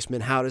third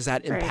baseman. How does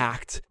that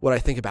impact what I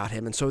think about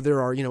him? And so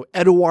there are,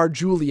 Edouard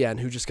Julien,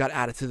 who just got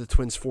added to the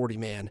Twins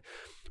 40-man.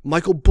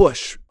 Michael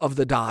Bush of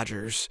the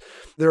Dodgers.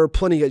 There are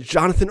plenty of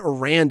Jonathan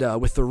Aranda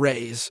with the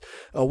Rays.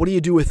 What do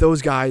you do with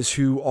those guys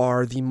who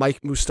are the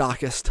Mike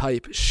Moustakas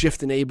type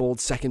shift-enabled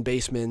second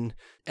baseman?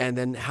 And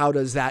then how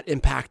does that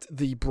impact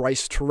the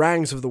Bryce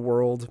Terangs of the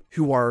world,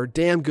 who are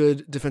damn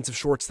good defensive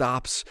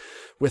shortstops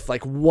with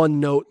like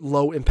one-note,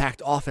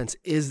 low-impact offense?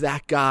 Is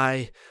that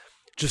guy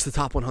just the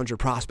top 100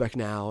 prospect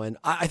now? And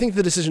I think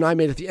the decision I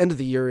made at the end of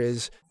the year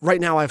is,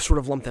 right now I've sort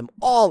of lumped them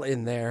all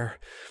in there.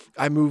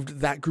 I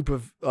moved that group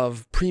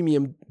of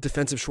premium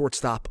defensive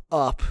shortstop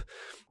up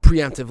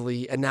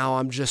preemptively, and now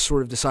I'm just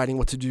sort of deciding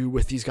what to do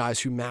with these guys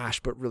who mash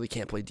but really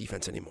can't play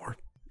defense anymore.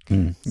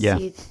 Yeah.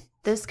 See,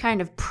 this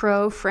kind of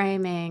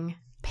pro-framing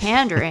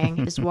pandering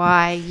is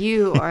why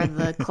you are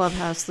the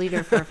clubhouse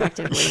leader for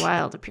Effectively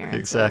Wild appearances.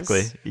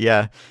 Exactly.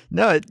 Yeah.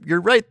 No,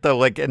 you're right, though.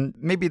 Like, and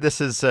maybe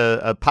this is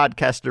a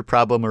podcaster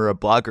problem or a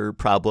blogger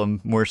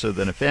problem more so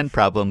than a fan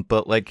problem,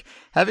 but like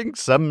having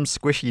some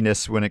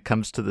squishiness when it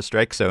comes to the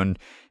strike zone,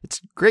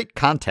 it's great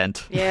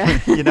content. Yeah.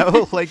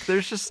 Like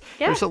there's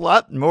a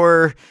lot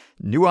more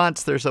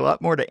nuance. There's a lot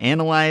more to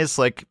analyze.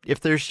 Like if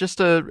there's just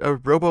a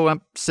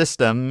RoboUmp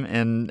system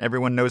and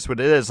everyone knows what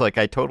it is, like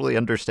I totally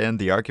understand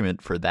the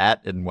argument for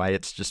that and why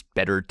it's just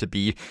better to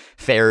be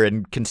fair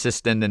and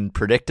consistent and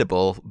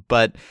predictable.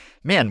 But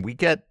man, we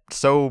get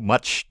so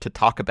much to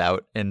talk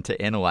about and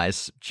to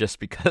analyze just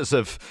because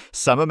of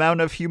some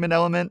amount of human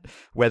element,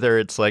 whether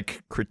it's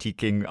like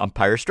critiquing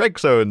umpire strike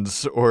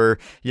zones or,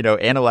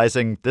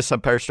 analyzing this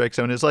umpire strike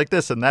zone is like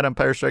this and that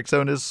umpire strike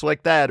zone is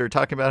like that, or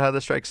talking about how the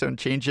strike zone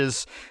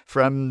changes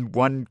from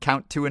one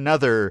count to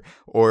another,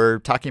 or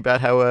talking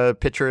about how a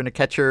pitcher and a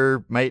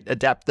catcher might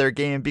adapt their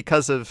game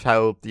because of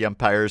how the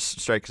umpire's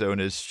strike zone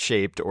is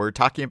shaped, or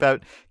talking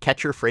about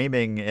catcher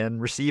framing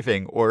and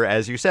receiving, or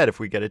as you said, if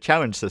we get a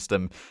challenge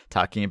system,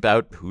 talking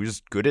about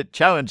who's good at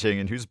challenging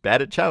and who's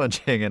bad at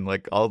challenging and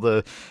like all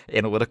the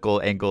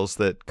analytical angles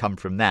that come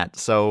from that.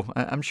 So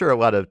I'm sure a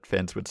lot of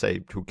fans would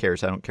say, who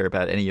cares? I don't care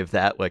about any of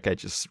that. Like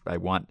I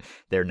want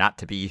there not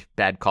to be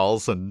bad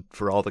calls and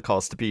for all the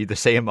calls to be the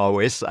same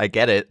always. I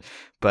get it.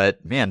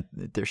 But man,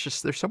 there's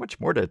so much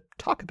more to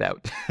talk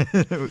about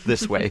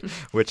this way,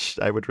 which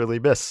I would really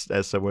miss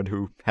as someone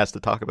who has to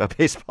talk about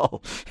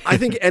baseball. I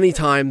think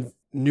anytime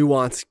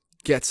nuance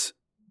gets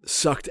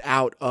sucked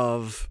out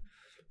of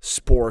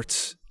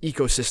sports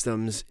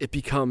ecosystems, it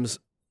becomes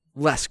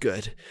less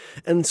good.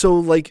 And so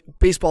like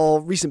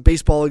recent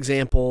baseball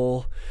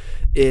example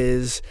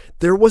is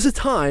there was a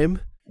time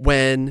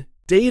when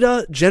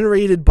data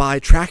generated by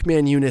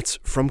TrackMan units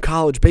from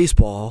college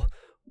baseball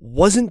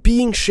wasn't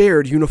being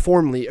shared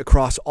uniformly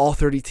across all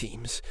 30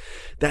 teams.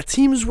 That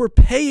teams were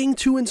paying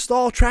to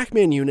install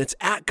TrackMan units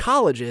at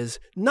colleges,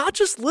 not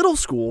just little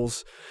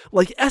schools,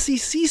 like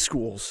SEC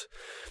schools,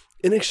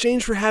 in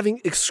exchange for having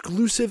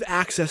exclusive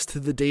access to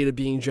the data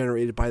being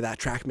generated by that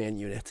TrackMan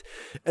unit.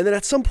 And then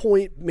at some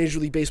point, Major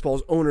League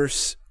Baseball's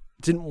owners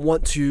didn't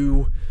want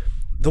to,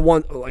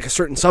 a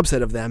certain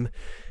subset of them,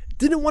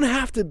 didn't want to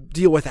have to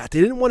deal with that.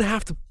 They didn't want to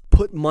have to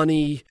put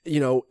money,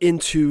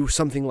 into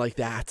something like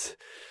that.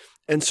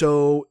 And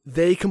so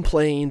they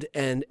complained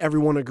and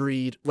everyone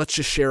agreed, let's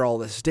just share all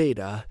this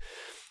data.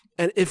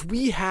 And if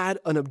we had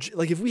a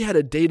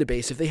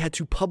database, if they had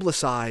to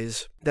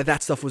publicize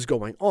that stuff was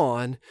going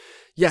on,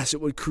 yes,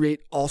 it would create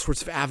all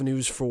sorts of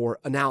avenues for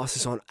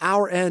analysis on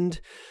our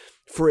end.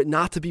 For it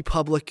not to be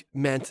public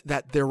meant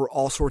that there were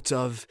all sorts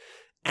of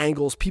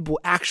angles people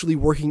actually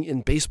working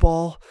in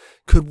baseball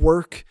could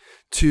work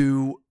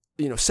to,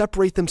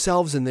 separate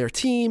themselves and their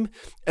team.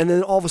 And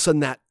then all of a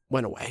sudden that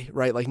went away,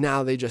 right? Like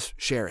now they just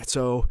share it.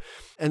 So,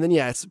 and then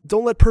it's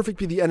don't let perfect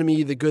be the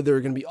enemy of the good. There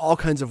are going to be all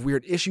kinds of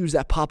weird issues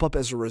that pop up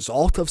as a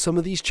result of some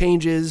of these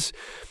changes,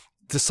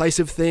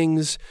 decisive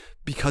things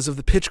because of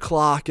the pitch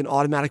clock and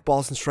automatic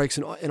balls and strikes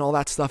and all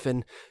that stuff.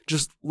 And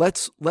just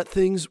let's let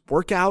things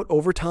work out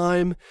over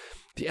time.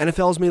 The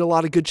NFL's made a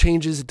lot of good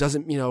changes. It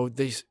doesn't,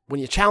 when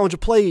you challenge a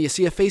play, you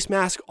see a face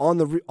mask on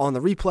the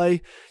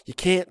replay. You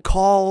can't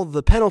call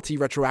the penalty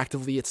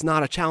retroactively. It's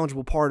not a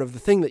challengeable part of the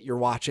thing that you're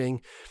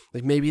watching.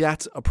 Like maybe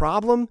that's a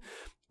problem,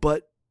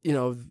 but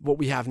what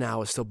we have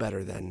now is still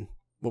better than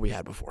what we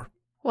had before.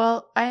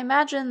 Well, I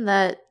imagine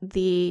that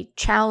the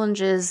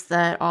challenges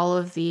that all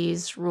of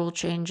these rule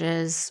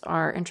changes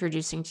are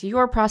introducing to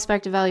your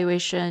prospect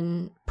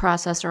evaluation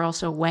process are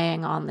also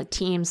weighing on the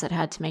teams that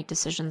had to make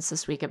decisions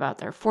this week about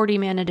their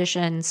 40-man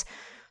editions.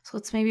 So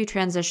let's maybe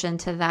transition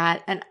to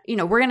that. And,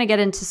 we're going to get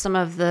into some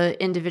of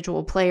the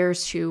individual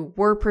players who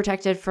were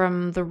protected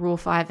from the Rule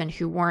 5 and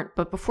who weren't.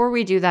 But before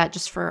we do that,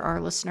 just for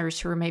our listeners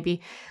who are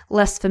maybe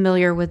less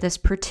familiar with this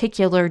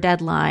particular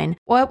deadline,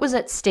 what was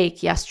at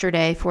stake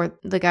yesterday for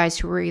the guys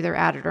who were either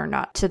added or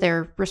not to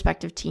their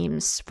respective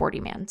teams'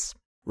 40-mans?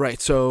 Right.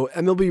 So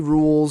MLB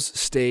rules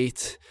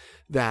state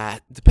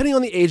that depending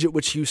on the age at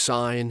which you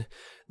sign,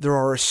 there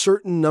are a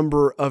certain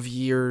number of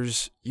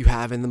years you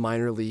have in the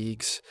minor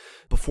leagues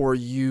before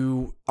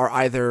you are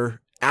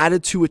either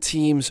added to a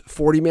team's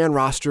 40-man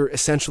roster,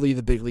 essentially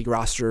the big league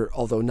roster,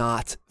 although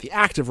not the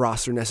active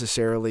roster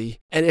necessarily.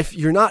 And if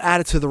you're not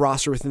added to the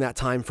roster within that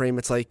time frame,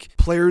 it's like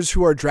players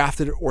who are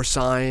drafted or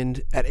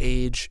signed at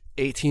age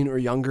 18 or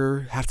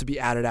younger have to be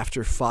added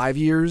after 5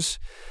 years,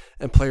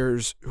 and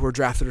players who are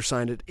drafted or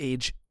signed at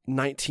age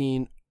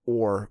 19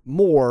 or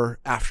more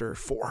after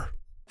 4.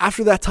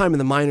 After that time in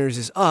the minors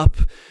is up,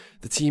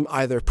 the team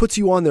either puts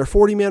you on their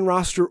 40-man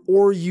roster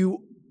or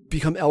you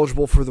become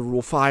eligible for the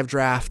Rule 5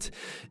 draft,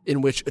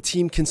 in which a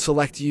team can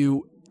select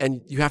you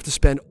and you have to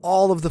spend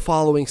all of the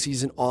following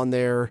season on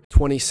their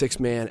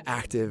 26-man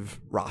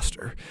active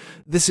roster.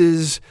 This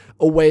is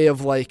a way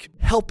of like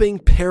helping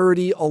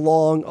parity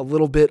along a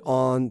little bit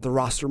on the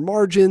roster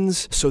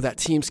margins so that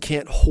teams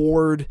can't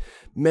hoard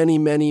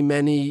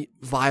many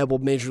viable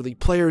major league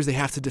players. They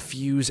have to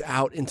diffuse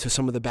out into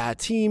some of the bad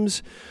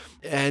teams.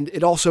 And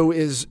it also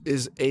is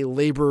a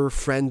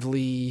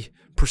labor-friendly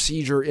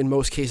procedure in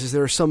most cases.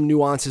 There are some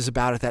nuances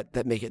about it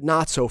that make it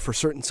not so for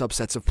certain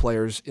subsets of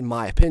players, in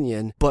my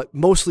opinion. But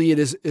mostly it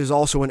is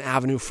also an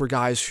avenue for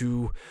guys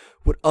who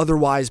would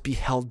otherwise be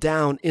held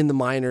down in the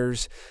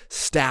minors,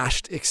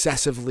 stashed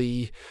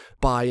excessively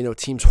by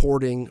teams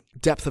hoarding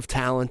depth of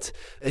talent.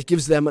 It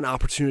gives them an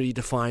opportunity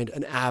to find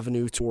an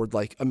avenue toward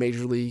like a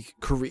major league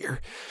career.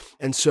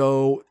 And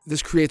so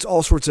this creates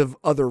all sorts of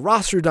other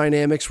roster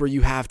dynamics where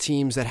you have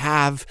teams that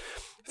have,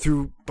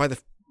 by the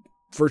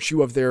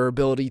virtue of their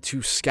ability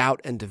to scout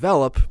and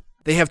develop,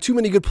 they have too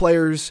many good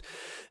players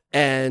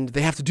and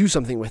they have to do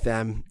something with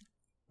them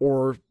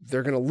or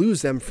they're going to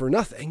lose them for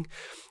nothing.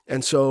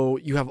 And so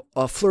you have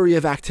a flurry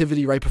of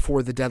activity right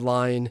before the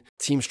deadline,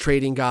 teams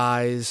trading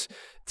guys,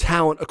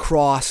 talent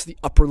across the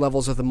upper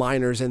levels of the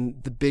minors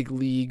and the big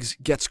leagues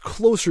gets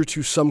closer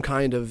to some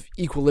kind of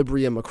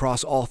equilibrium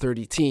across all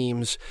 30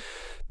 teams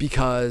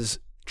because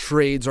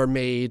trades are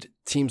made.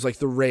 Teams like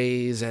the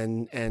Rays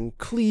and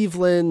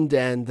Cleveland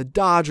and the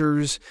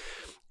Dodgers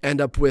end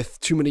up with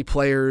too many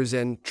players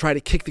and try to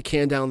kick the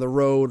can down the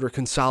road or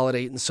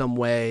consolidate in some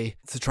way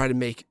to try to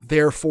make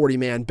their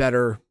 40-man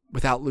better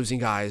without losing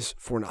guys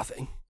for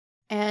nothing.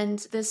 And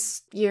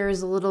this year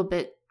is a little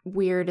bit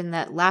weird in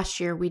that last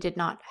year we did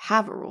not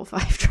have a Rule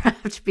 5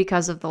 draft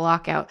because of the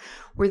lockout.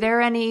 Were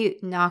there any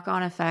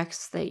knock-on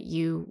effects that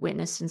you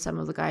witnessed in some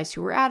of the guys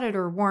who were added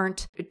or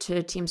weren't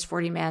to teams'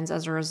 40-mans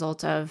as a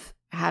result of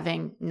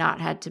having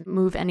not had to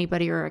move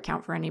anybody or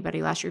account for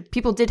anybody last year?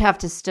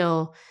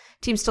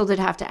 Teams still did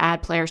have to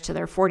add players to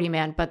their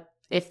 40-man, but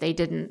if they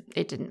didn't,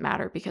 it didn't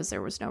matter because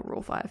there was no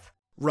Rule 5.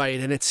 Right,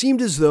 and it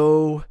seemed as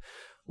though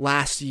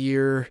last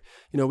year,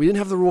 we didn't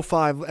have the Rule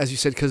 5, as you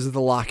said, because of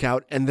the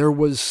lockout, and there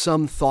was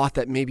some thought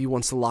that maybe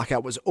once the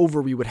lockout was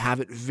over, we would have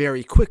it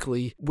very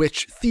quickly,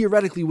 which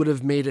theoretically would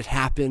have made it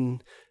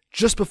happen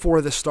just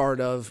before the start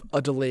of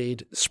a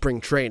delayed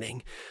spring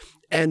training.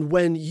 And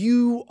when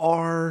you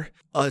are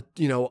a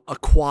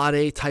quad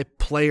A type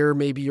player,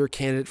 maybe you're a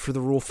candidate for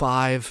the Rule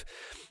 5,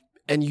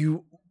 and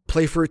you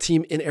play for a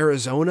team in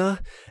Arizona,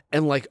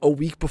 and like a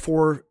week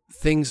before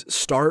things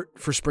start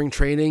for spring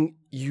training,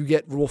 you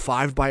get Rule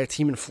 5 by a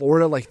team in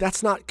Florida, like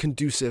that's not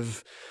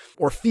conducive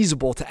or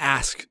feasible to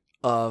ask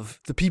of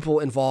the people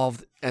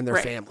involved and their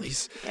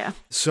families. Yeah.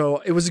 So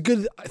it was a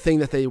good thing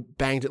that they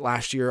banged it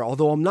last year,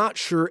 although I'm not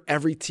sure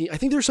every team. I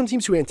think there were some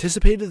teams who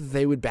anticipated that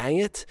they would bang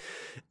it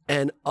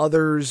and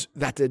others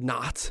that did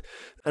not.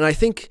 And I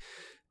think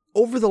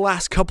over the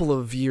last couple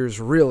of years,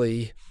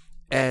 really,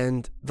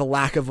 and the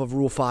lack of a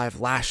Rule 5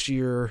 last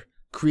year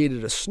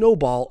created a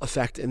snowball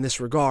effect in this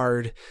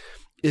regard,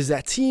 is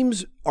that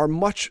teams are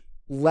much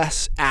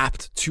less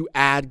apt to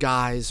add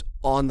guys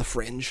on the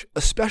fringe,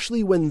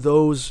 especially when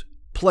those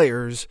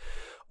players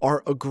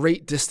are a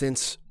great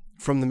distance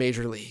from the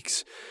major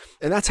leagues.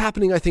 And that's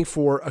happening, I think,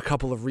 for a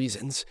couple of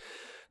reasons.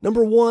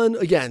 Number one,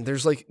 again,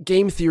 there's like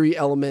game theory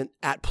element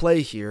at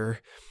play here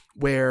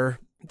where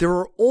there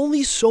are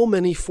only so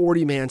many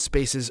 40-man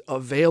spaces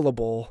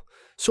available,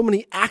 so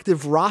many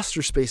active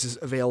roster spaces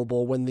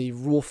available when the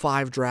Rule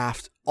 5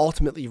 draft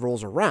ultimately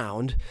rolls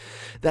around,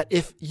 that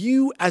if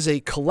you as a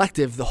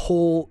collective, the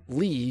whole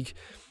league,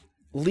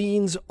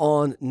 leans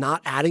on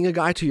not adding a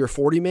guy to your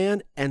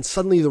 40-man and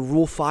suddenly the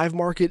Rule 5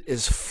 market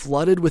is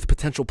flooded with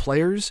potential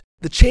players,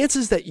 the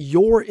chances that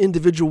your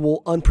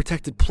individual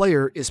unprotected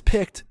player is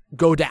picked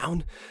go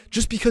down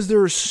just because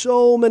there are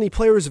so many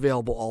players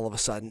available all of a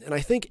sudden. And I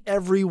think I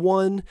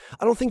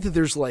don't think that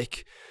there's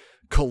like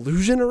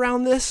collusion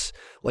around this,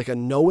 like a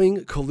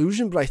knowing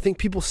collusion, but I think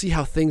people see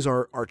how things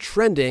are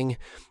trending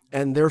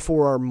and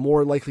therefore are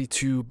more likely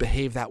to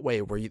behave that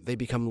way, where they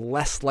become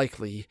less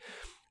likely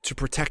to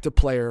protect a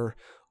player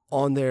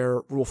on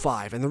their Rule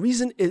 5. And the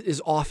reason it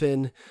is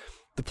often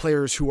the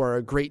players who are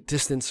a great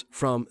distance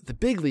from the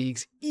big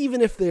leagues, even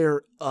if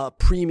they're a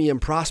premium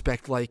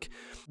prospect like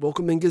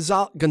Welcome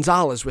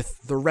Gonzalez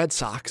with the Red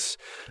Sox,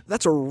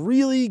 that's a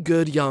really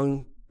good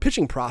young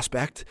pitching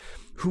prospect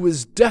who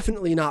is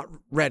definitely not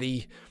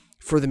ready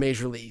for the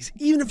major leagues.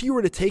 Even if you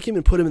were to take him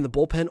and put him in the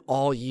bullpen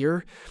all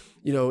year,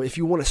 if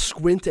you want to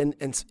squint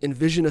and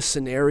envision a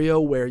scenario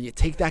where you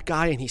take that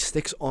guy and he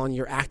sticks on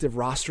your active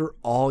roster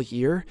all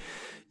year,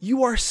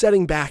 you are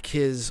setting back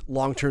his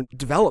long-term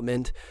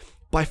development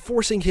by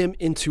forcing him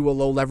into a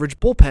low-leverage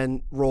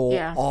bullpen role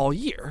all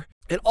year.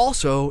 And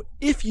also,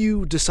 if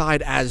you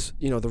decide, as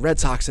the Red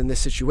Sox in this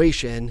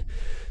situation,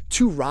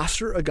 to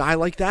roster a guy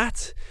like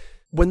that,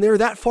 when they're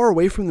that far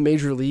away from the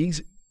major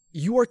leagues,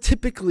 you are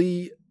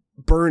typically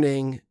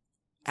burning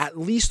at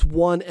least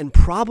one and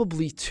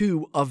probably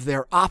two of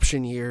their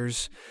option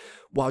years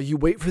while you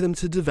wait for them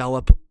to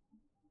develop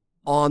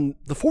on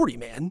the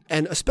 40-man.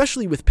 And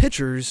especially with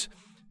pitchers,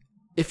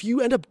 if you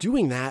end up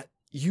doing that,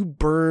 you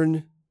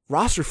burn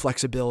roster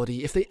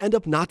flexibility. If they end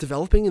up not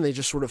developing and they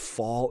just sort of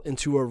fall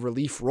into a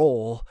relief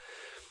role,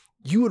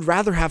 you would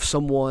rather have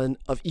someone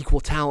of equal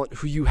talent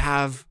who you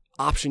have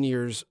option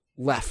years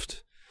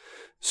left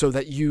so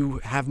that you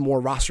have more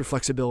roster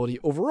flexibility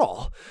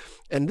overall.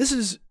 And this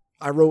is,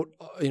 I wrote,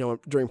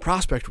 during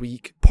Prospect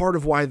Week, part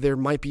of why there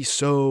might be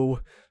so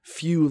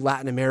few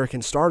Latin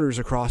American starters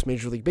across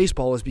Major League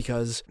Baseball is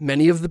because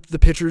many of the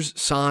pitchers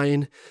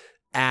sign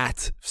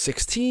at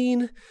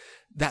 16.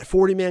 That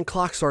 40-man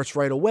clock starts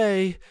right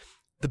away.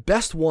 The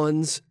best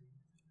ones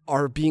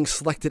are being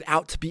selected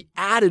out to be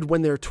added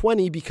when they're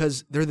 20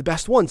 because they're the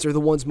best ones. They're the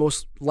ones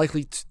most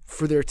likely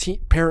for their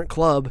parent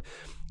club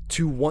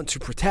to want to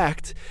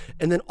protect.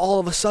 And then all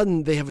of a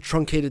sudden they have a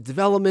truncated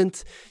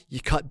development. You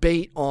cut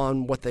bait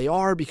on what they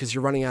are because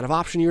you're running out of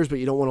option years, but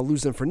you don't want to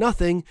lose them for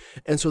nothing.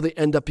 And so they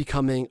end up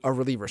becoming a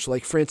reliever. So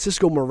like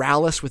Francisco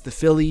Morales with the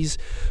Phillies,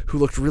 who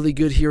looked really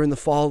good here in the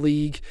fall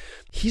league,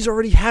 he's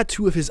already had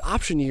two of his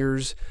option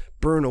years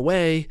burn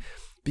away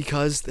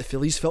because the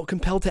Phillies felt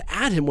compelled to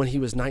add him when he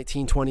was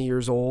 19, 20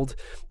 years old,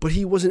 but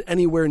he wasn't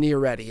anywhere near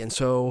ready. And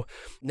so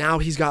now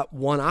he's got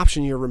one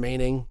option year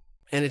remaining,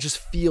 and it just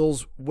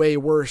feels way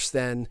worse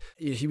than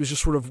he was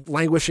just sort of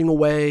languishing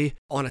away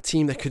on a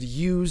team that could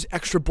use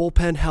extra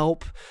bullpen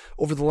help.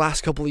 Over the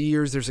last couple of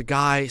years, there's a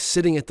guy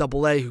sitting at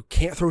AA who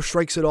can't throw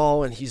strikes at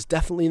all, and he's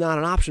definitely not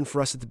an option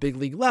for us at the big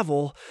league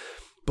level,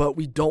 but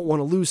we don't want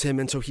to lose him,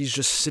 and so he's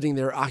just sitting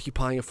there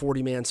occupying a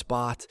 40-man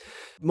spot.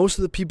 Most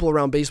of the people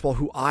around baseball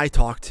who I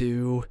talk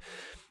to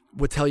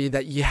would tell you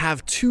that you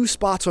have two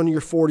spots on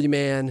your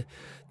 40-man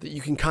that you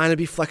can kind of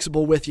be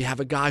flexible with. You have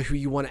a guy who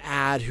you want to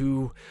add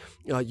who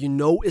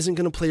isn't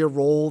going to play a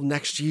role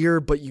next year,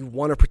 but you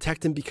want to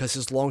protect him because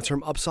his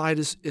long-term upside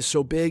is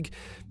so big.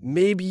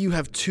 Maybe you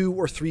have 2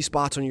 or 3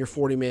 spots on your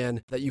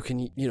 40-man that you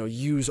can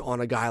use on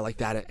a guy like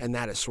that, and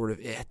that is sort of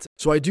it.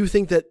 So I do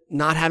think that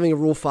not having a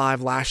Rule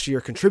 5 last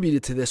year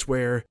contributed to this,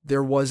 where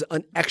there was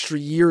an extra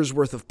year's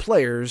worth of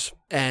players,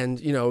 and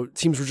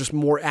teams were just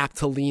more apt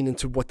to lean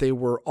into what they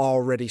were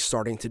already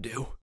starting to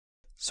do.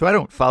 So I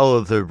don't follow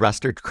the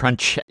roster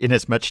crunch in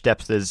as much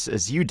depth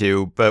as you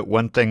do, but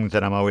one thing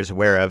that I'm always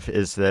aware of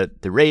is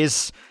that the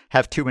Rays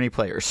have too many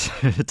players.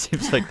 It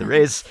seems like the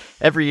Rays,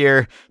 every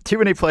year, too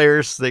many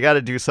players, they got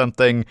to do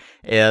something,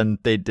 and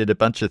they did a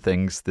bunch of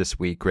things this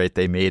week, right?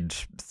 They made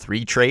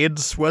 3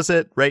 trades, was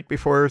it, right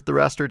before the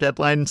roster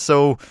deadline?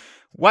 So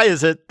why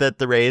is it that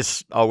the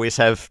Rays always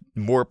have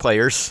more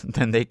players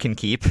than they can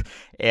keep?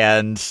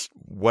 And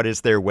what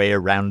is their way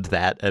around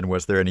that? And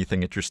was there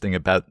anything interesting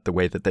about the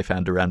way that they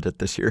found around it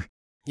this year?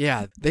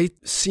 Yeah, they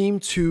seem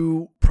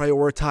to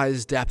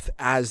prioritize depth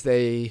as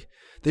they're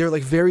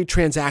like very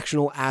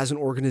transactional as an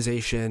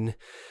organization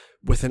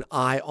with an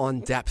eye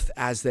on depth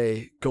as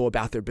they go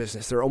about their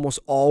business. They're almost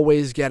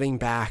always getting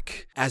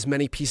back as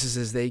many pieces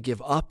as they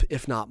give up,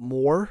 if not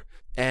more,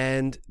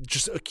 and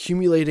just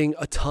accumulating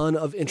a ton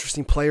of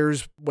interesting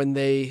players. When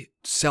they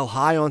sell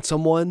high on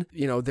someone,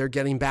 they're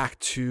getting back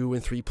 2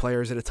 and 3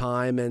 players at a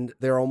time, and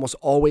they're almost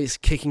always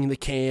kicking the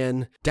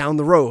can down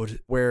the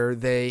road where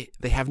they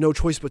have no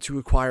choice but to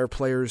acquire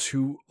players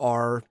who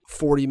are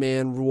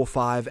 40-man Rule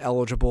 5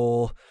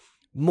 eligible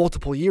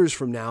multiple years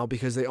from now,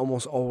 because they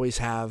almost always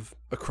have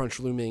a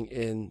crunch looming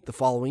in the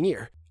following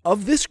year.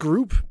 Of this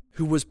group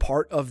who was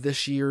part of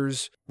this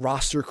year's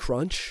roster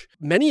crunch,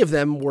 many of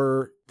them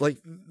were like,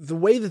 the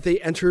way that they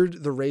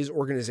entered the Rays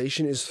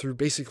organization is through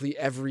basically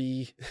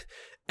every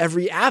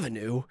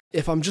avenue.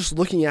 If I'm just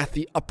looking at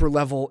the upper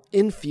level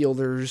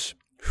infielders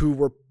who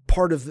were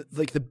part of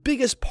the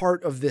biggest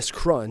part of this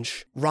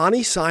crunch,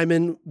 Ronnie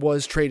Simon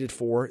was traded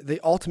for. They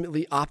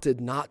ultimately opted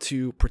not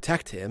to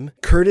protect him.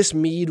 Curtis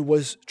Mead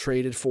was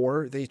traded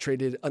for. They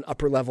traded an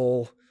upper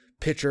level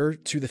pitcher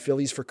to the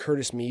Phillies for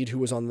Curtis Mead, who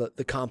was on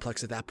the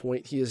complex at that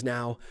point. He is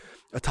now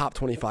a top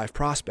 25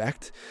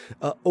 prospect.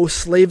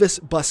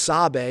 Oslavis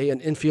Basabe, an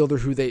infielder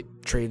who they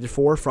traded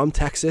for from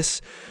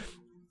Texas.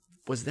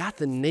 Was that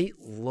the Nate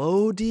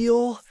Lowe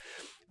deal?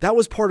 That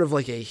was part of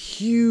like a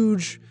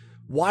huge,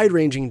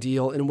 wide-ranging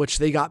deal in which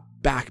they got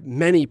back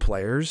many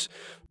players.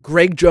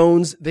 Greg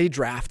Jones, they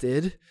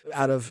drafted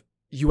out of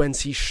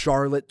UNC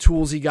Charlotte,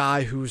 toolsy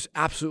guy who's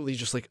absolutely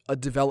just like a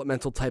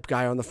developmental type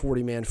guy on the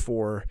 40-man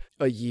for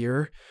a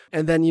year.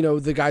 And then,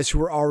 the guys who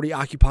were already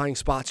occupying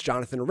spots,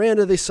 Jonathan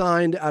Aranda, they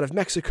signed out of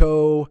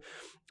Mexico.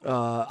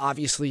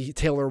 Obviously,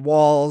 Taylor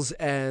Walls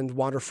and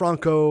Wander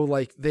Franco,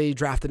 like they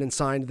drafted and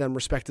signed them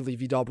respectively.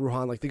 Vidal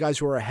Brujan, like the guys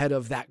who are ahead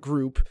of that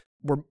group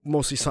were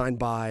mostly signed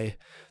by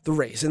the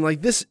Rays. And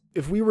like this,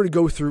 if we were to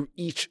go through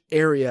each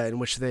area in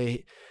which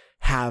they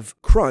have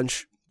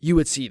crunch, you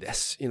would see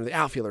this. You know, the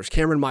outfielders,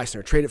 Cameron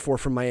Meissner, traded for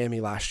from Miami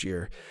last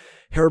year.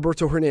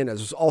 Heriberto Hernandez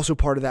was also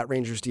part of that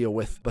Rangers deal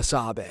with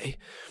Basabe.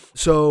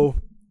 So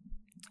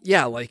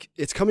yeah, like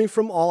it's coming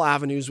from all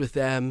avenues with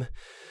them,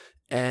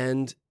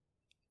 and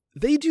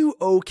they do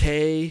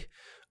okay.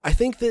 I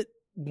think that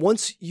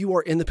once you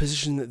are in the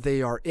position that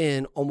they are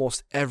in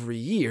almost every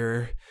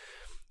year,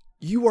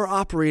 you are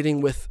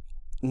operating with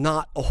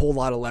not a whole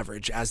lot of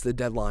leverage as the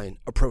deadline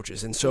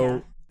approaches. And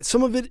so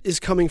some of it is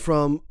coming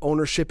from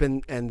ownership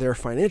and their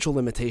financial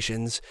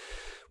limitations,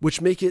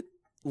 which make it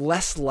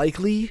less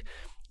likely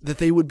that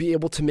they would be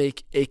able to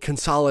make a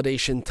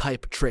consolidation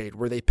type trade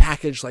where they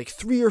package like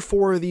 3 or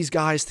 4 of these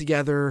guys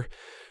together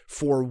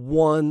for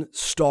one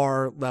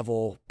star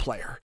level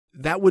player.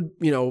 That would,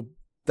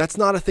 that's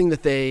not a thing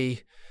that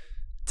they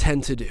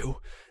tend to do.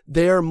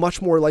 They're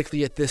much more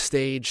likely at this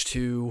stage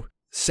to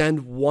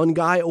send one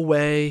guy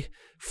away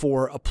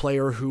for a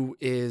player who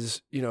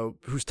is,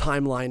 whose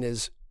timeline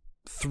is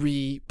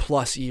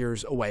 3+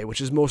 years away,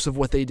 which is most of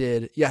what they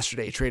did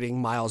yesterday,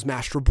 trading Miles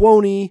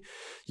Mastrobuoni,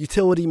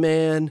 utility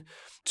man,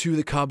 to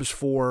the Cubs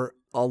for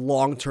a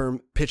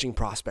long-term pitching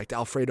prospect,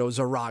 Alfredo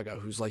Zaraga,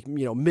 who's like,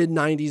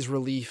 mid-90s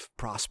relief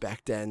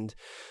prospect. And,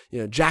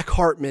 Jack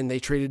Hartman, they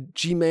traded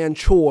Ji-Man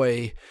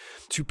Choi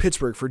to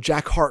Pittsburgh for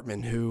Jack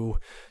Hartman, who,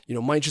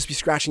 might just be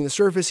scratching the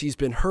surface. He's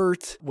been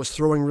hurt, was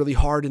throwing really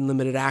hard in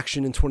limited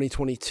action in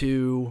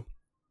 2022.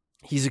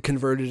 He's a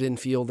converted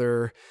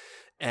infielder,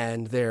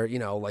 and they're,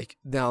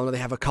 now they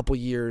have a couple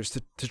years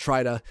to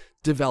try to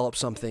develop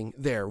something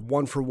there,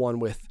 1-for-1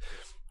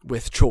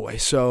 with Choi.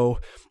 So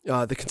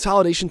the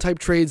consolidation type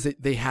trades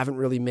that they haven't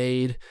really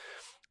made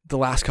the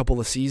last couple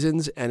of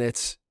seasons, and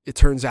it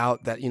turns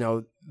out that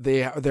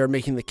they're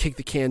making the kick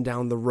the can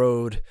down the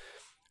road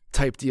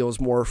type deals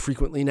more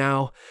frequently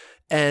now.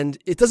 And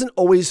it doesn't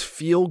always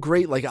feel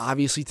great, like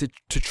obviously to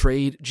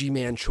trade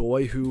Ji-Man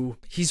Choi, who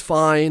he's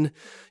fine.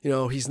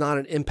 He's not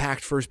an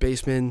impact first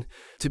baseman,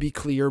 to be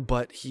clear,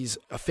 but he's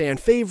a fan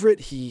favorite.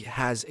 He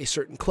has a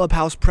certain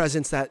clubhouse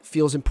presence that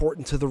feels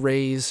important to the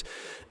Rays.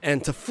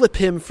 And to flip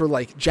him for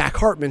like Jack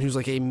Hartman, who's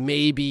like a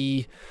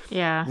maybe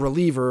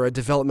reliever, a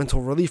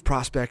developmental relief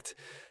prospect,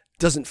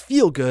 doesn't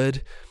feel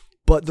good.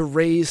 But the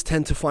Rays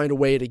tend to find a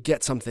way to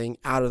get something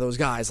out of those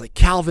guys. Like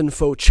Calvin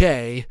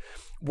Fauché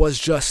was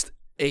just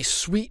a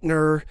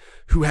sweetener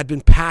who had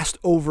been passed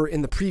over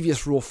in the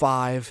previous Rule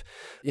 5,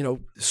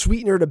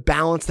 sweetener to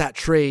balance that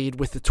trade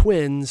with the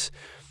Twins,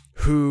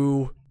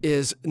 who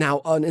is now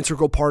an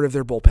integral part of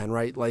their bullpen,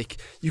 right? Like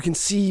you can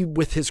see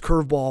with his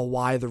curveball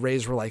why the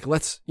Rays were like,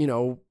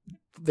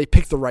 they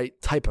pick the right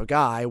type of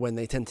guy when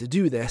they tend to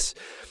do this,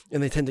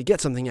 and they tend to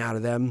get something out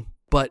of them.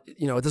 But,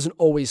 it doesn't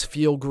always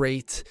feel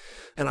great.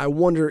 And I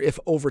wonder if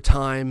over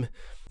time,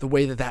 the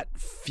way that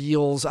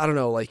feels, I don't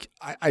know, like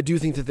I do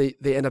think that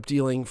they end up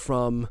dealing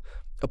from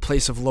a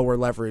place of lower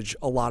leverage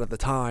a lot of the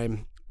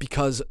time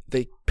because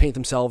they paint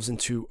themselves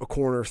into a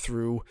corner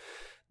through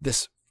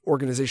this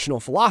organizational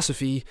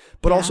philosophy,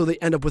 but also they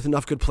end up with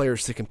enough good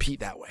players to compete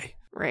that way.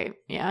 Right.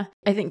 Yeah.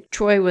 I think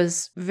Choi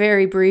was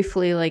very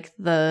briefly like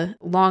the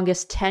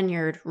longest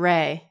tenured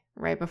Ray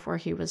right before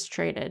he was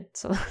traded.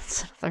 So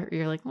that's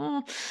you're like,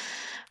 well,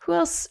 who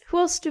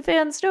else do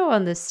fans know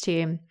on this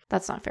team?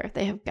 That's not fair.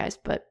 They have guys,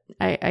 but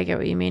I get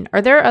what you mean.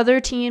 Are there other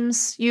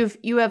teams?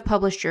 You have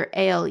published your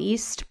AL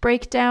East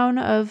breakdown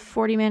of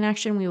 40-man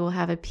action. We will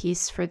have a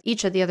piece for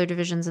each of the other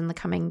divisions in the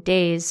coming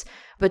days.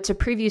 But to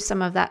preview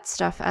some of that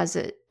stuff as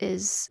it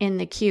is in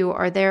the queue,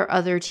 are there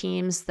other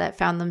teams that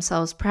found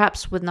themselves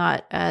perhaps with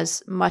not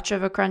as much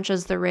of a crunch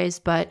as the Rays,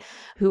 but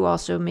who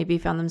also maybe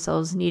found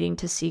themselves needing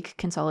to seek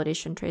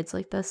consolidation trades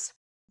like this?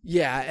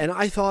 Yeah, and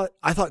I thought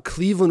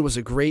Cleveland was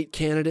a great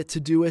candidate to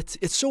do it.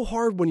 It's so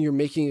hard when you're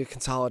making a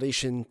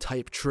consolidation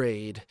type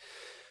trade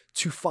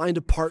to find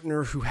a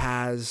partner who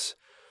has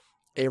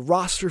a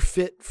roster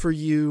fit for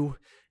you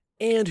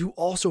and who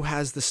also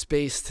has the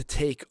space to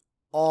take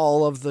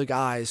all of the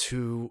guys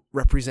who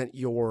represent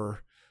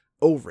your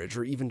overage,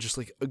 or even just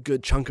like a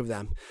good chunk of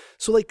them.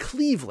 So like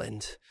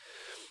Cleveland,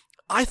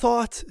 I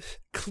thought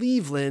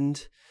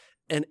Cleveland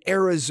and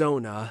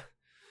Arizona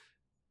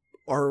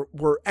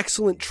were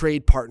excellent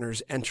trade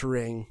partners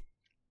entering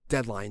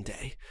deadline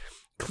day.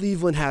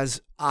 Cleveland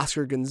has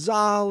Oscar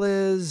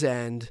Gonzalez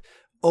and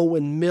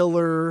Owen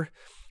Miller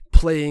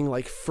playing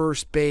like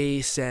first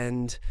base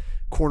and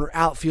corner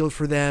outfield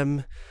for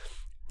them.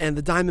 And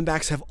the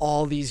Diamondbacks have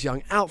all these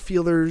young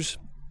outfielders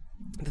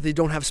that they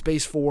don't have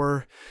space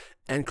for.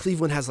 And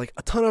Cleveland has like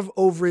a ton of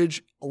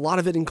overage. A lot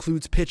of it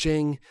includes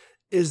pitching.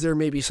 Is there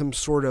maybe some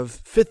sort of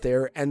fit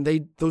there? And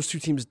those two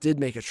teams did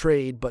make a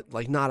trade, but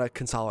like not a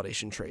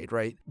consolidation trade,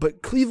 right?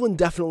 But Cleveland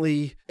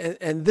definitely,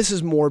 and this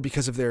is more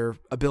because of their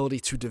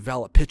ability to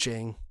develop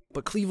pitching,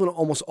 but Cleveland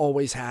almost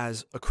always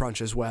has a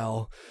crunch as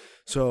well.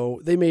 So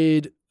they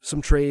made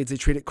some trades. They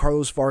traded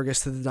Carlos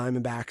Vargas to the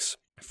Diamondbacks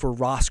for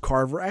Ross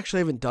Carver. I actually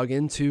haven't dug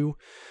into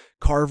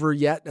Carver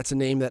yet. That's a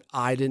name that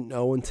I didn't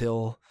know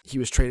until he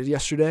was traded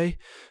yesterday.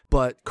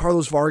 But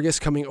Carlos Vargas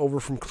coming over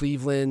from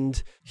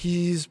Cleveland,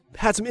 he's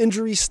had some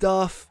injury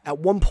stuff. At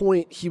one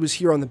point, he was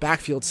here on the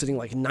backfield sitting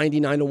like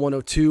 99 to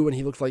 102, and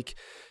he looked like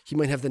he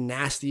might have the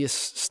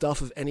nastiest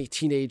stuff of any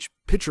teenage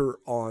pitcher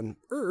on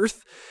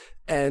earth.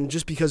 And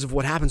just because of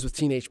what happens with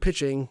teenage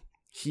pitching,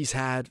 he's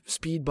had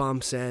speed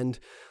bumps and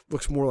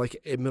looks more like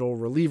a middle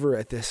reliever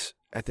at this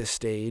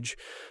stage.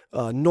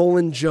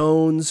 Nolan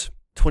Jones,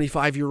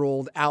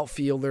 25-year-old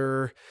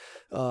outfielder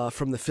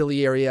from the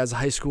Philly area as a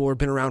high schooler,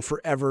 been around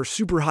forever,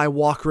 super high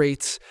walk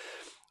rates.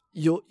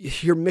 You'll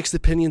hear mixed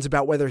opinions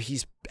about whether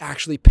he's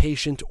actually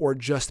patient or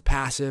just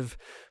passive.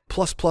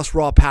 Plus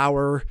raw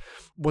power,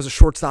 was a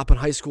shortstop in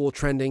high school,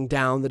 trending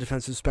down the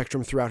defensive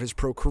spectrum throughout his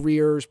pro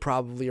career. Is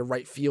probably a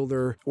right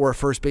fielder or a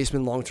first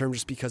baseman long-term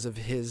just because of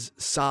his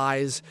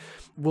size.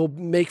 Will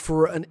make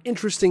for an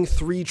interesting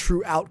 3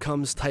 true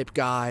outcomes type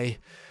guy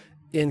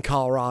in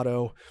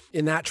Colorado.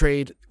 In that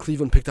trade,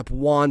 Cleveland picked up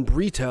Juan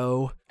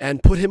Brito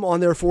and put him on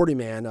their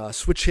 40-man,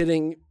 switch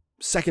hitting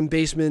second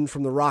baseman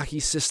from the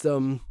Rockies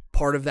system,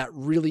 part of that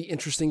really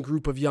interesting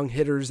group of young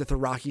hitters that the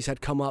Rockies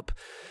had come up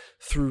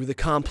through the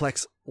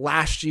complex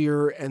last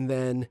year, and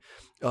then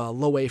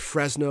Loe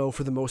Fresno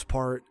for the most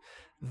part.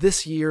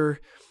 This year,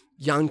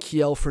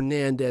 Yanquiel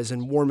Fernandez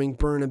and Warming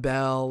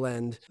Bernabel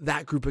and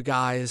that group of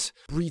guys.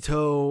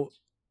 Brito,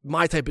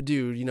 my type of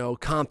dude,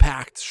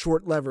 compact,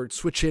 short levered,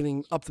 switch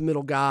hitting, up the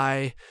middle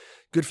guy,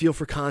 good feel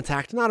for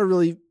contact, not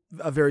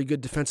a very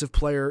good defensive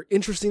player.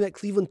 Interesting that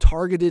Cleveland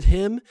targeted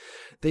him.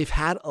 They've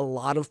had a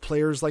lot of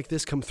players like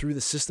this come through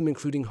the system,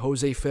 including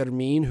Jose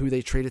Fermin, who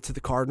they traded to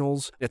the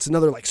Cardinals. It's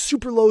another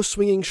super low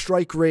swinging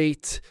strike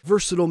rate,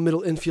 versatile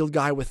middle infield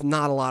guy with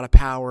not a lot of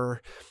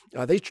power.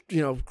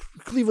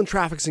 Cleveland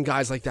traffics in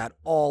guys like that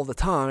all the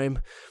time.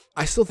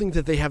 I still think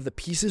that they have the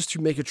pieces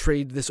to make a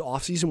trade this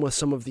offseason with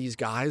some of these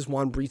guys.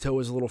 Juan Brito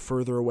is a little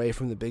further away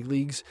from the big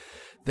leagues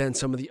than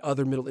some of the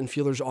other middle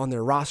infielders on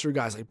their roster,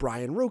 guys like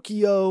Brian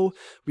Rocchio.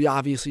 We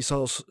obviously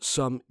saw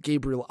some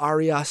Gabriel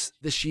Arias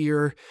this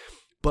year.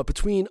 But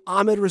between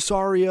Ahmed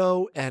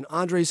Rosario and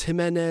Andres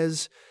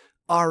Jimenez,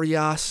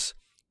 Arias,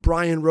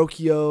 Brian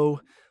Rocchio,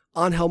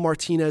 Angel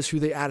Martinez, who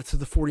they added to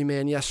the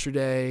 40-man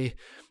yesterday,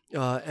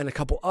 and a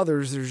couple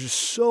others, there's just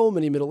so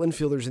many middle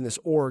infielders in this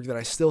org that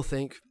I still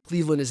think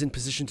Cleveland is in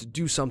position to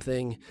do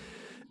something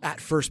at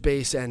first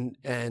base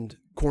and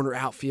corner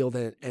outfield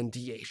and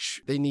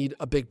DH. They need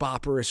a big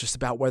bopper. It's just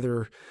about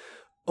whether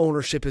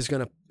ownership is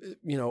going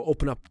to,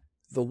 open up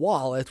the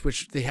wallet,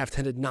 which they have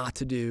tended not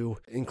to do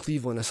in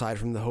Cleveland, aside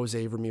from the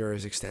Jose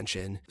Ramirez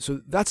extension.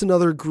 So that's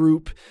another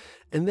group.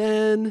 And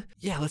then,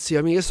 let's see.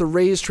 I guess the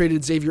Rays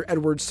traded Xavier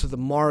Edwards to the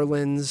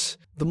Marlins.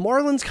 The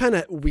Marlins kind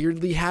of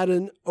weirdly had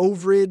an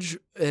overage,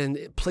 and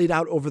it played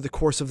out over the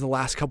course of the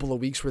last couple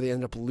of weeks where they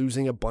ended up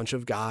losing a bunch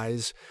of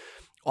guys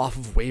off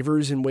of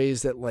waivers in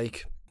ways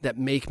that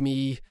make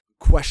me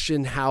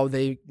question how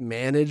they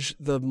manage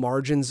the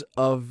margins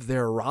of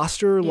their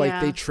roster. Yeah.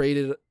 They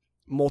traded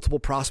multiple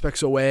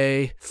prospects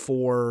away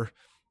for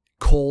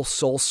Cole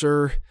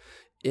Sulser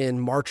in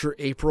March or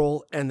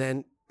April, and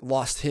then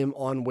lost him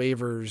on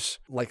waivers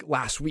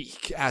last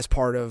week as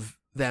part of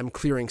them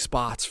clearing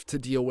spots to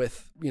deal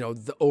with,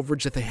 the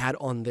overage that they had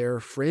on their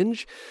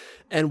fringe.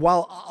 And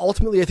while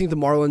ultimately I think the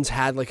Marlins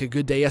had a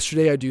good day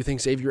yesterday, I do think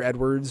Xavier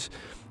Edwards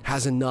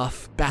has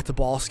enough bat to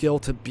ball skill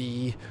to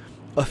be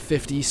a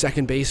 50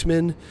 second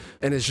baseman,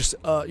 and is just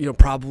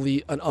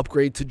probably an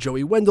upgrade to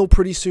Joey Wendell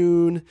pretty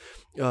soon.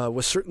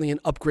 Was certainly an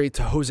upgrade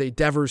to Jose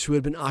Devers, who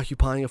had been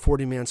occupying a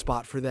 40-man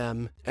spot for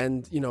them.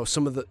 And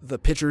some of the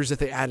pitchers that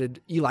they added,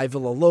 Eli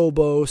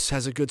Villalobos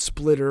has a good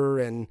splitter,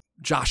 and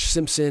Josh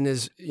Simpson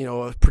is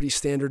a pretty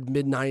standard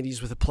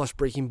mid-90s with a plus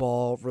breaking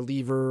ball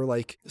reliever.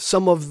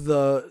 Some of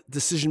the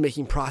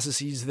decision-making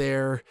processes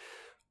there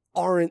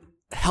aren't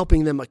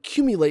helping them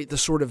accumulate the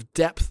sort of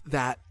depth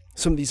that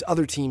some of these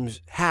other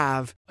teams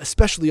have,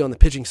 especially on the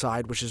pitching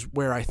side, which is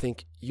where I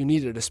think you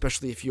need it,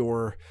 especially if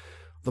you're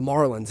the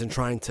Marlins and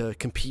trying to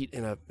compete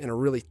in a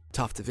really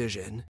tough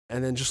division.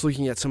 And then just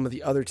looking at some of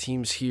the other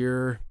teams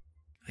here,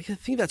 I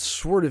think that's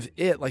sort of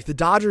it. The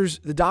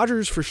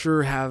Dodgers for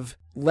sure have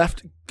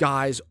left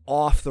guys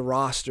off the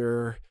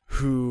roster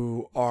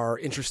who are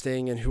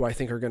interesting and who I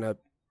think are going to,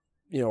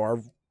 are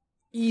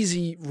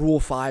easy Rule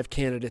 5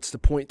 candidates to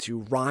point to.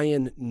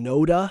 Ryan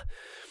Noda,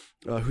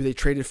 who they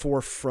traded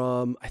for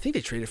from, I think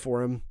they traded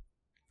for him.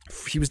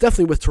 He was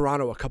definitely with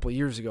Toronto a couple of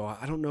years ago.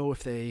 I don't know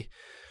if they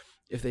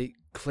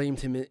claimed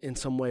him in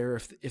some way or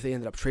if they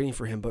ended up trading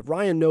for him. But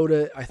Ryan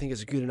Noda, I think,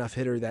 is a good enough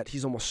hitter that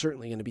he's almost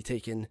certainly going to be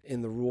taken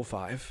in the Rule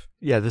 5.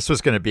 Yeah, this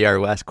was going to be our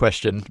last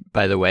question,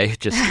 by the way,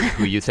 just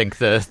who you think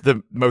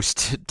the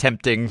most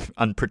tempting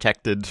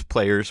unprotected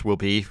players will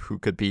be, who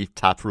could be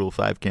top Rule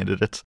 5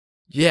 candidates.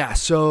 Yeah,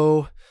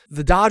 so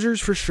the Dodgers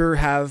for sure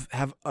have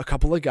a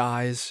couple of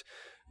guys.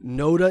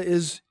 Noda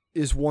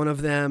is one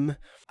of them.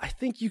 I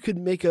think you could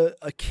make a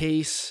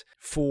case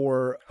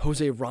for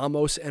Jose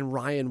Ramos and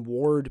Ryan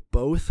Ward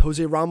both.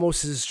 Jose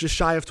Ramos is just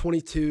shy of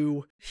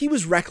 22. He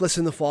was reckless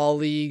in the fall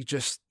league,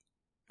 just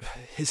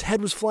his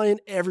head was flying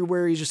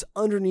everywhere. He's just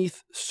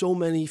underneath so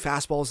many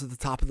fastballs at the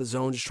top of the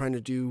zone, just trying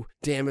to do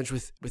damage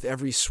with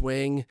every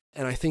swing.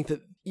 And I think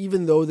that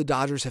even though the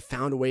Dodgers have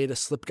found a way to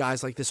slip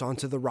guys like this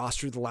onto the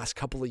roster the last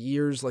couple of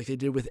years, like they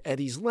did with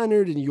Eddie's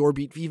Leonard and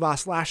Yorbeat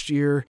Vivas last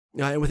year,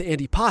 and with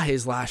Andy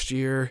Pages last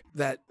year,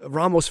 that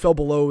Ramos fell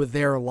below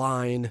their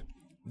line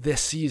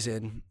this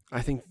season.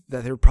 I think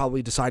that they were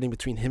probably deciding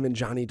between him and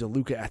Johnny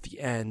DeLuca at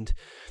the end,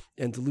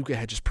 and DeLuca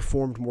had just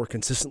performed more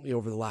consistently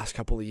over the last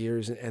couple of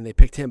years, and they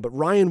picked him. But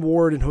Ryan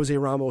Ward and Jose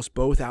Ramos,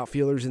 both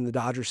outfielders in the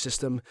Dodgers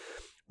system.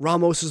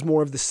 Ramos is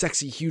more of the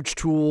sexy, huge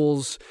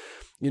tools.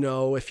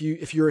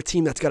 If you're a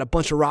team that's got a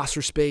bunch of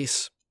roster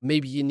space,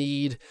 maybe you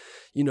need,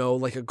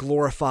 like a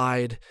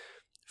glorified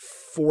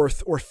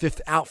 4th or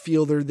 5th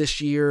outfielder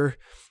this year.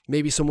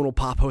 Maybe someone will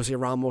pop Jose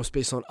Ramos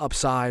based on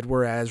upside,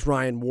 whereas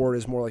Ryan Ward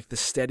is more like the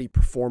steady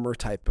performer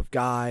type of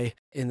guy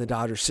in the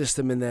Dodgers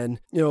system. And then,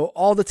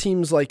 all the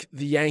teams like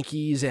the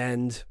Yankees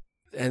and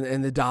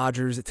the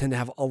Dodgers that tend to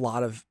have a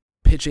lot of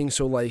pitching.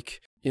 So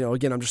like,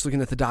 again, I'm just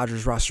looking at the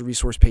Dodgers roster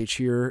resource page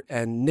here,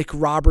 and Nick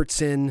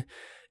Robertson,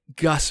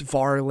 Gus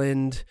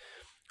Varland,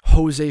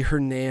 Jose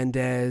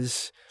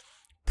Hernandez,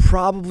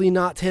 probably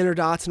not Tanner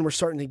Dotson. We're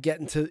starting to get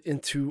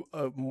into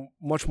a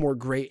much more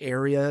gray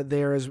area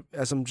there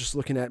as I'm just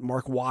looking at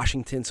Mark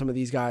Washington. Some of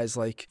these guys,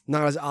 like,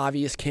 not as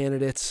obvious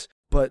candidates,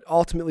 but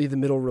ultimately the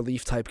middle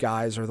relief type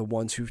guys are the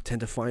ones who tend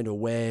to find a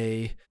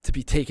way to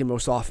be taken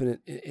most often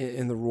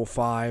in the Rule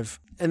 5.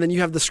 And then you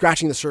have the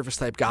scratching the surface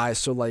type guys.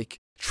 So like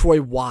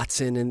Troy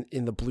Watson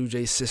in the Blue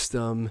Jays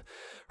system,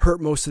 hurt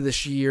most of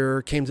this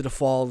year, came to the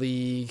fall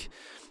league,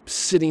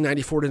 sitting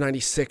 94 to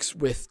 96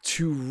 with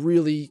 2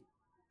 really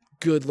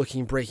good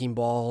looking breaking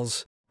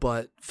balls,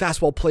 but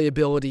fastball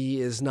playability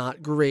is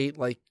not great.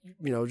 Like,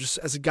 just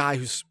as a guy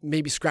who's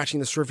maybe scratching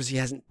the surface, he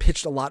hasn't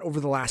pitched a lot over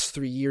the last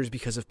 3 years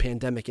because of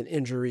pandemic and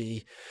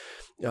injury.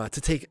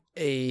 To take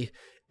a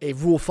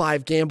Rule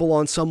 5 gamble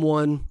on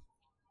someone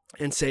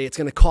and say it's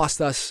going to cost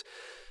us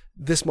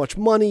this much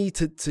money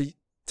to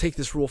take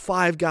this Rule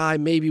 5 guy,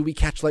 maybe we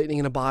catch lightning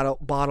in a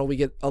bottle, we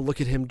get a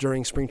look at him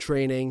during spring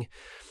training,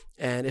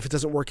 and if it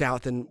doesn't work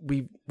out, then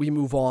we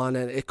move on,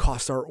 and it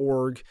costs our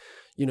org,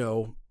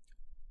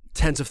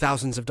 tens of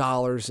thousands of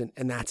dollars,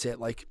 and that's it.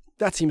 Like,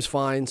 that seems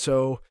fine.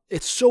 So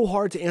it's so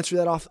hard to answer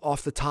that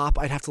off the top.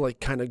 I'd have to like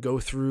kind of go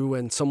through,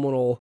 and someone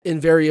will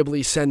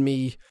invariably send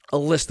me a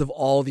list of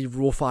all the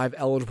Rule 5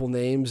 eligible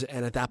names.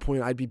 And at that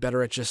point, I'd be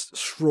better at just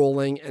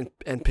scrolling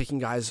and picking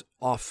guys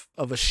off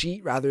of a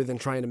sheet rather than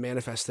trying to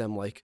manifest them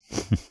like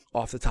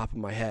off the top of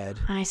my head.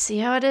 I see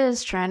how it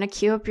is, trying to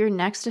queue up your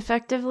next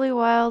Effectively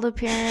Wild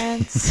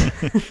appearance.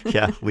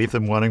 Yeah, leave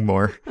them wanting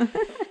more.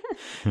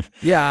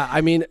 Yeah,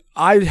 I mean,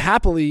 I'd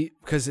happily,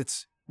 because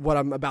it's what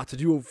I'm about to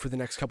do for the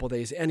next couple of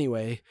days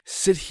anyway,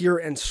 sit here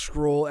and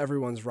scroll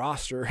everyone's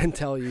roster and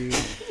tell you,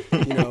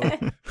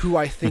 who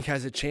I think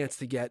has a chance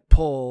to get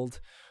pulled.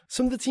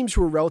 Some of the teams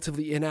who are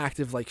relatively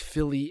inactive, like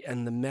Philly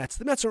and the Mets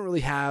don't really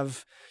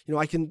have,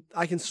 I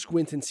can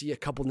squint and see a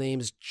couple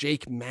names.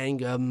 Jake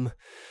Mangum,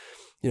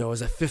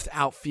 as a 5th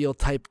outfield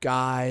type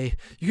guy.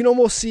 You can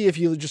almost see, if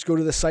you just go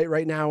to the site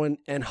right now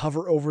and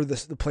hover over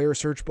the player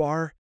search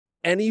bar,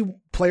 any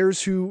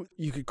players who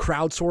you could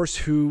crowdsource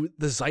who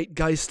the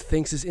zeitgeist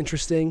thinks is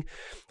interesting,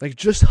 like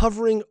just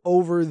hovering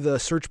over the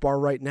search bar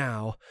right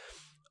now,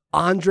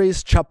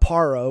 Andres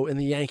Chaparro in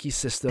the Yankee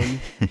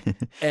system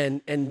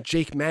and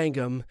Jake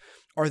Mangum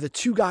are the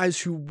 2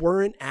 guys who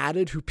weren't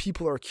added, who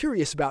people are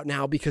curious about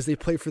now because they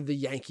play for the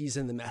Yankees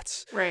and the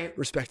Mets, right,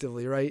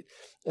 respectively, right?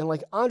 And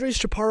like Andres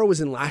Chaparro was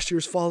in last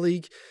year's fall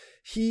league.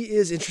 He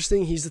is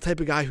interesting. He's the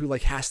type of guy who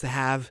like has to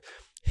have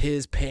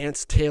his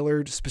pants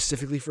tailored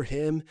specifically for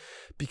him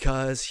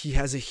because he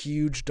has a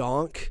huge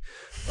donk.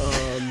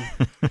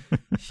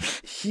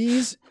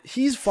 He's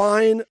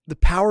fine. The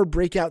power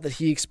breakout that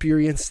he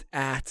experienced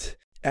at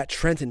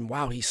Trenton,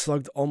 wow, he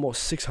slugged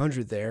almost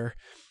 600 there.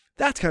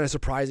 That's kind of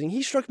surprising.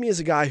 He struck me as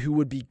a guy who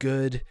would be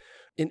good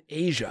in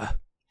Asia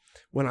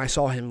when I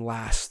saw him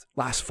last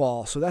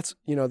fall. So that's,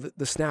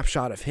 the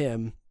snapshot of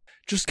him.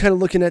 Just kind of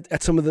looking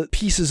at some of the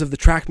pieces of the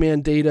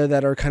TrackMan data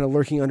that are kind of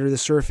lurking under the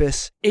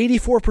surface.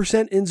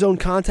 84% in-zone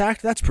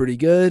contact, that's pretty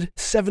good.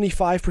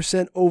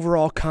 75%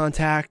 overall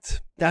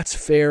contact, that's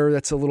fair.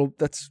 That's a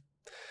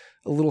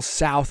little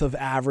south of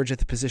average at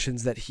the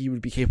positions that he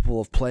would be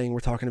capable of playing. We're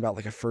talking about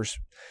like a first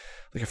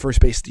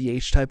base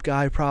DH type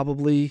guy,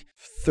 probably.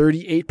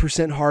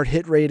 38% hard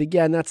hit rate.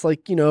 Again, that's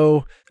like,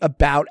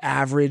 about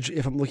average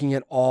if I'm looking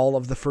at all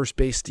of the first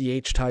base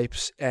DH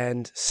types,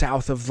 and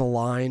south of the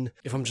line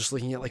if I'm just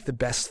looking at like the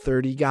best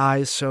 30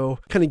 guys. So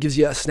kind of gives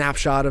you a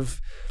snapshot of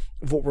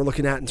what we're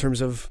looking at in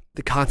terms of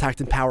the contact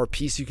and power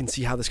piece. You can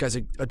see how this guy's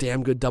a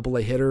damn good AA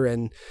hitter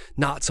and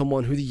not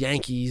someone who the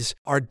Yankees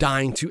are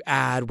dying to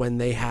add when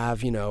they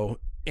have,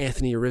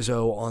 Anthony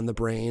Rizzo on the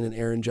brain and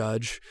Aaron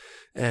Judge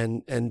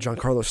and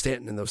Giancarlo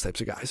Stanton and those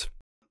types of guys.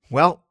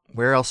 Well,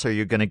 where else are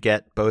you going to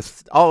get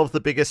both all of the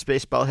biggest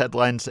baseball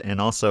headlines and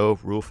also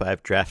Rule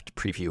 5 draft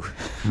preview?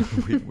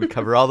 we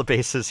cover all the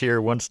bases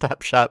here,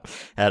 one-stop shop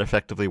at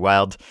Effectively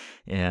Wild,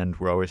 and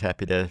we're always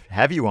happy to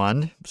have you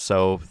on.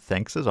 So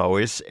thanks as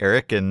always,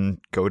 Eric, and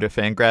go to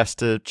Fangraphs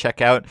to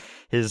check out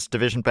his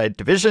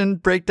division-by-division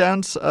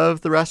breakdowns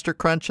of the roster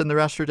crunch and the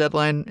roster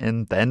deadline,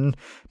 and then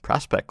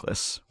prospect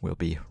lists will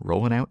be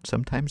rolling out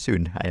sometime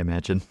soon, I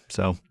imagine.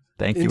 So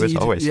thank you as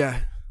always. Yeah.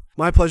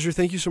 My pleasure.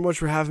 Thank you so much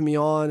for having me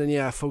on. And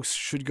yeah, folks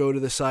should go to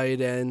the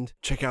site and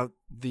check out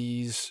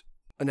these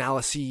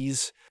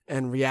analyses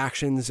and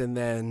reactions. And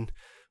then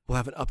we'll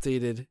have an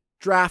updated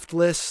draft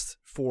list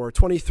for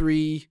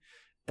 23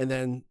 and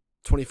then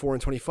 24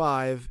 and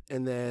 25.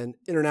 And then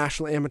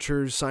international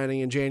amateurs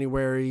signing in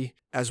January,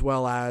 as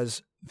well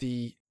as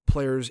the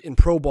players in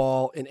pro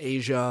ball in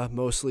Asia,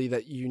 mostly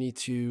that you need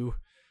to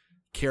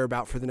care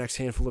about for the next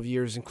handful of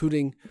years,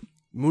 including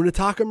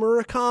Munetaka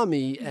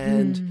Murakami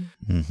and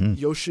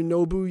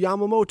Yoshinobu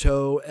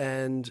Yamamoto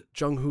and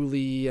Jung-Hoo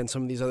Lee and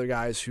some of these other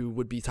guys who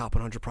would be top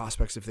 100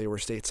 prospects if they were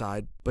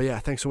stateside. But yeah,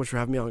 thanks so much for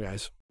having me on,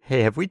 guys.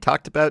 Hey, have we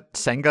talked about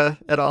Senga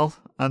at all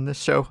on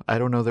this show? I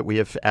don't know that we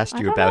have asked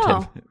you about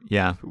him.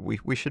 Yeah,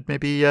 we should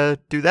maybe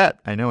do that.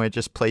 I know I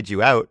just played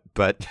you out,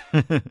 but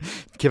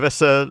give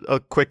us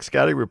a quick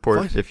scouting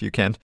report if you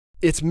can.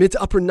 It's mid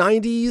to upper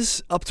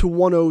 90s, up to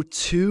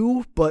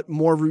 102, but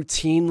more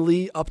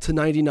routinely up to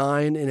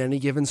 99 in any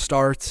given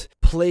start.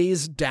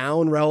 Plays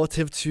down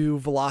relative to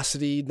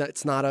velocity.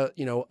 It's not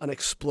an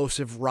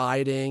explosive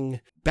riding,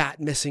 bat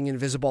missing,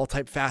 invisible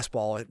type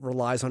fastball. It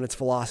relies on its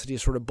velocity to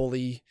sort of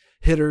bully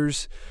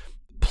hitters.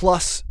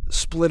 Plus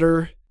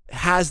splitter,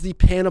 has the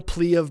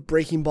panoply of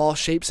breaking ball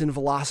shapes and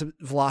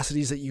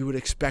velocities that you would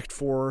expect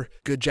for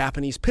good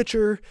Japanese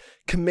pitcher.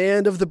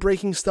 Command of the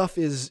breaking stuff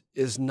is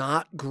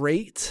not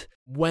great.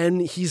 When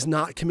he's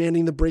not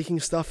commanding the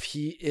breaking stuff,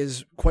 he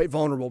is quite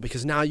vulnerable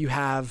because now you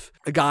have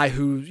a guy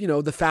who,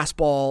 the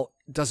fastball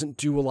doesn't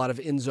do a lot of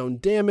in-zone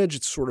damage.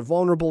 It's sort of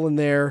vulnerable in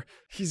there.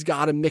 He's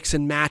got to mix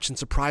and match and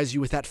surprise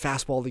you with that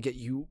fastball to get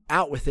you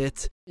out with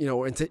it,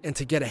 and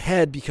to get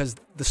ahead because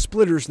the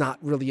splitter's not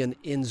really an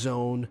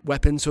in-zone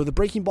weapon. So the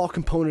breaking ball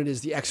component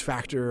is the X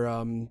factor,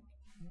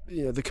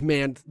 the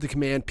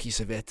command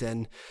piece of it.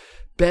 And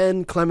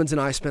Ben Clemens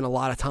and I spent a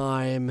lot of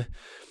time.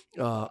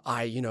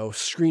 I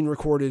screen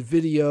recorded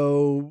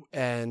video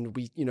and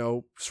we,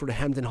 sort of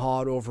hemmed and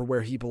hawed over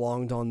where he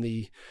belonged on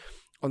the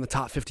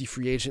top 50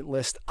 free agent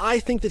list. I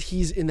think that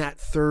he's in that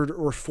third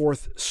or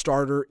fourth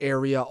starter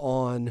area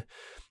on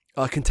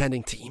a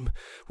contending team,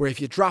 where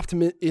if you dropped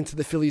him into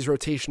the Phillies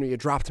rotation or you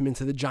dropped him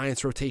into the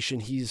Giants rotation,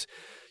 he's,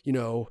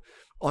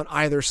 on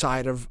either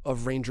side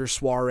of Ranger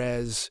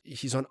Suarez.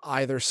 He's on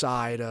either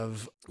side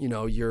of,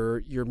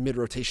 your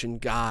mid-rotation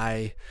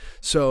guy.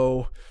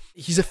 So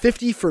he's a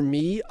 50 for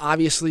me.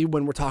 Obviously,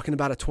 when we're talking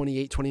about a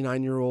 28,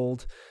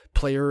 29-year-old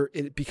player,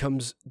 it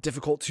becomes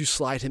difficult to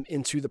slide him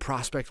into the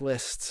prospect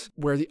lists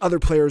where the other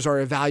players are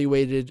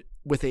evaluated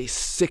with a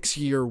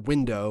 6-year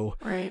window,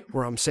 right?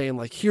 Where I'm saying,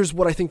 like, here's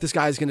what I think this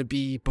guy is going to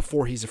be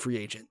before he's a free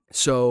agent.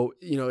 So,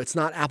 it's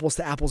not apples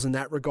to apples in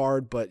that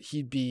regard, but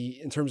he'd be,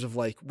 in terms of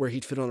like where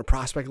he'd fit on a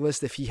prospect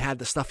list, if he had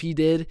the stuff he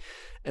did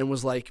and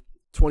was like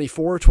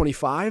 24,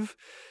 25,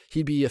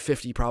 he'd be a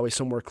 50, probably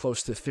somewhere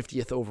close to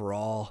 50th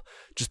overall,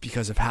 just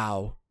because of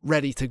how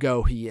ready to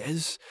go he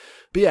is.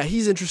 But yeah,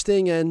 he's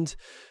interesting. And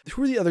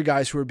who are the other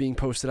guys who are being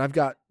posted? I've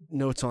got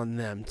notes on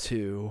them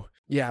too.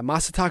 Yeah,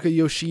 Masataka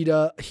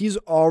Yoshida, he's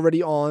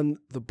already on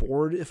the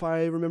board, if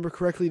I remember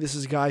correctly. This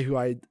is a guy who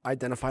I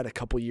identified a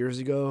couple years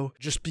ago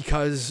just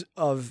because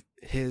of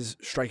his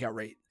strikeout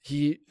rate.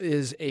 He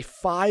is a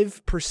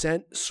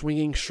 5%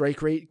 swinging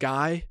strike rate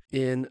guy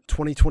in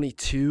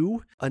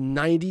 2022, a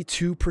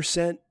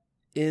 92%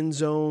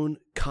 in-zone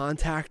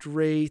contact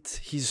rate.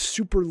 He's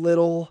super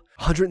little,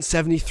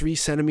 173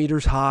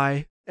 centimeters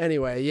high.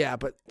 Anyway, yeah,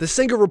 but the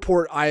Senga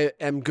report I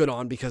am good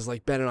on because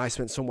like Ben and I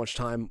spent so much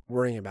time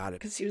worrying about it.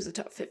 Because he was a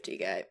top 50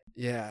 guy.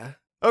 Yeah.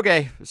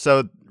 Okay,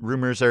 so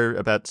rumors are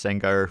about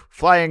Senga are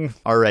flying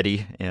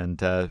already,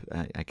 and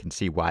I can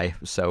see why.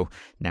 So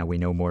now we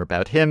know more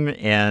about him,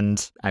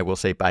 and I will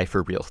say bye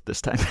for real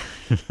this time.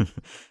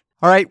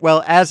 All right,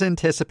 well, as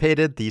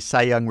anticipated, the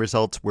Cy Young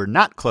results were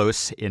not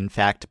close. In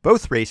fact,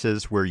 both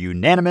races were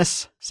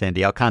unanimous.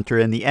 Sandy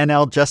Alcantara in the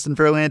NL, Justin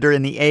Verlander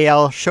in the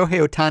AL.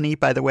 Shohei Ohtani,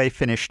 by the way,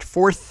 finished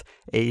fourth,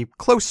 a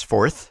close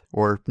fourth,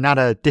 or not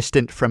a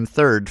distant from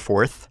third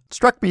fourth. It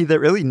struck me that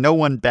really no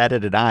one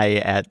batted an eye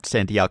at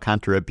Sandy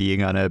Alcantara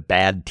being on a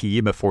bad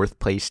team, a fourth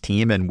place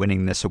team, and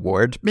winning this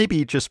award.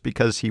 Maybe just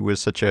because he was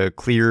such a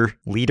clear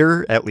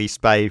leader, at least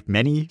by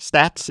many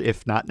stats,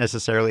 if not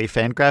necessarily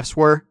Fangraphs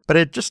were. But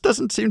it just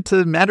doesn't seem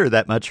to matter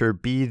that much or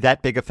be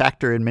that big a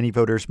factor in many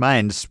voters'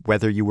 minds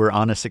whether you were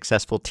on a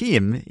successful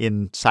team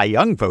in Cy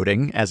Young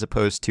voting as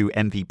opposed to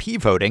MVP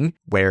voting,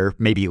 where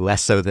maybe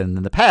less so than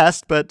in the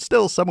past, but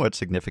still somewhat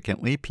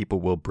significantly,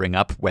 people will bring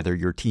up whether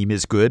your team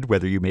is good,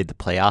 whether you made the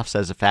playoffs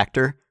as a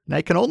factor. And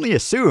I can only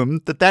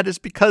assume that that is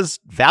because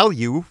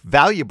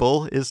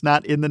valuable, is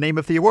not in the name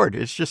of the award.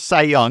 It's just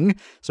Cy Young.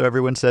 So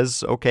everyone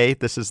says, okay,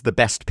 this is the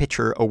best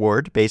pitcher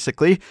award,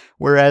 basically.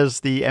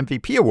 Whereas the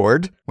MVP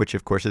award, which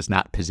of course is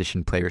not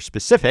position player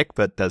specific,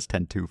 but does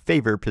tend to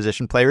favor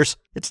position players,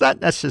 it's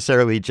not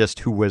necessarily just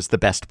who was the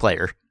best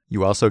player.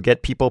 You also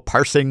get people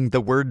parsing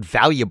the word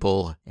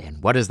valuable,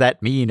 and what does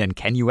that mean, and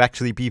can you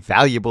actually be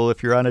valuable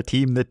if you're on a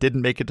team that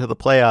didn't make it to the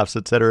playoffs,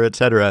 etc.,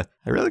 etc.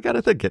 I really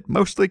gotta think it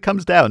mostly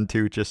comes down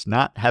to just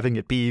not having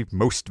it be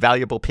most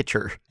valuable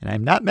pitcher. And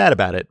I'm not mad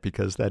about it,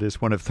 because that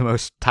is one of the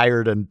most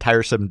tired and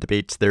tiresome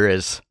debates there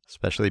is,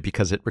 especially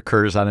because it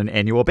recurs on an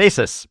annual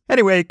basis.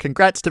 Anyway,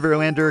 congrats to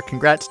Verlander,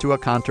 congrats to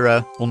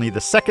Alcantara. Only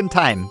the second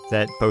time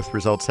that both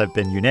results have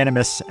been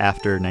unanimous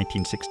after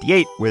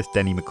 1968, with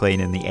Denny McLain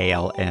in the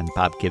AL and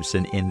Bob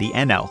Gibson in the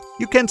NL.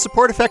 You can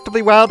support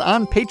Effectively Wild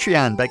on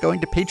Patreon by going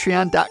to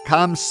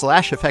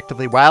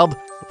patreon.com/effectivelywild.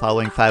 The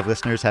following 5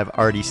 listeners have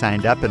already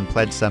signed up and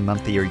pledged some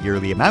monthly or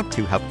yearly amount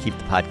to help keep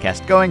the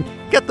podcast going,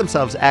 get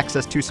themselves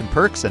access to some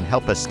perks, and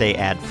help us stay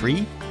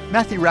ad-free.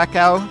 Matthew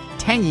Rackow,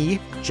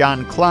 Tangy,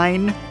 John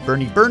Klein,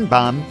 Bernie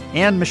Birnbaum,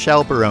 and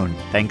Michelle Barone.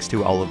 Thanks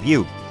to all of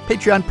you.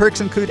 Patreon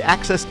perks include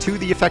access to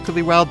the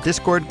Effectively Wild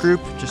Discord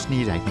group. Just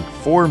need, I think,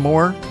 4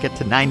 more to get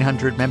to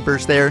 900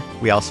 members there.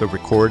 We also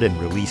record and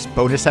release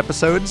bonus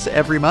episodes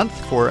every month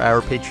for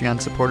our Patreon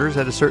supporters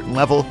at a certain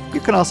level. You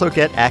can also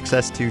get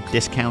access to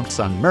discounts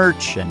on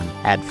merch and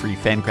ad-free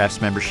Fangraphs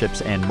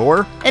memberships and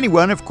more.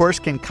 Anyone, of course,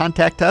 can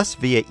contact us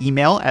via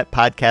email at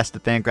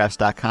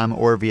podcast@fangraphs.com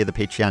or via the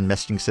Patreon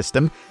messaging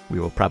system. We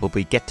will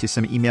probably get to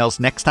some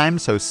emails next time,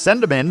 so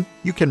send them in.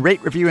 You can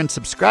rate, review, and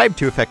subscribe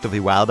to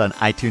Effectively Wild on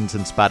iTunes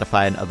and Spotify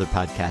and other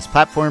podcast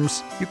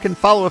platforms. You can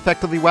follow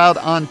Effectively Wild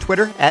on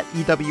Twitter at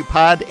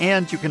EWPod,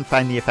 and you can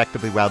find the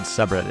Effectively Wild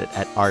subreddit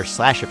at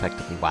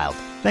r/EffectivelyWild.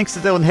 Thanks to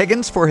Dylan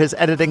Higgins for his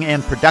editing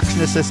and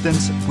production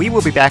assistance. We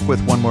will be back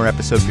with one more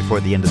episode before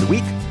the end of the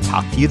week.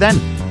 Talk to you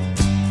then.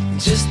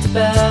 Just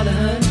about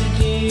 100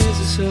 years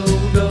or so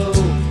ago,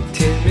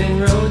 10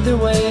 men rode their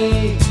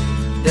way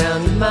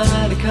down the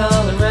mighty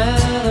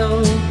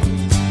Colorado.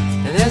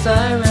 And as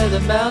I read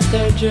about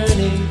their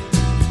journey,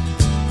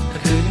 I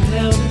couldn't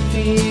help but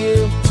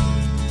feel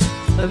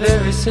a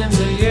very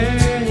similar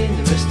yearning.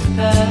 The